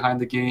developer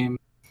behind the game,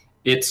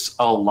 it's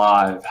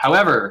alive.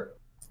 However,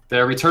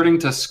 they're returning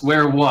to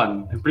square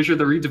one. I'm pretty sure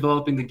they're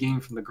redeveloping the game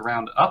from the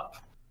ground up.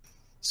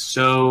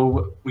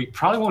 So we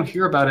probably won't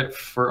hear about it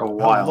for a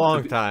while. A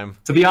long time.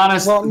 To be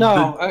honest. Well,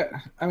 no.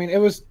 I mean, it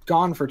was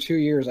gone for 2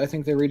 years. I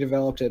think they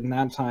redeveloped it in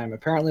that time.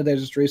 Apparently, they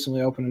just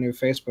recently opened a new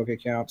Facebook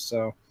account.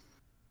 So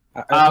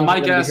my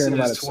guess is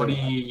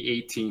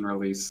 2018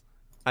 release.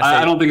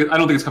 I don't think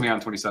it's coming out in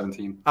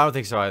 2017. I don't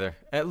think so either.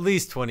 At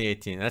least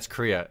 2018. That's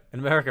Korea. In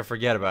America,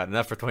 forget about it.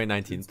 Not for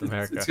 2019.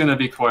 America. It's going to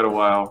be quite a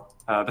while.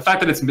 The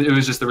fact that it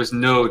was just there was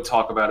no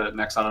talk about it at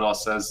Nexon at all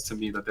says to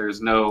me that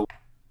there's no.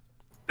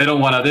 They don't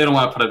want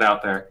to put it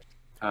out there.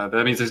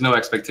 That means there's no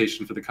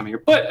expectation for the coming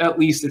year. But at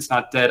least it's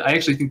not dead. I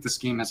actually think this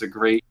game has a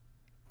great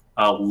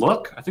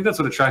look. I think that's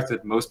what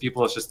attracted most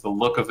people. It's just the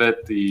look of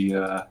it, the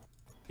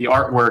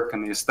artwork,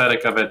 and the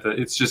aesthetic of it.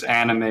 It's just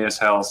anime as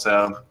hell.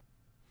 So.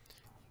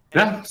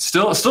 Yeah,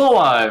 still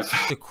alive.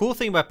 The cool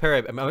thing about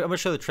Peria, I'm gonna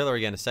show the trailer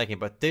again in a second,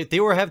 but they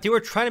were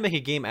trying to make a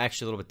game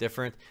actually a little bit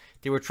different.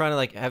 They were trying to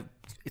like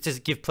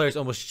give players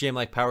almost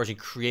GM-like powers in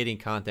creating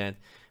content.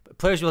 But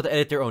players will be able to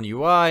edit their own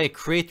UI,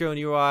 create their own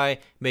UI,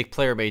 make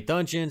player-made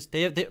dungeons.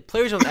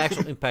 Players have an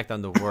actual impact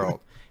on the world,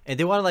 and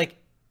they want to like.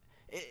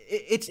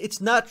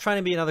 it's not trying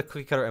to be another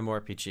cookie cutter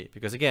MMORPG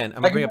because again,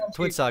 I'm gonna bring up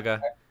Twin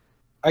Saga.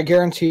 I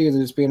guarantee you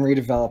that it's being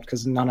redeveloped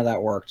because none of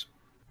that worked.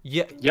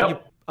 Yeah.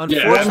 Yep.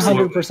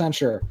 Unfortunately, 100%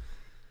 sure.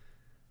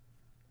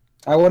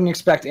 I wouldn't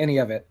expect any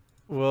of it.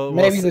 Well,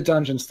 maybe the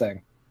dungeons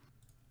thing.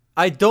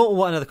 I don't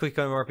want another cookie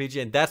cutter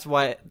RPG, and that's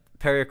why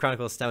Peria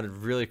Chronicles sounded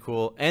really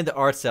cool, and the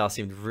art style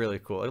seemed really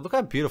cool. Like, look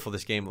how beautiful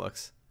this game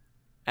looks.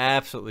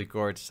 Absolutely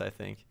gorgeous, I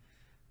think.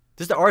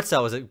 Just the art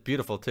style was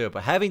beautiful too,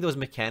 but having those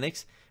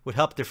mechanics would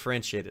help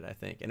differentiate it, I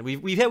think. And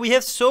we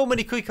have so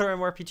many cookie cutter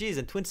MMORPGs,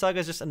 and Twin Saga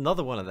is just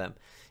another one of them.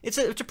 It's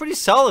a pretty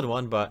solid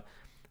one, but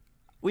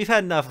we've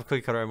had enough of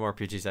cookie cutter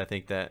MMORPGs. I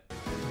think that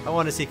I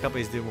want to see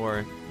companies do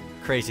more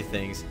crazy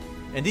things.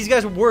 And these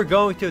guys were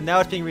going to.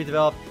 Now it's being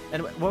redeveloped.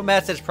 And what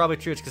Matt said is probably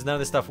true. It's because none of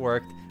this stuff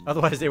worked.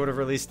 Otherwise, they would have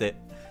released it.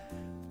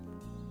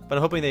 But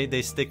I'm hoping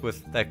they stick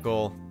with that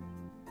goal.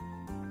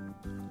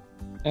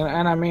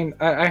 And I mean,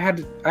 I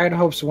had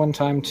hopes one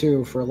time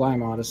too for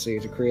Lime Odyssey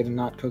to create a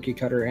not cookie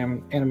cutter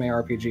anime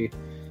RPG,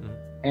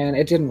 and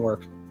it didn't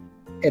work.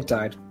 It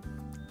died.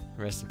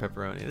 Rest in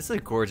pepperoni. This is a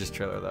gorgeous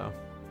trailer, though.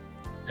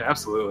 Yeah,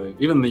 absolutely.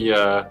 Even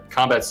the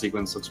combat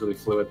sequence looks really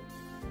fluid.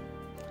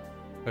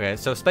 Okay,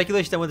 so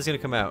speculation on when this is going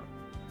to come out.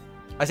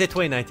 I say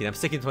 2019. I'm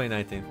sticking to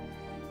 2019.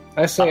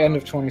 I say end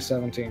of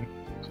 2017.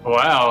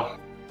 Wow.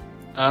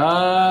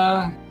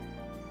 I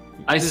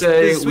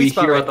say we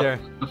hear right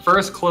the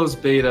first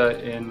closed beta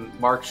in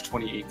March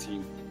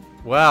 2018.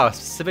 Wow,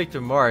 specific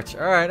to March.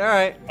 All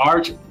right.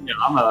 March? Yeah,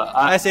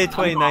 I say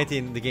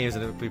 2019, the game's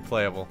going to be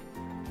playable.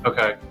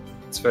 Okay,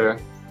 that's fair.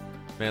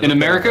 Man, in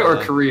America or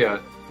Korea?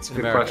 It's a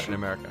good America, question. In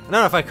America.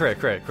 No, fine, Korea.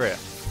 Korea?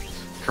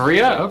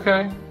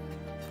 Okay.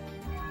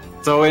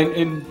 So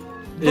in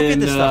Look at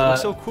this stuff.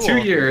 It's so cool. 2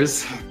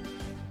 years.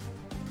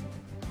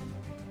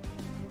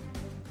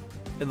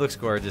 It looks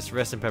gorgeous.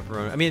 Rest in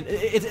pepperoni. I mean,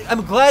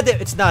 I'm glad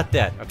that it's not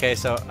dead. Okay,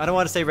 so I don't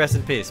want to say rest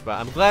in peace, but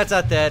I'm glad it's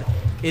not dead.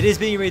 It is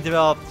being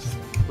redeveloped,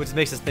 which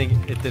makes us think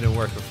it didn't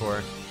work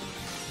before.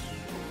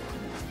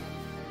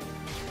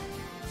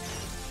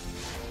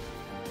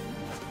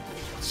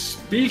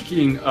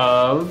 Speaking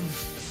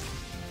of,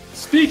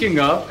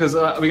 because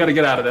we got to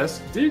get out of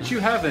this. Did you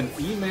have an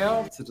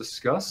email to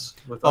discuss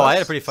with us? Oh, I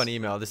had a pretty fun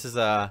email. This is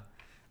I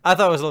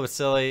thought it was a little bit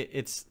silly.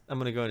 I'm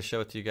gonna go and show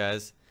it to you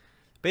guys.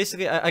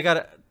 Basically, I got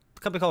a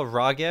company called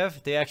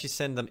Rogev. They actually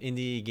send them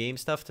indie game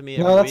stuff to me.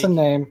 No, that's a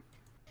name.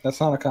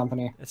 That's not a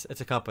company. It's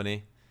a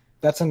company.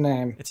 That's a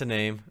name. It's a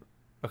name.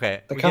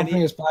 Okay. The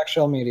company is Black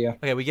Shell Media.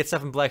 Okay, we get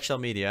stuff from Black Shell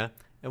Media,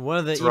 and one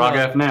of the it's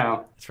Rogev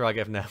now. It's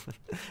Rogev now.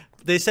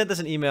 They sent us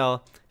an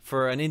email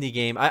for an indie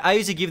game. I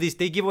usually give these.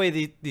 They give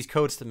away these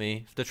codes to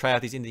me to try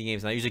out these indie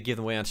games, and I usually give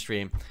them away on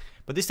stream.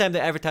 But this time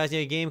they're advertising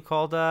a game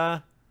called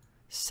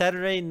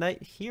Saturday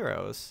Night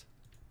Heroes.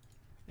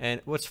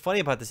 And what's funny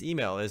about this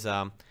email is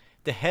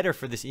the header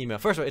for this email.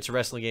 First of all, it's a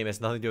wrestling game. It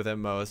has nothing to do with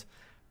MMOs.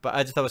 But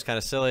I just thought it was kind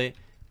of silly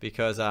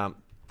because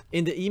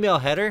in the email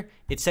header,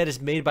 it said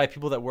it's made by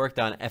people that worked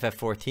on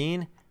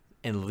FF14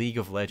 and League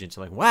of Legends.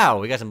 I'm like, wow,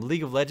 we got some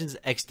League of Legends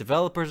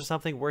ex-developers or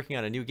something working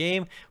on a new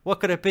game. What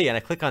could it be? And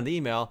I click on the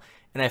email,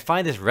 and I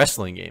find this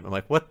wrestling game. I'm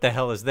like, what the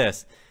hell is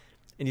this?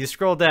 And you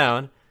scroll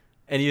down,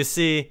 and you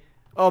see,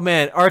 oh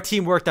man, our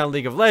team worked on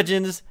League of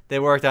Legends. They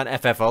worked on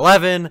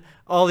FF11,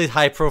 all these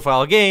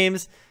high-profile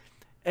games.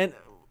 And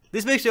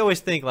this makes you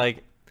always think,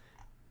 like,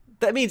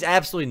 that means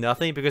absolutely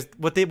nothing because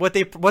what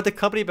the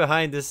company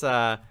behind this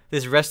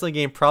this wrestling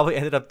game probably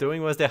ended up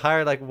doing was they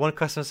hired like one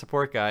customer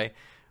support guy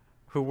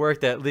who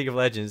worked at League of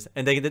Legends,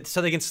 and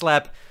so they can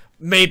slap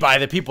 "made by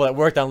the people that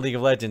worked on League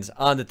of Legends"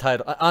 on the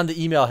title, on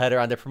the email header,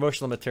 on their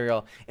promotional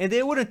material, and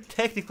they wouldn't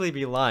technically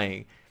be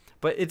lying,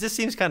 but it just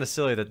seems kind of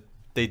silly that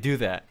they do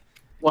that.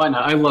 Why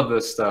not? I love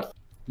this stuff.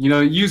 You know,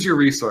 use your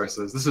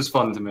resources. This is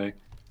fun to me.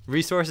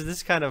 Resources. This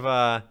is kind of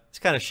it's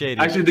kind of shady.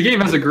 Actually, the game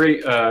has a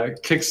great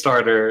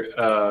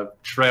Kickstarter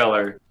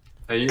trailer.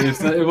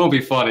 It won't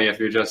be funny if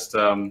you're just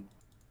playing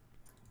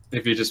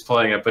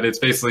it, but it's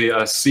basically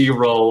a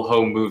C-roll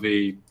home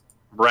movie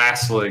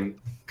wrestling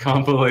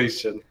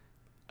compilation.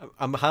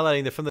 I'm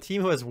highlighting that from the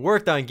team who has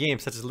worked on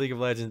games such as League of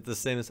Legends, The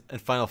Sims,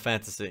 and Final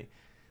Fantasy.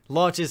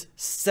 Launches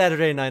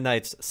Saturday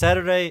nights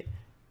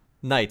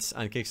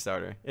on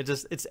Kickstarter. You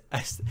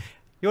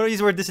want to use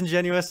the word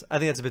disingenuous? I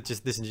think that's a bit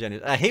just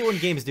disingenuous. I hate when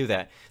games do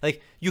that.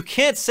 Like, you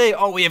can't say,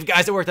 "Oh, we have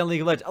guys that worked on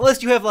League of Legends,"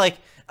 unless you have like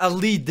a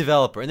lead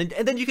developer, and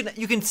then you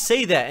can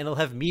say that and it'll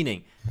have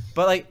meaning.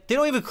 But like, they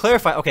don't even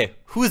clarify. Okay,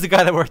 who's the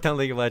guy that worked on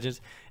League of Legends,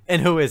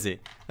 and who is he?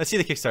 Let's see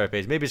the Kickstarter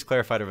page. Maybe it's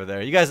clarified over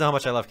there. You guys know how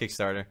much I love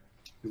Kickstarter.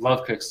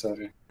 Love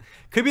Kickstarter.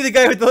 Could be the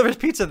guy who delivers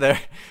pizza there.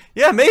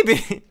 Yeah,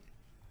 maybe.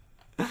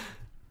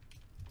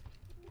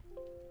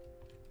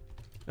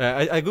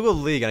 I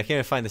googled League and I can't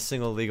even find a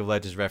single League of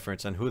Legends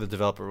reference on who the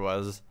developer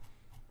was.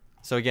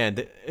 So again,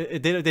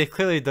 they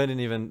clearly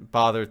didn't even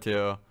bother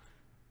to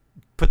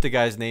put the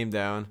guy's name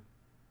down.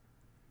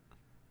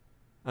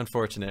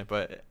 Unfortunate,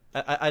 but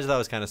I just thought it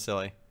was kind of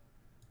silly.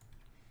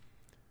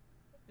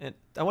 And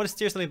I want to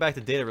steer something back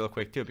to data real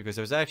quick too, because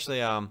there was actually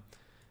a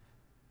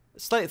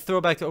slight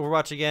throwback to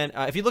Overwatch again.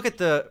 If you look at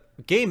the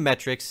game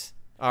metrics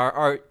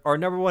our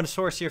number one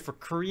source here for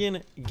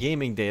Korean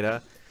gaming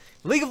data.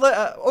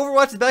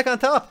 Overwatch is back on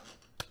top.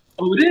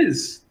 Oh, it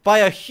is by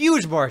a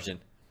huge margin.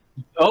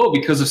 Oh,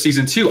 because of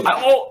season 2.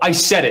 I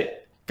said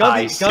it.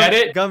 Gumby said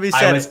it. Gumby was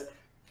right.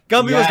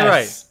 Gumby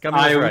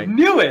was right. I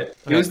knew it.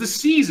 It was the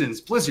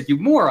seasons. Blizzard, you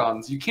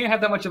morons. You can't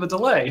have that much of a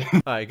delay.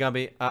 All right,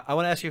 Gumby. I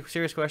want to ask you a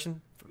serious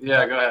question.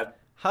 Yeah, go ahead.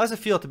 How does it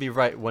feel to be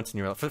right once in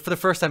your life, for the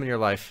first time in your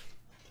life?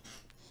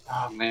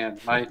 Oh man,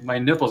 my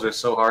nipples are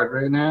so hard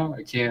right now.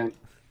 I can't.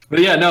 But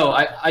yeah, no,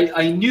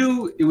 I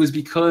knew it was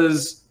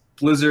because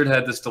Blizzard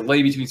had this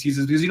delay between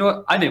seasons. Because you know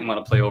what? I didn't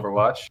want to play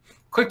Overwatch.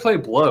 Quick play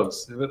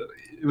blows.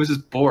 It was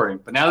just boring.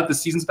 But now that the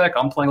season's back,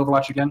 I'm playing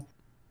Overwatch again.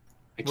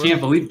 I can't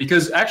believe it.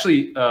 Because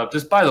actually,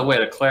 just by the way,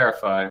 to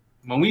clarify,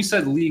 when we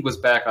said League was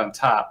back on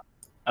top,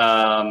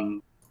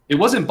 it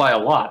wasn't by a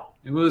lot.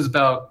 It was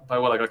by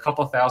what, like a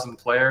couple thousand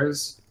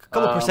players. A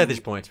couple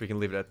percentage points. We can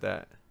leave it at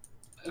that.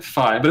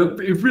 Fine, but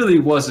it really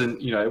wasn't.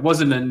 It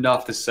wasn't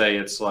enough to say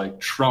it's like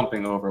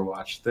trumping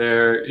Overwatch.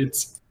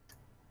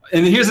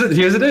 And here's it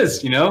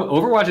is.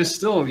 Overwatch is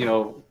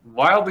still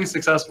wildly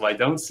successful. I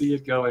don't see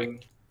it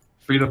going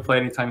free to play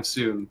anytime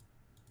soon.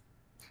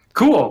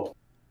 Cool.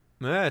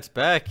 Yeah, it's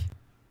back.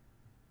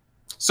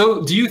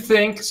 So do you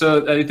think?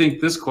 So I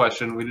think this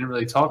question, we didn't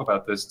really talk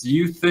about this. Do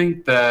you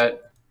think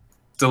that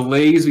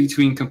delays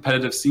between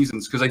competitive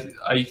seasons, because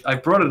I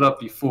brought it up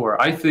before,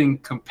 I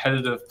think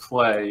competitive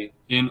play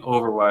in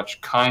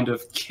Overwatch kind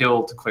of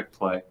killed quick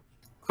play.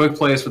 Quick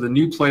play is for the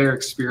new player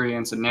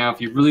experience, and now if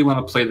you really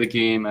want to play the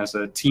game as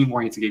a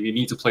team-oriented game, you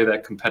need to play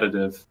that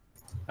competitive.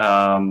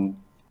 And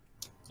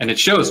it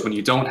shows when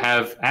you don't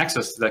have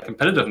access to that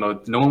competitive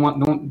mode, they don't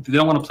want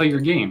to play your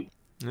game.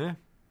 Yeah,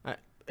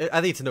 I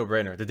think it's a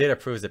no-brainer. The data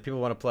proves that people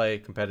want to play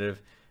competitive.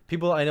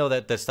 People I know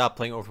that stopped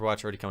playing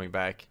Overwatch are already coming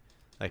back,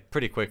 like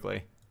pretty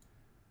quickly.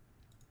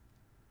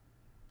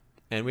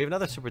 And we have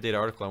another Super Data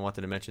article I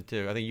wanted to mention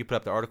too. I think you put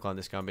up the article on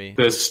this, Gumby.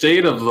 The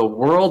state of the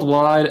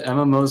worldwide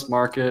MMOs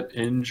market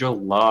in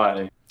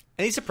July.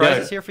 Any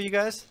surprises here for you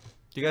guys?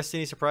 Do you guys see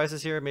any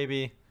surprises here?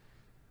 Maybe.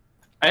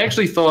 I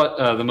actually thought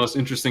the most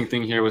interesting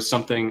thing here was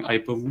something I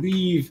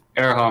believe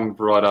Erham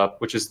brought up,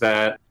 which is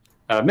that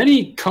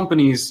many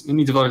companies,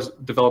 many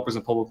developers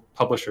and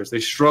publishers, they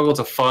struggle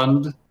to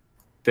fund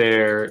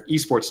their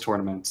esports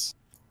tournaments.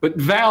 But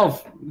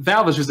Valve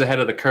is just ahead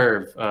of the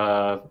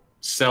curve.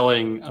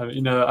 Selling,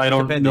 I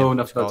don't know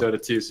enough about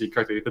Dota 2, so you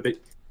correct me. But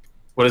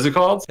what is it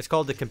called? It's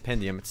called the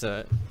Compendium. It's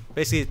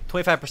basically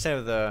 25%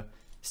 of the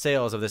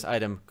sales of this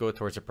item go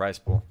towards a prize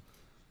pool.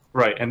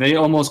 Right, and they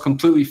almost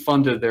completely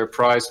funded their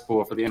prize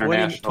pool for the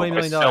international $20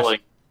 million.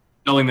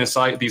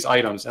 Selling these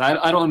items. And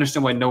I don't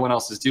understand why no one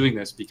else is doing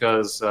this,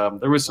 because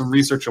there was some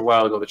research a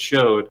while ago that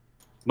showed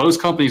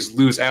most companies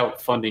lose out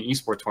funding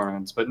esports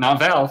tournaments, but not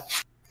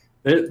Valve.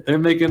 They're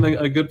making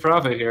a good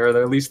profit here,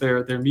 or at least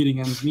they're meeting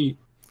ends meet.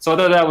 So I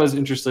thought that was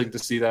interesting to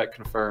see that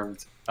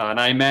confirmed.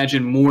 And I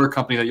imagine more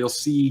companies that you'll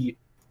see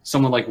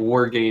someone like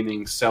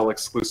Wargaming sell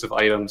exclusive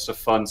items to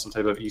fund some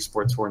type of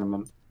esports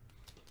tournament.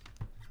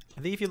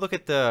 I think if you look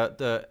at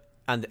the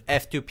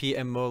F2P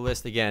MMO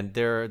list, again,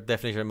 their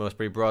definition of MMO is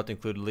pretty broad to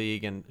include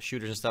League and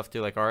shooters and stuff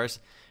too, like ours.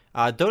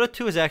 Dota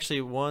 2 is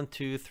actually 1,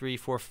 2, 3,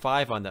 4,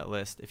 5 on that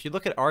list. If you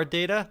look at our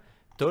data,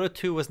 Dota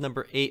 2 was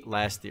number 8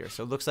 last year.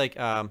 So it looks like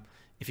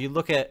if you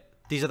look at,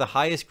 these are the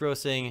highest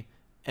grossing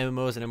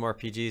MMOs and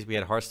MMORPGs. We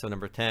had Hearthstone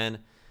number 10,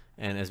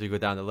 and as we go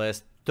down the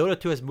list, Dota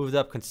 2 has moved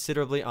up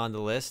considerably on the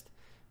list.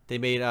 They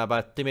made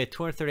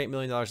 $238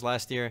 million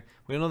last year.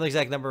 We don't know the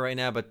exact number right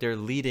now, but they're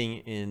leading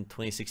in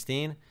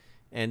 2016,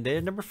 and they're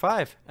number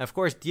 5. And of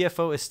course,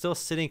 DFO is still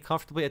sitting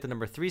comfortably at the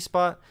number 3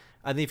 spot.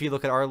 I think if you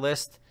look at our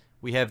list,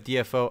 we have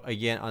DFO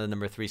again on the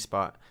number 3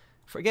 spot.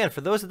 For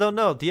those that don't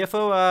know,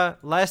 DFO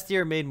last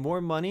year made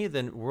more money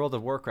than World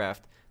of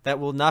Warcraft. That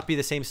will not be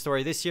the same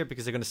story this year,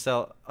 because they're going to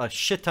sell a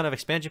shit ton of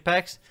expansion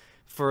packs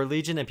for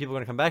Legion, and people are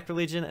going to come back for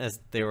Legion, as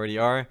they already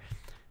are.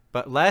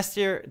 But last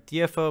year,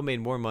 DFO made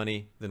more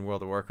money than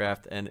World of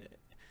Warcraft, and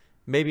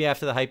maybe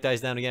after the hype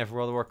dies down again for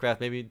World of Warcraft,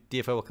 maybe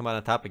DFO will come out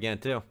on top again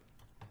too.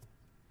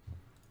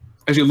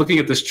 Actually, looking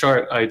at this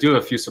chart, I do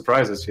have a few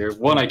surprises here.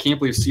 One, I can't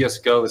believe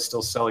CSGO is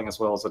still selling as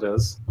well as it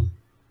is.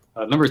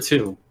 Number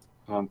 2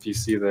 on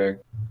PC there.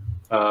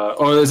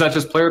 Or is that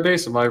just player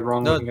base? Am I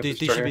wrong? No, these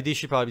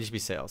should probably just be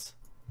sales.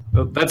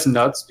 That's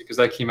nuts, because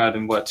that came out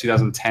in, what,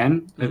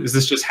 2010? Mm-hmm. Is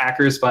this just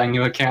hackers buying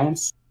new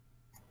accounts?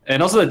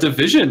 And also, the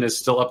Division is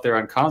still up there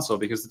on console,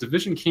 because the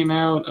Division came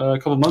out a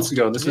couple months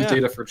ago, and this is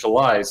data for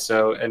July.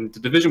 So, and the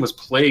Division was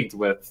plagued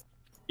with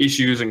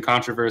issues and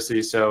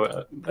controversy.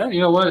 So, you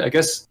know what? I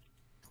guess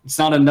it's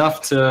not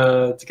enough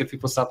to get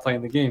people to stop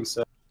playing the game.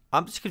 So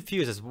I'm just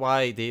confused as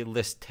why they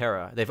list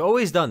Terra. They've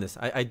always done this.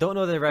 I don't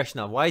know the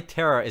rationale. Why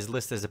Terra is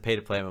listed as a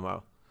pay-to-play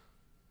MMO?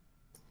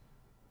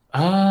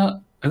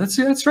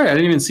 That's right. I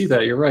didn't even see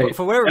that. You're right.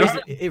 For whatever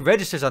reason, it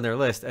registers on their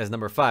list as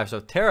number 5. So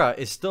Terra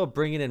is still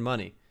bringing in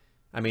money.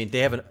 I mean,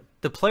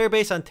 the player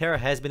base on Terra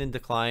has been in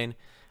decline.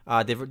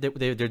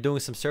 They're doing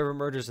some server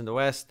mergers in the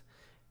West.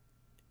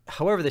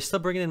 However, they're still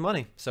bringing in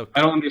money. So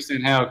I don't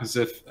understand how, because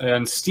if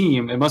on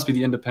Steam, it must be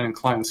the independent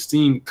client.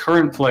 Steam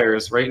current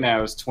players right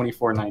now is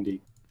 $24.90,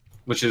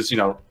 which is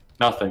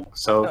nothing.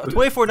 So no,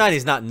 $24.90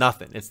 is not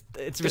nothing.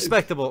 It's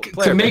respectable.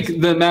 To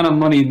make the amount of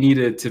money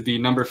needed to be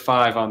number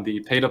 5 on the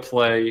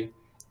pay-to-play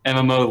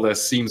MMO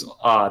list seems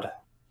odd,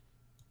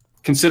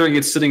 considering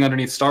it's sitting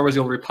underneath Star Wars: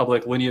 The Old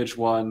Republic, Lineage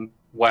 1,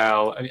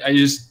 WoW. I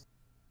just,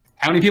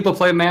 how many people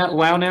play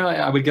WoW now?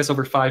 I would guess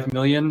over 5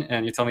 million,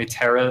 and you tell me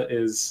Terra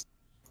is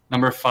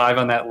number 5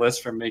 on that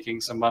list for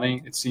making some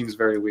money. It seems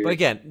very weird. But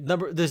again,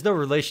 there's no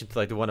relation to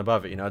like the one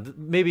above it.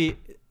 Maybe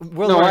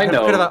I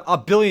know. could have a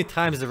billion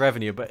times the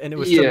revenue, and it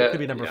was still could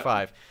be number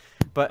 5.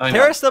 But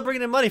Terra's still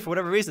bringing in money for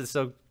whatever reason.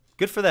 So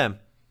good for them.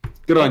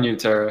 Good on you,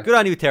 Terra. Good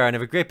on you, Terra, and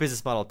have a great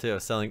business model too,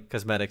 selling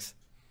cosmetics.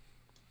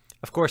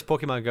 Of course,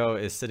 Pokemon Go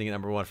is sitting at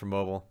number 1 for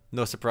mobile.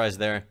 No surprise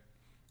there.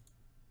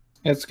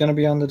 It's going to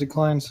be on the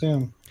decline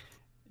soon.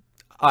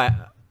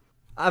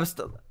 I'm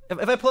still.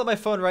 If I pull up my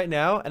phone right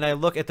now and I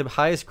look at the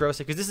highest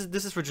grossing, because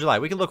this is for July,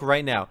 we can look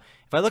right now.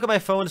 If I look at my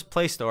phone's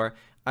Play Store,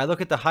 I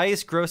look at the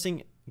highest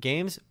grossing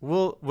games.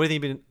 What do you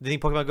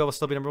think Pokemon Go will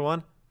still be number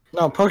 1?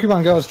 No,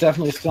 Pokemon Go is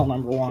definitely still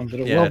number 1, but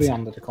it will be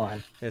on the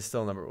decline. It's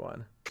still number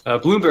 1.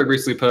 Bloomberg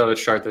recently put out a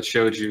chart that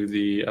showed you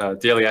the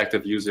daily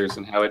active users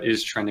and how it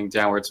is trending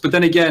downwards. But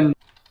then again,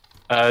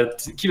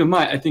 keep in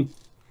mind, I think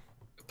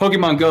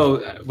Pokemon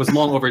Go was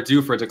long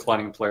overdue for a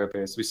declining player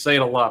base. We say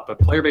it a lot, but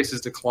player bases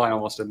decline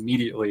almost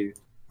immediately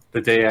the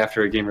day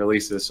after a game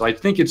releases. So I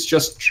think it's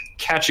just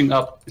catching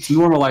up. It's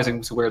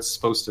normalizing to where it's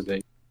supposed to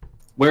be.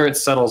 Where it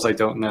settles, I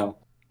don't know.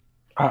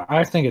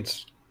 I think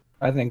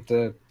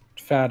the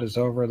fad is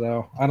over,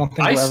 though. I don't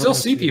think I still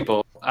see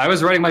people. I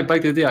was riding my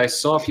bike the other day. I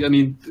saw people. I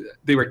mean,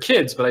 they were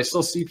kids, but I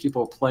still see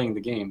people playing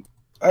the game.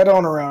 I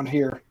don't around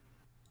here.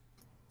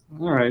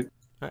 All right.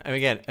 And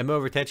again,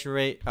 MMO retention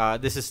rate.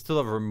 This is still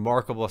a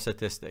remarkable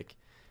statistic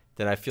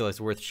that I feel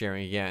is worth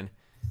sharing again.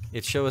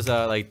 It shows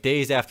like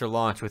days after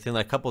launch, within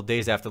like a couple of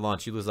days after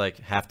launch, you lose like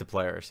half the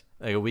players.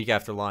 Like a week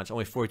after launch,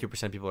 only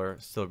 42% of people are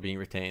still being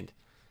retained.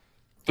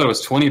 I thought it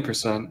was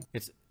 20%.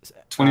 It's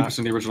 20%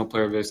 of the original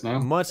player base now.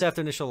 Months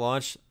after initial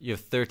launch, you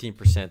have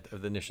 13%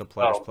 of the initial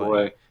players playing.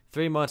 Boy.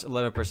 3 months,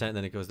 11%, and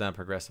then it goes down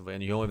progressively,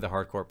 and you only have the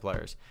hardcore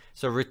players.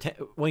 So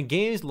when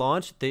games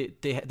launch,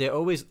 they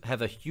always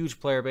have a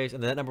huge player base,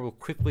 and that number will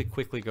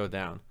quickly go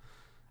down.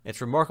 It's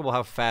remarkable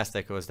how fast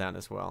that goes down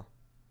as well.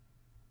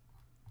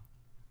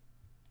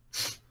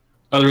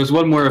 There was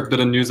one more bit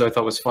of news I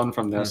thought was fun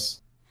from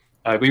this.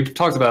 We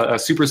talked about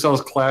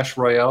Supercell's Clash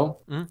Royale,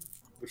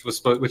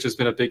 which has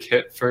been a big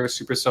hit for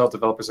Supercell,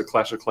 developers of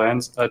Clash of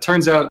Clans.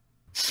 Turns out,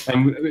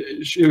 and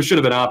it should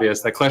have been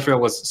obvious, that Clash Royale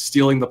was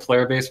stealing the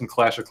player base from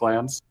Clash of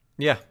Clans.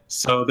 Yeah.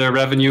 So their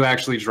revenue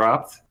actually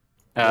dropped.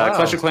 Wow.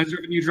 Clash of Clans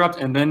revenue dropped,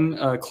 and then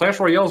Clash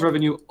Royale's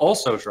revenue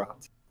also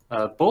dropped.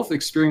 Both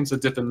experienced a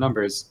dip in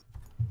numbers.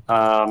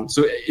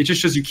 So it just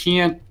shows you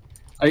can't,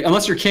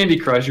 unless you're Candy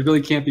Crush, you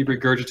really can't be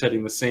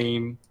regurgitating the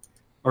same,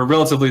 or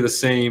relatively the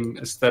same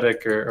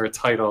aesthetic or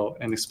title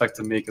and expect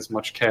to make as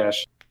much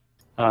cash.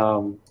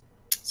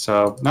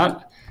 So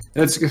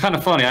it's kind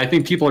of funny. I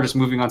think people are just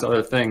moving on to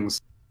other things.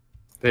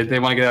 They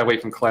want to get away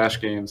from Clash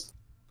games.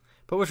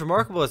 But what's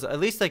remarkable is at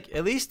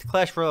least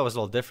Clash Royale was a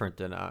little different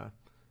than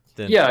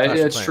yeah,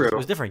 it's true. It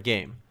was a different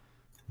game.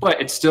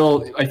 But it's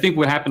still, I think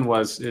what happened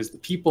is the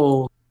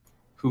people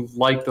who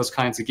like those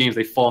kinds of games,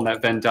 they fall in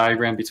that Venn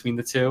diagram between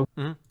the two.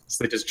 Mm-hmm.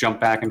 So they just jump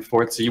back and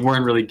forth. So you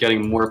weren't really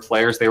getting more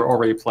players. They were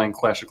already playing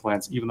Clash of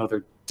Clans, even though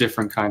they're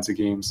different kinds of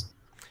games.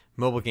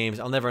 Mobile games,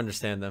 I'll never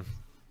understand them.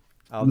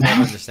 I'll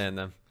never understand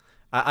them.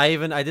 I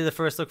did the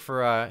first look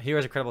for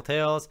Heroes Incredible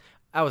Tales.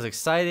 I was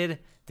excited.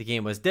 The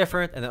game was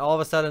different, and then all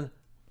of a sudden,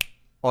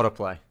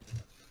 autoplay.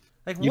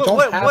 Like you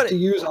don't have to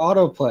use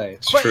autoplay.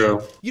 It's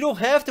true. You don't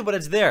have to, but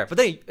it's there. But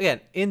then again,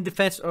 in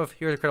defense of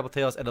Heroes Incredible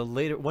Tales,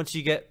 once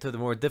you get to the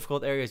more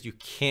difficult areas, you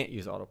can't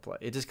use autoplay.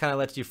 It just kind of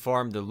lets you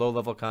farm the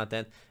low-level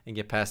content and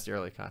get past the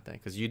early content,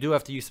 because you do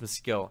have to use some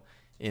skill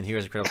in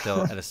Heroes Incredible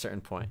Tales at a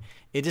certain point.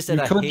 It just you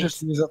could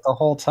just use it the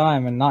whole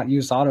time and not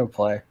use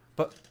autoplay.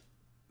 But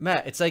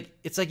Matt, it's like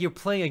you're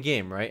playing a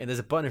game, right? And there's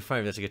a button in front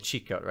of you that's like a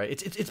cheat code, right?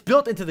 It's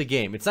built into the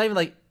game. It's not even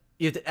like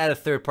you have to add a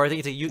third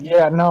party.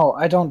 Yeah, no,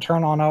 I don't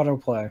turn on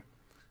autoplay.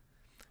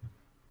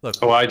 Look.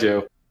 Oh, I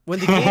do. When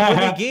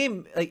the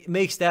game like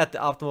makes that the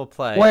optimal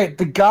play. Wait,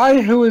 the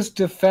guy who is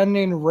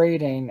defending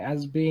raiding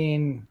as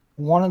being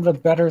one of the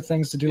better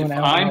things to do in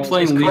MMO. I'm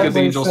playing League of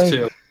Angels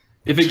too.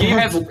 If a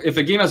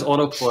game has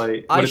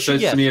autoplay, what it says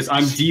to me is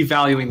I'm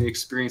devaluing the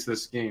experience of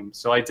this game.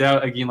 So I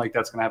doubt a game like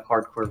that's gonna have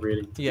hardcore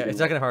rating. Yeah, it's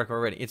not gonna have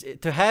hardcore rating.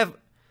 To have.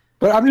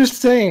 But I'm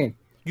just saying.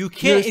 You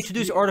can't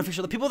introduce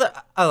artificial. The people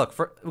that look,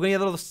 we're gonna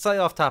get a little slightly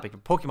off topic.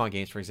 Pokemon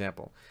games, for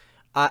example.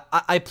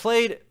 I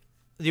played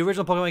the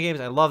original Pokemon games.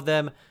 I love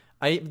them.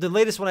 The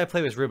latest one I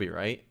played was Ruby,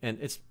 right? And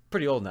it's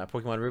pretty old now,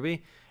 Pokemon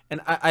Ruby. And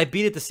I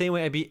beat it the same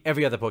way I beat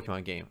every other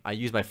Pokemon game. I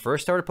use my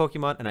first starter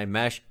Pokemon and I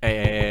mash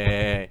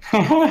A.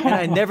 And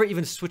I never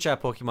even switch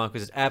out Pokemon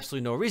because there's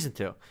absolutely no reason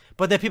to.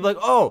 But then people are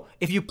like, oh,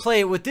 if you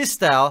play it with this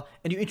style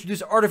and you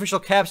introduce artificial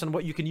caps on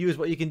what you can use,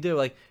 what you can do,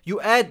 like you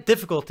add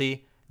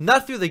difficulty,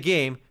 not through the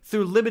game,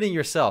 through limiting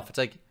yourself. It's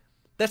like,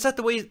 that's not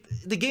the way.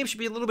 The game should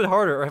be a little bit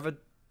harder or have it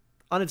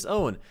on its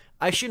own.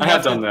 I shouldn't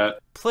have to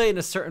play in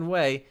a certain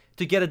way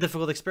to get a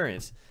difficult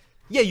experience.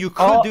 Yeah, you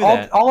could do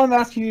that. All I'm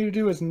asking you to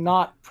do is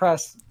not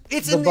press.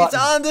 It's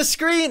on the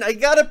screen. I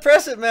gotta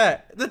press it,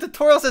 Matt. The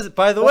tutorial says it.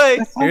 By the way,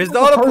 here's the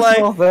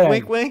autoplay.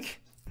 Wink,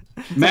 wink.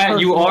 Matt,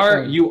 you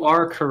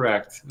are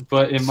correct.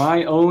 But in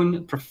my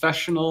own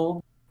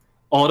professional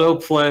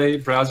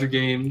autoplay browser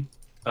game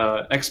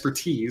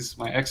expertise,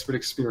 my expert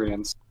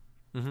experience,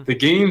 the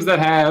games that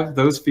have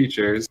those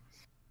features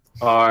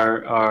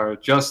are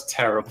just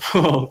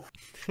terrible.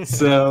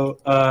 So.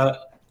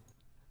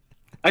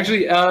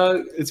 Actually,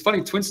 it's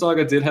funny. Twin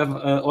Saga did have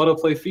an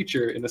autoplay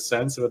feature in a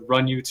sense. It would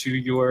run you to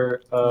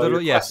your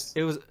yes.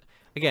 It was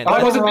again.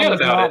 I wasn't mad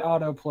about it.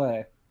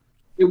 Autoplay.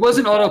 It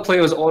wasn't autoplay.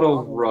 It was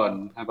auto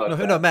run. How about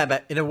that? No,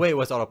 Matt. In a way, it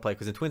was autoplay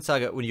because in Twin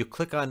Saga, when you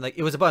click on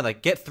it was a button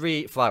like get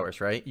 3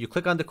 flowers, right? You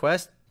click on the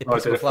quest, it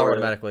picks up a flower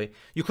automatically.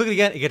 You click it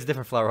again, it gets a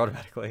different flower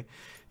automatically.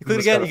 You click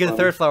it again, you get a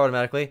third flower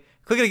automatically.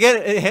 Click it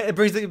again, it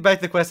brings it back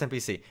to the quest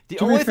NPC.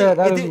 To be fair,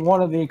 that is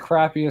one of the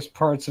crappiest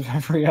parts of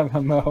every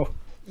MMO.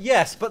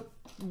 Yes, but.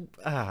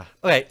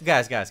 Okay,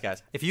 guys.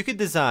 If you could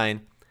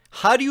design,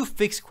 how do you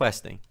fix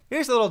questing?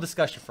 Here's a little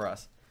discussion for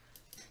us.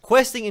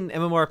 Questing in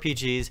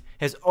MMORPGs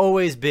has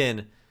always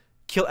been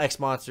kill X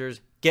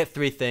monsters, get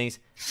 3 things.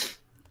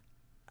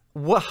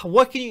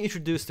 What can you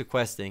introduce to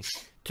questing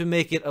to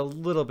make it a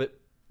little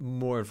bit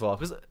more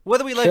involved? Because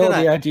whether we like it or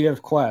not, the idea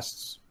of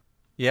quests.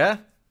 Yeah,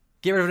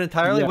 get rid of it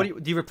entirely. Yeah.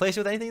 What do you replace it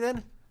with anything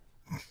then?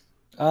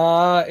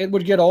 It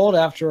would get old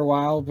after a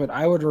while, but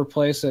I would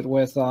replace it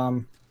with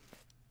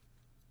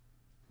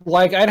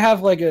like I'd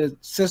have like a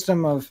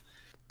system of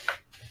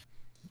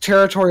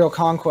territorial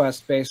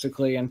conquest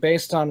basically, and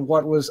based on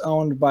what was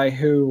owned by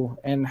who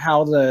and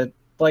how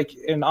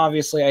and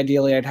obviously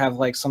ideally I'd have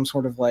like some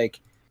sort of like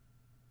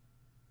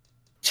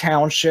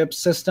township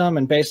system,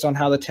 and based on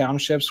how the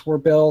townships were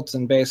built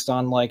and based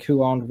on like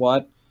who owned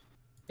what,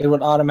 it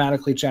would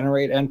automatically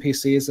generate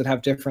NPCs that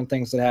have different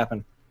things that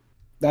happen.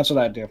 That's what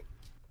I'd do.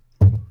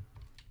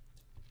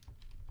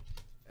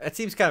 It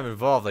seems kind of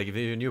involved. Like if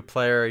you're a new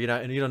player,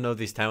 and you don't know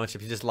these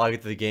townships, you just log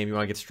into the game. You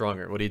want to get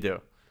stronger. What do you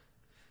do?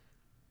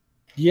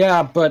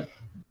 Yeah, but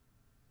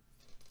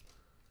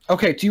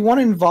okay. Do you want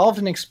involved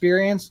in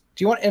experience?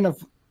 Do you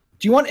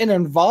want an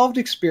involved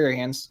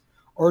experience,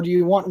 or do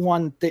you want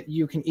one that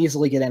you can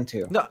easily get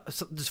into? No,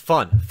 just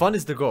fun. Fun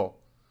is the goal.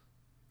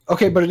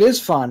 Okay, but it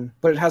is fun,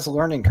 but it has a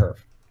learning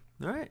curve.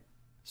 All right.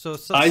 So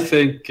I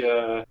think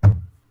you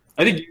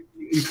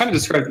kind of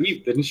described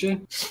EVE, didn't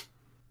you?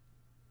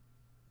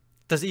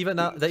 Does EVE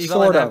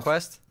Online have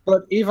quest?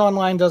 But EVE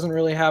Online doesn't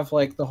really have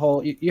like the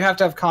whole. You have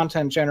to have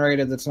content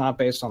generated that's not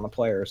based on the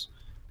players,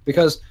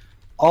 because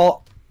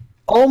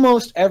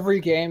almost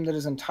every game that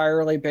is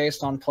entirely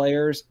based on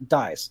players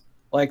dies.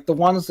 Like the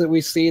ones that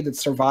we see that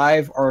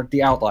survive are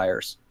the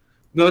outliers.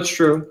 No, that's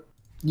true.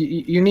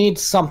 You need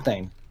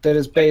something that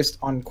is based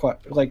on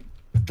like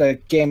the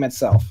game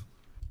itself.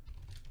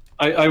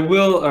 I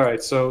will. All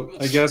right, so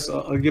I guess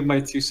I'll give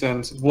my 2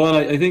 cents. One,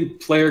 I think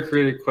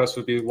player-created quests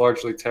would be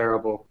largely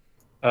terrible.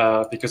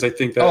 Because I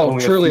think that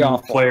only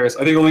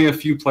a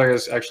few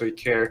players actually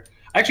care.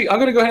 Actually, I'm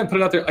going to go ahead and put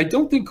it out there. I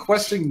don't think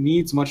questing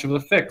needs much of a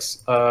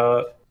fix.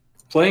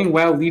 Playing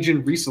WoW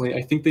Legion recently,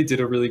 I think they did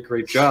a really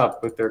great job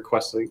with their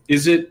questing.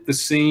 Is it the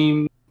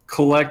same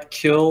collect,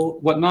 kill,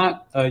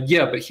 whatnot?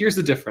 Yeah, but here's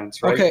the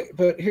difference, right? Okay,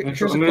 but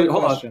here's a quick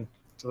question.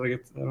 So I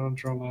don't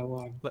draw my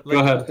line. Go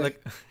ahead.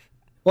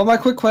 Well, my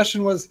quick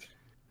question was,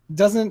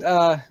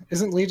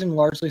 isn't Legion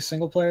largely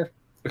single player?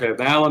 Okay,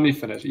 now let me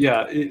finish.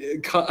 Yeah,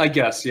 I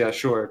guess. Yeah,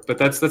 sure. But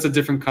that's a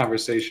different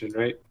conversation,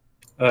 right?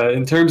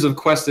 In terms of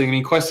questing, I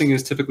mean, questing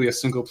is typically a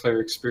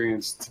single-player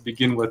experience to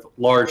begin with,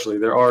 largely.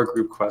 There are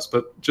group quests,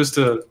 but just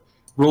to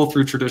roll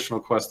through traditional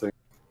questing.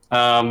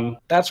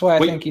 That's why I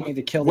think you need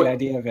to kill the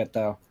idea of it,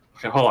 though.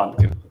 Okay, hold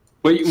on.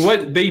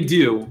 What they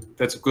do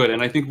that's good,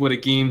 and I think what a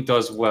game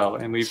does well,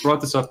 and we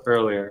brought this up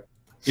earlier,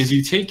 is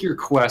you take your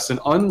quests, and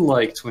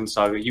unlike Twin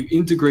Saga, you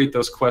integrate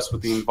those quests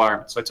with the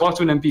environment. So I talk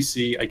to an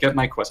NPC, I get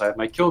my quest. I have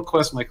my kill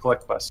quest, my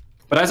collect quest.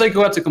 But as I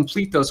go out to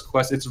complete those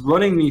quests, it's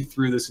running me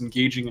through this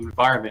engaging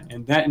environment,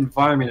 and that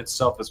environment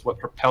itself is what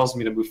propels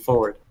me to move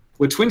forward.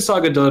 What Twin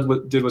Saga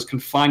did was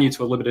confine you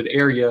to a limited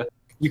area.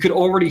 You could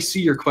already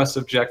see your quest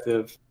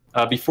objective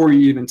before you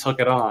even took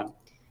it on.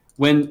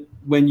 When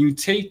you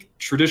take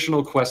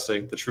traditional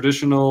questing, the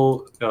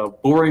traditional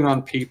boring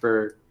on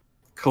paper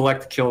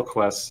collect kill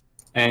quests,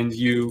 and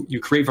you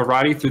create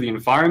variety through the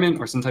environment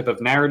or some type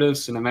of narrative,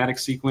 cinematic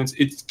sequence,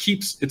 it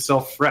keeps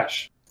itself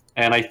fresh.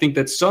 And I think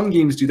that some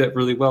games do that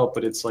really well,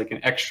 but it's like an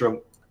extra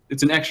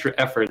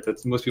effort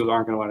that most people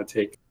aren't going to want to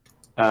take.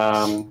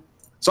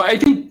 So I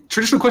think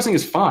traditional questing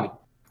is fine.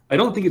 I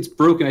don't think it's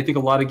broken. I think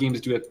a lot of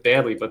games do it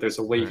badly, but there's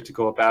a way to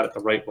go about it the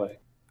right way.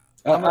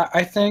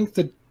 I think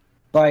that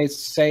by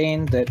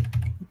saying that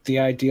the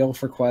ideal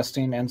for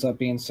questing ends up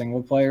being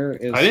single player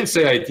is... I didn't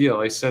say ideal.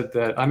 I said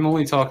that I'm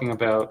only talking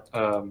about...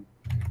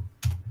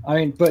 I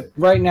mean, but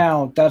right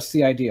now, that's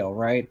the ideal,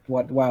 right?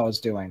 What WoW is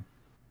doing.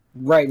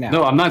 Right now.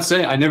 No, I'm not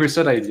saying... I never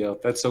said ideal.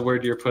 That's a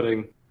word you're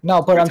putting...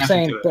 No, but I'm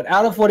saying, but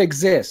out of what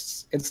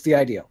exists, it's the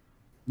ideal.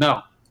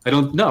 No, I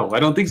don't know. I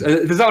don't think so.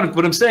 That's not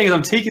what I'm saying is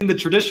I'm taking the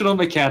traditional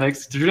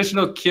mechanics, the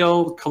traditional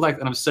kill, collect,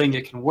 and I'm saying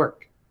it can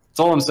work.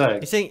 That's all I'm saying.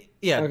 You're saying,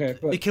 yeah, okay,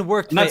 it can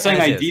work. I'm not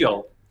saying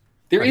ideal.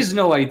 There is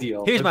no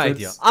ideal. Here's my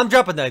ideal. I'm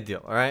dropping the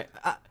ideal. All right,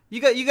 you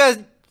guys.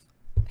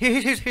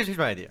 Here's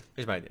my idea.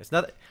 Here's my idea. It's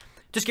not.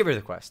 Just get rid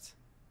of the quests.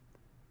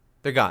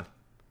 They're gone.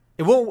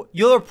 It won't.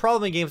 You'll have a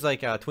problem in games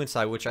like Twin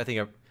Saga, which I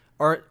think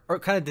are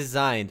kind of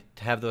designed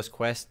to have those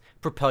quests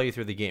propel you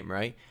through the game,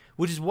 right?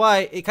 Which is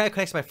why it kind of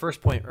connects to my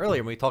first point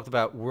earlier when we talked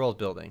about world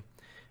building.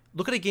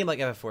 Look at a game like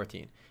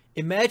FF14.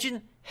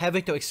 Imagine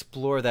having to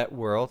explore that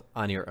world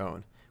on your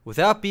own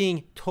without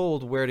being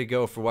told where to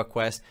go for what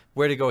quest,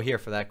 where to go here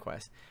for that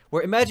quest.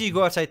 Where imagine you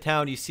go outside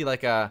town, you see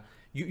like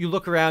you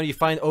look around, you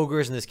find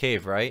ogres in this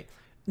cave, right?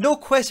 No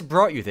quest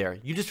brought you there.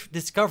 You just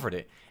discovered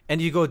it.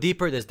 And you go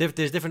deeper, there's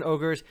different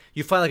ogres.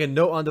 You find like a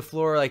note on the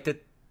floor like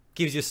that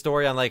gives you a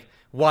story on like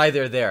why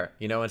they're there,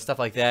 you know, and stuff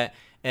like that.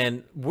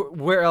 And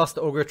where else the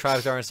ogre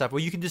tribes are and stuff.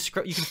 Well, you can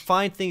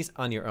find things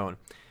on your own.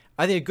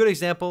 I think a good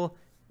example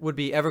would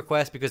be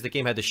EverQuest, because the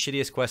game had the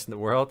shittiest quest in the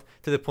world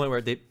to the point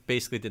where they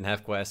basically didn't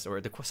have quests,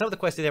 or some of the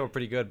quests they had were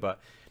pretty good,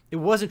 but it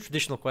wasn't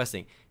traditional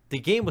questing. The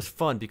game was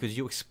fun because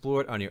you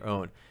explored on your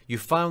own. You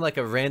found like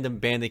a random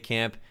bandit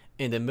camp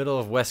in the middle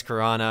of West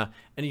Karana,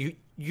 and you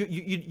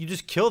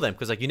just kill them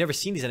because like you never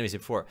seen these enemies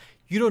before.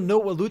 You don't know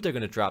what loot they're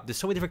gonna drop. There's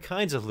so many different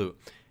kinds of loot.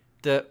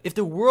 If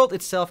the world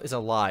itself is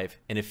alive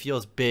and it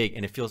feels big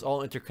and it feels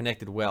all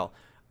interconnected well,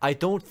 I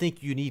don't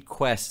think you need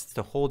quests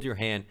to hold your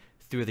hand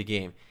through the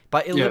game.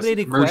 By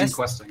eliminating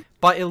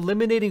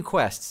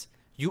quests,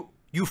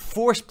 you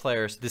force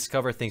players to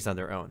discover things on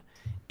their own.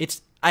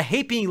 I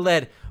hate being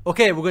led.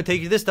 Okay, we're gonna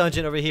take you to this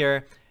dungeon over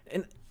here,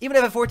 and even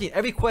FF14,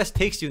 every quest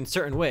takes you in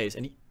certain ways,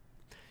 and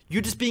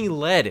you're just being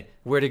led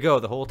where to go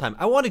the whole time.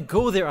 I want to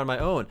go there on my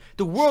own.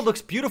 The world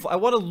looks beautiful. I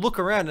want to look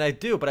around, and I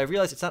do, but I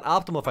realize it's not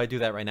optimal if I do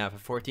that right now for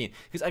 14,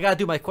 because I got to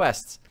do my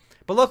quests.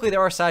 But luckily, there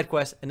are side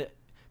quests, and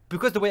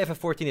because the way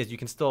FF14 is, you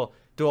can still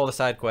do all the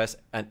side quests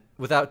and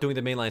without doing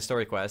the mainline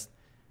story quest,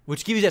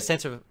 which gives you that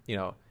sense of, you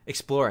know,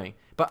 exploring.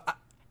 But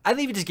I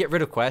didn't even just get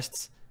rid of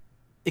quests.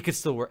 It could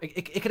still work.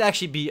 It could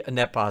actually be a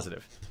net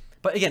positive.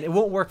 But again, it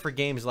won't work for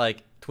games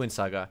like Twin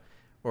Saga,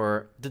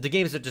 or the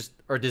games that just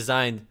are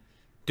designed,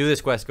 do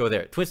this quest, go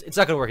there. It's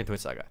not going to work in Twin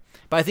Saga.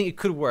 But I think it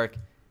could work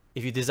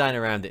if you design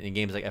around it in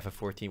games like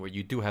FF14, where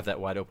you do have that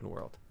wide open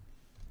world.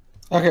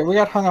 Okay, we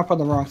got hung up on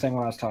the wrong thing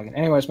when I was talking.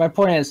 Anyways, my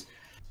point is,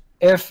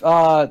 if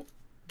the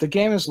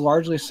game is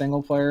largely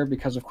single player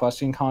because of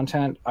questing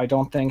content, I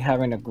don't think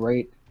having a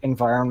great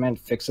environment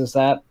fixes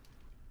that.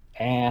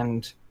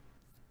 And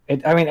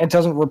it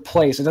doesn't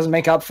replace, it doesn't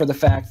make up for the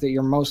fact that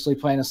you're mostly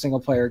playing a single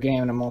player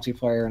game in a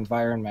multiplayer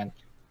environment.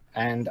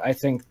 And I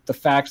think the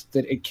fact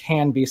that it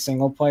can be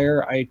single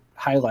player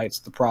highlights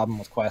the problem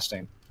with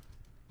questing.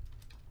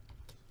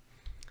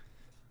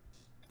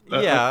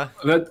 Yeah.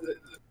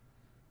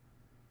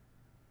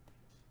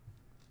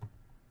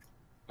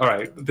 All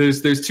right.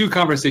 There's two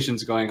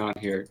conversations going on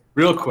here.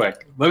 Real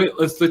quick.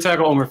 Let's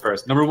tackle Omer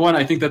first. Number one,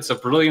 I think that's a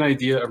brilliant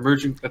idea.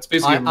 That's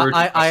basically emerging.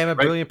 I am a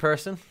brilliant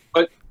person.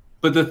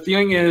 But the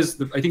thing is,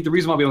 I think the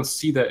reason why we don't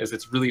see that is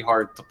it's really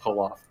hard to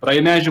pull off. But I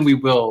imagine we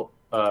will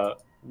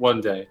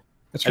one day.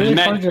 It's really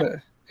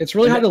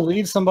hard to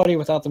lead somebody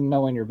without them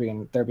knowing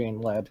they're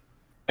being led.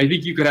 I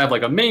think you could have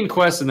like a main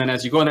quest, and then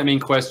as you go on that main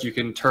quest, you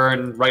can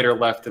turn right or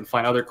left and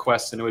find other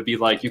quests, and it would be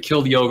like you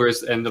kill the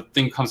ogres, and the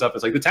thing comes up.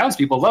 It's like the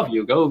townspeople love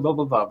you. Go blah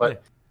blah blah.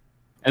 But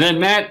and then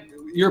Matt,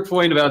 your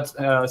point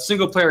about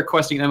single player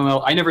questing in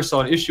MMO, I never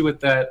saw an issue with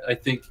that. I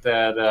think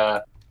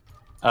that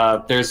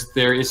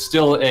there is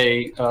still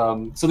a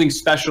something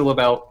special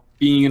about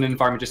being in an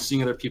environment, just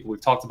seeing other people.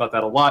 We've talked about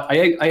that a lot.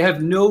 I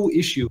have no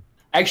issue.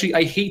 Actually,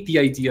 I hate the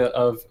idea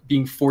of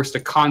being forced to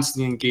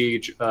constantly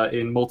engage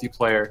in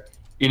multiplayer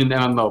in an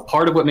MMO.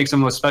 Part of what makes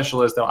MMO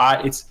special is, though,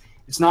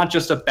 it's not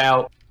just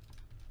about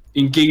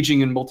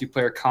engaging in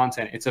multiplayer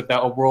content. It's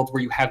about a world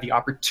where you have the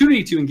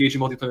opportunity to engage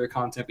in multiplayer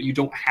content, but you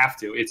don't have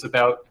to. It's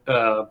about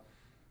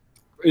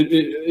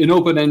an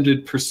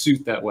open-ended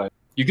pursuit that way.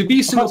 You could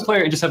be single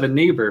player and just have a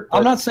neighbor.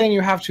 I'm not saying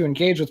you have to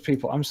engage with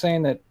people. I'm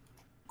saying that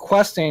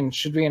questing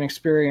should be an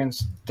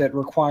experience that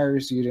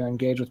requires you to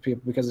engage with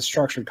people because it's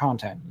structured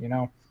content, you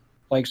know?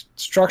 Like,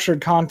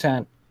 structured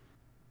content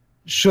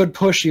should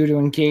push you to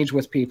engage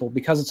with people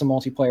because it's a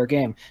multiplayer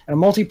game. And a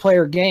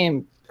multiplayer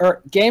game,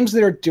 or games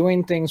that are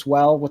doing things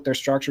well with their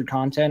structured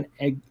content,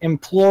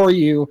 implore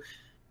you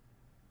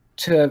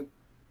to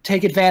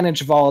take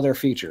advantage of all of their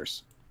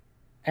features.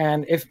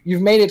 And if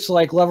you've made it to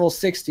like level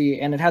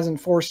 60 and it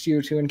hasn't forced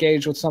you to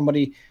engage with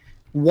somebody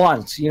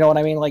once. You know what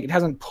I mean? Like, it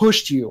hasn't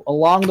pushed you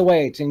along the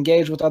way to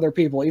engage with other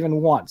people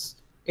even once.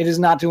 It is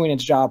not doing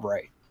its job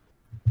right.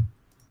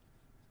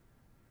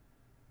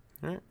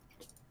 All right.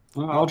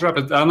 Well, I'll drop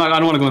it. I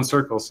don't want to go in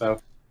circles, so.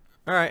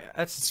 All right,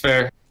 that's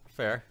fair.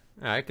 Fair.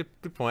 All right,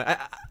 good point.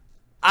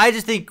 I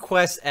just think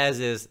Quest as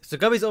is. So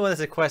Gumby's the only one that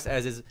said Quest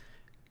as is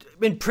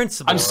in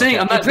principle. I'm saying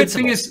I'm not. The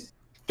thing is,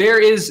 there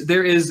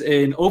is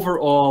an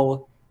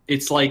overall.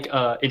 It's like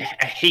a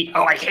hate.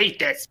 Oh, I hate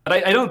this.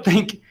 But I don't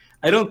think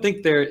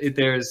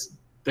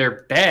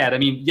they're bad. I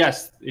mean,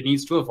 yes, it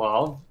needs to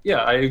evolve. Yeah,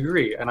 I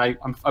agree, and I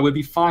would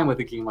be fine with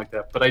a game like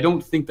that. But I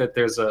don't think that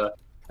I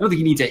don't think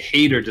you need to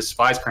hate or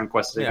despise current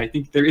Quest. Yeah. I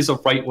think there is a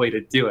right way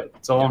to do it.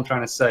 That's all I'm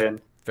trying to say.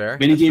 And fair.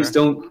 Many games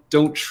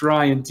don't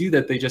try and do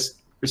that. They just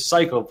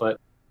recycle. But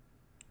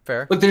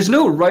fair. Look, there's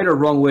no right or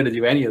wrong way to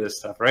do any of this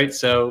stuff, right?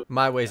 So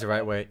my way's the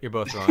right way. You're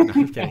both wrong. No,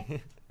 I'm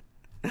kidding.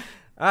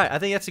 All right, I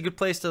think that's a good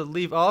place to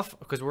leave off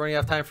because we're running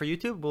out of time for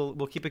YouTube.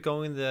 We'll keep it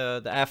going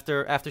the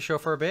after show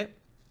for a bit.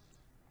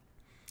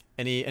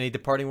 Any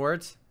departing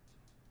words?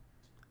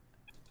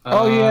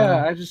 Oh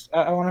yeah,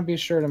 I want to be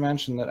sure to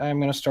mention that I'm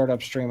going to start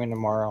up streaming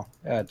tomorrow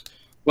at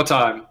what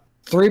time?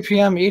 3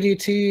 p.m.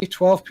 EDT,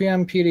 12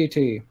 p.m.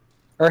 PDT.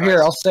 Or nice.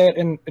 Here, I'll say it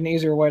in an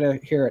easier way to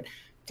hear it.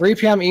 3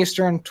 p.m.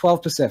 Eastern,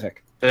 12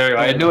 Pacific. There you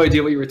go. I had no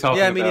idea what you were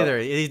talking about. Yeah, me neither.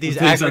 These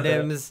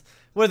acronyms,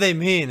 what do they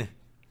mean?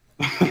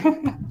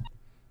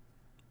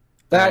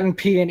 That and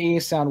P and E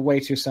sound way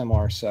too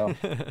similar, so.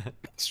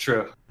 It's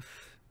true.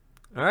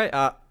 All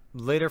right,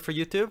 later for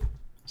YouTube.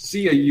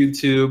 See ya,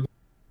 YouTube.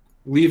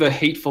 Leave a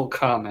hateful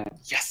comment.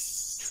 Yes.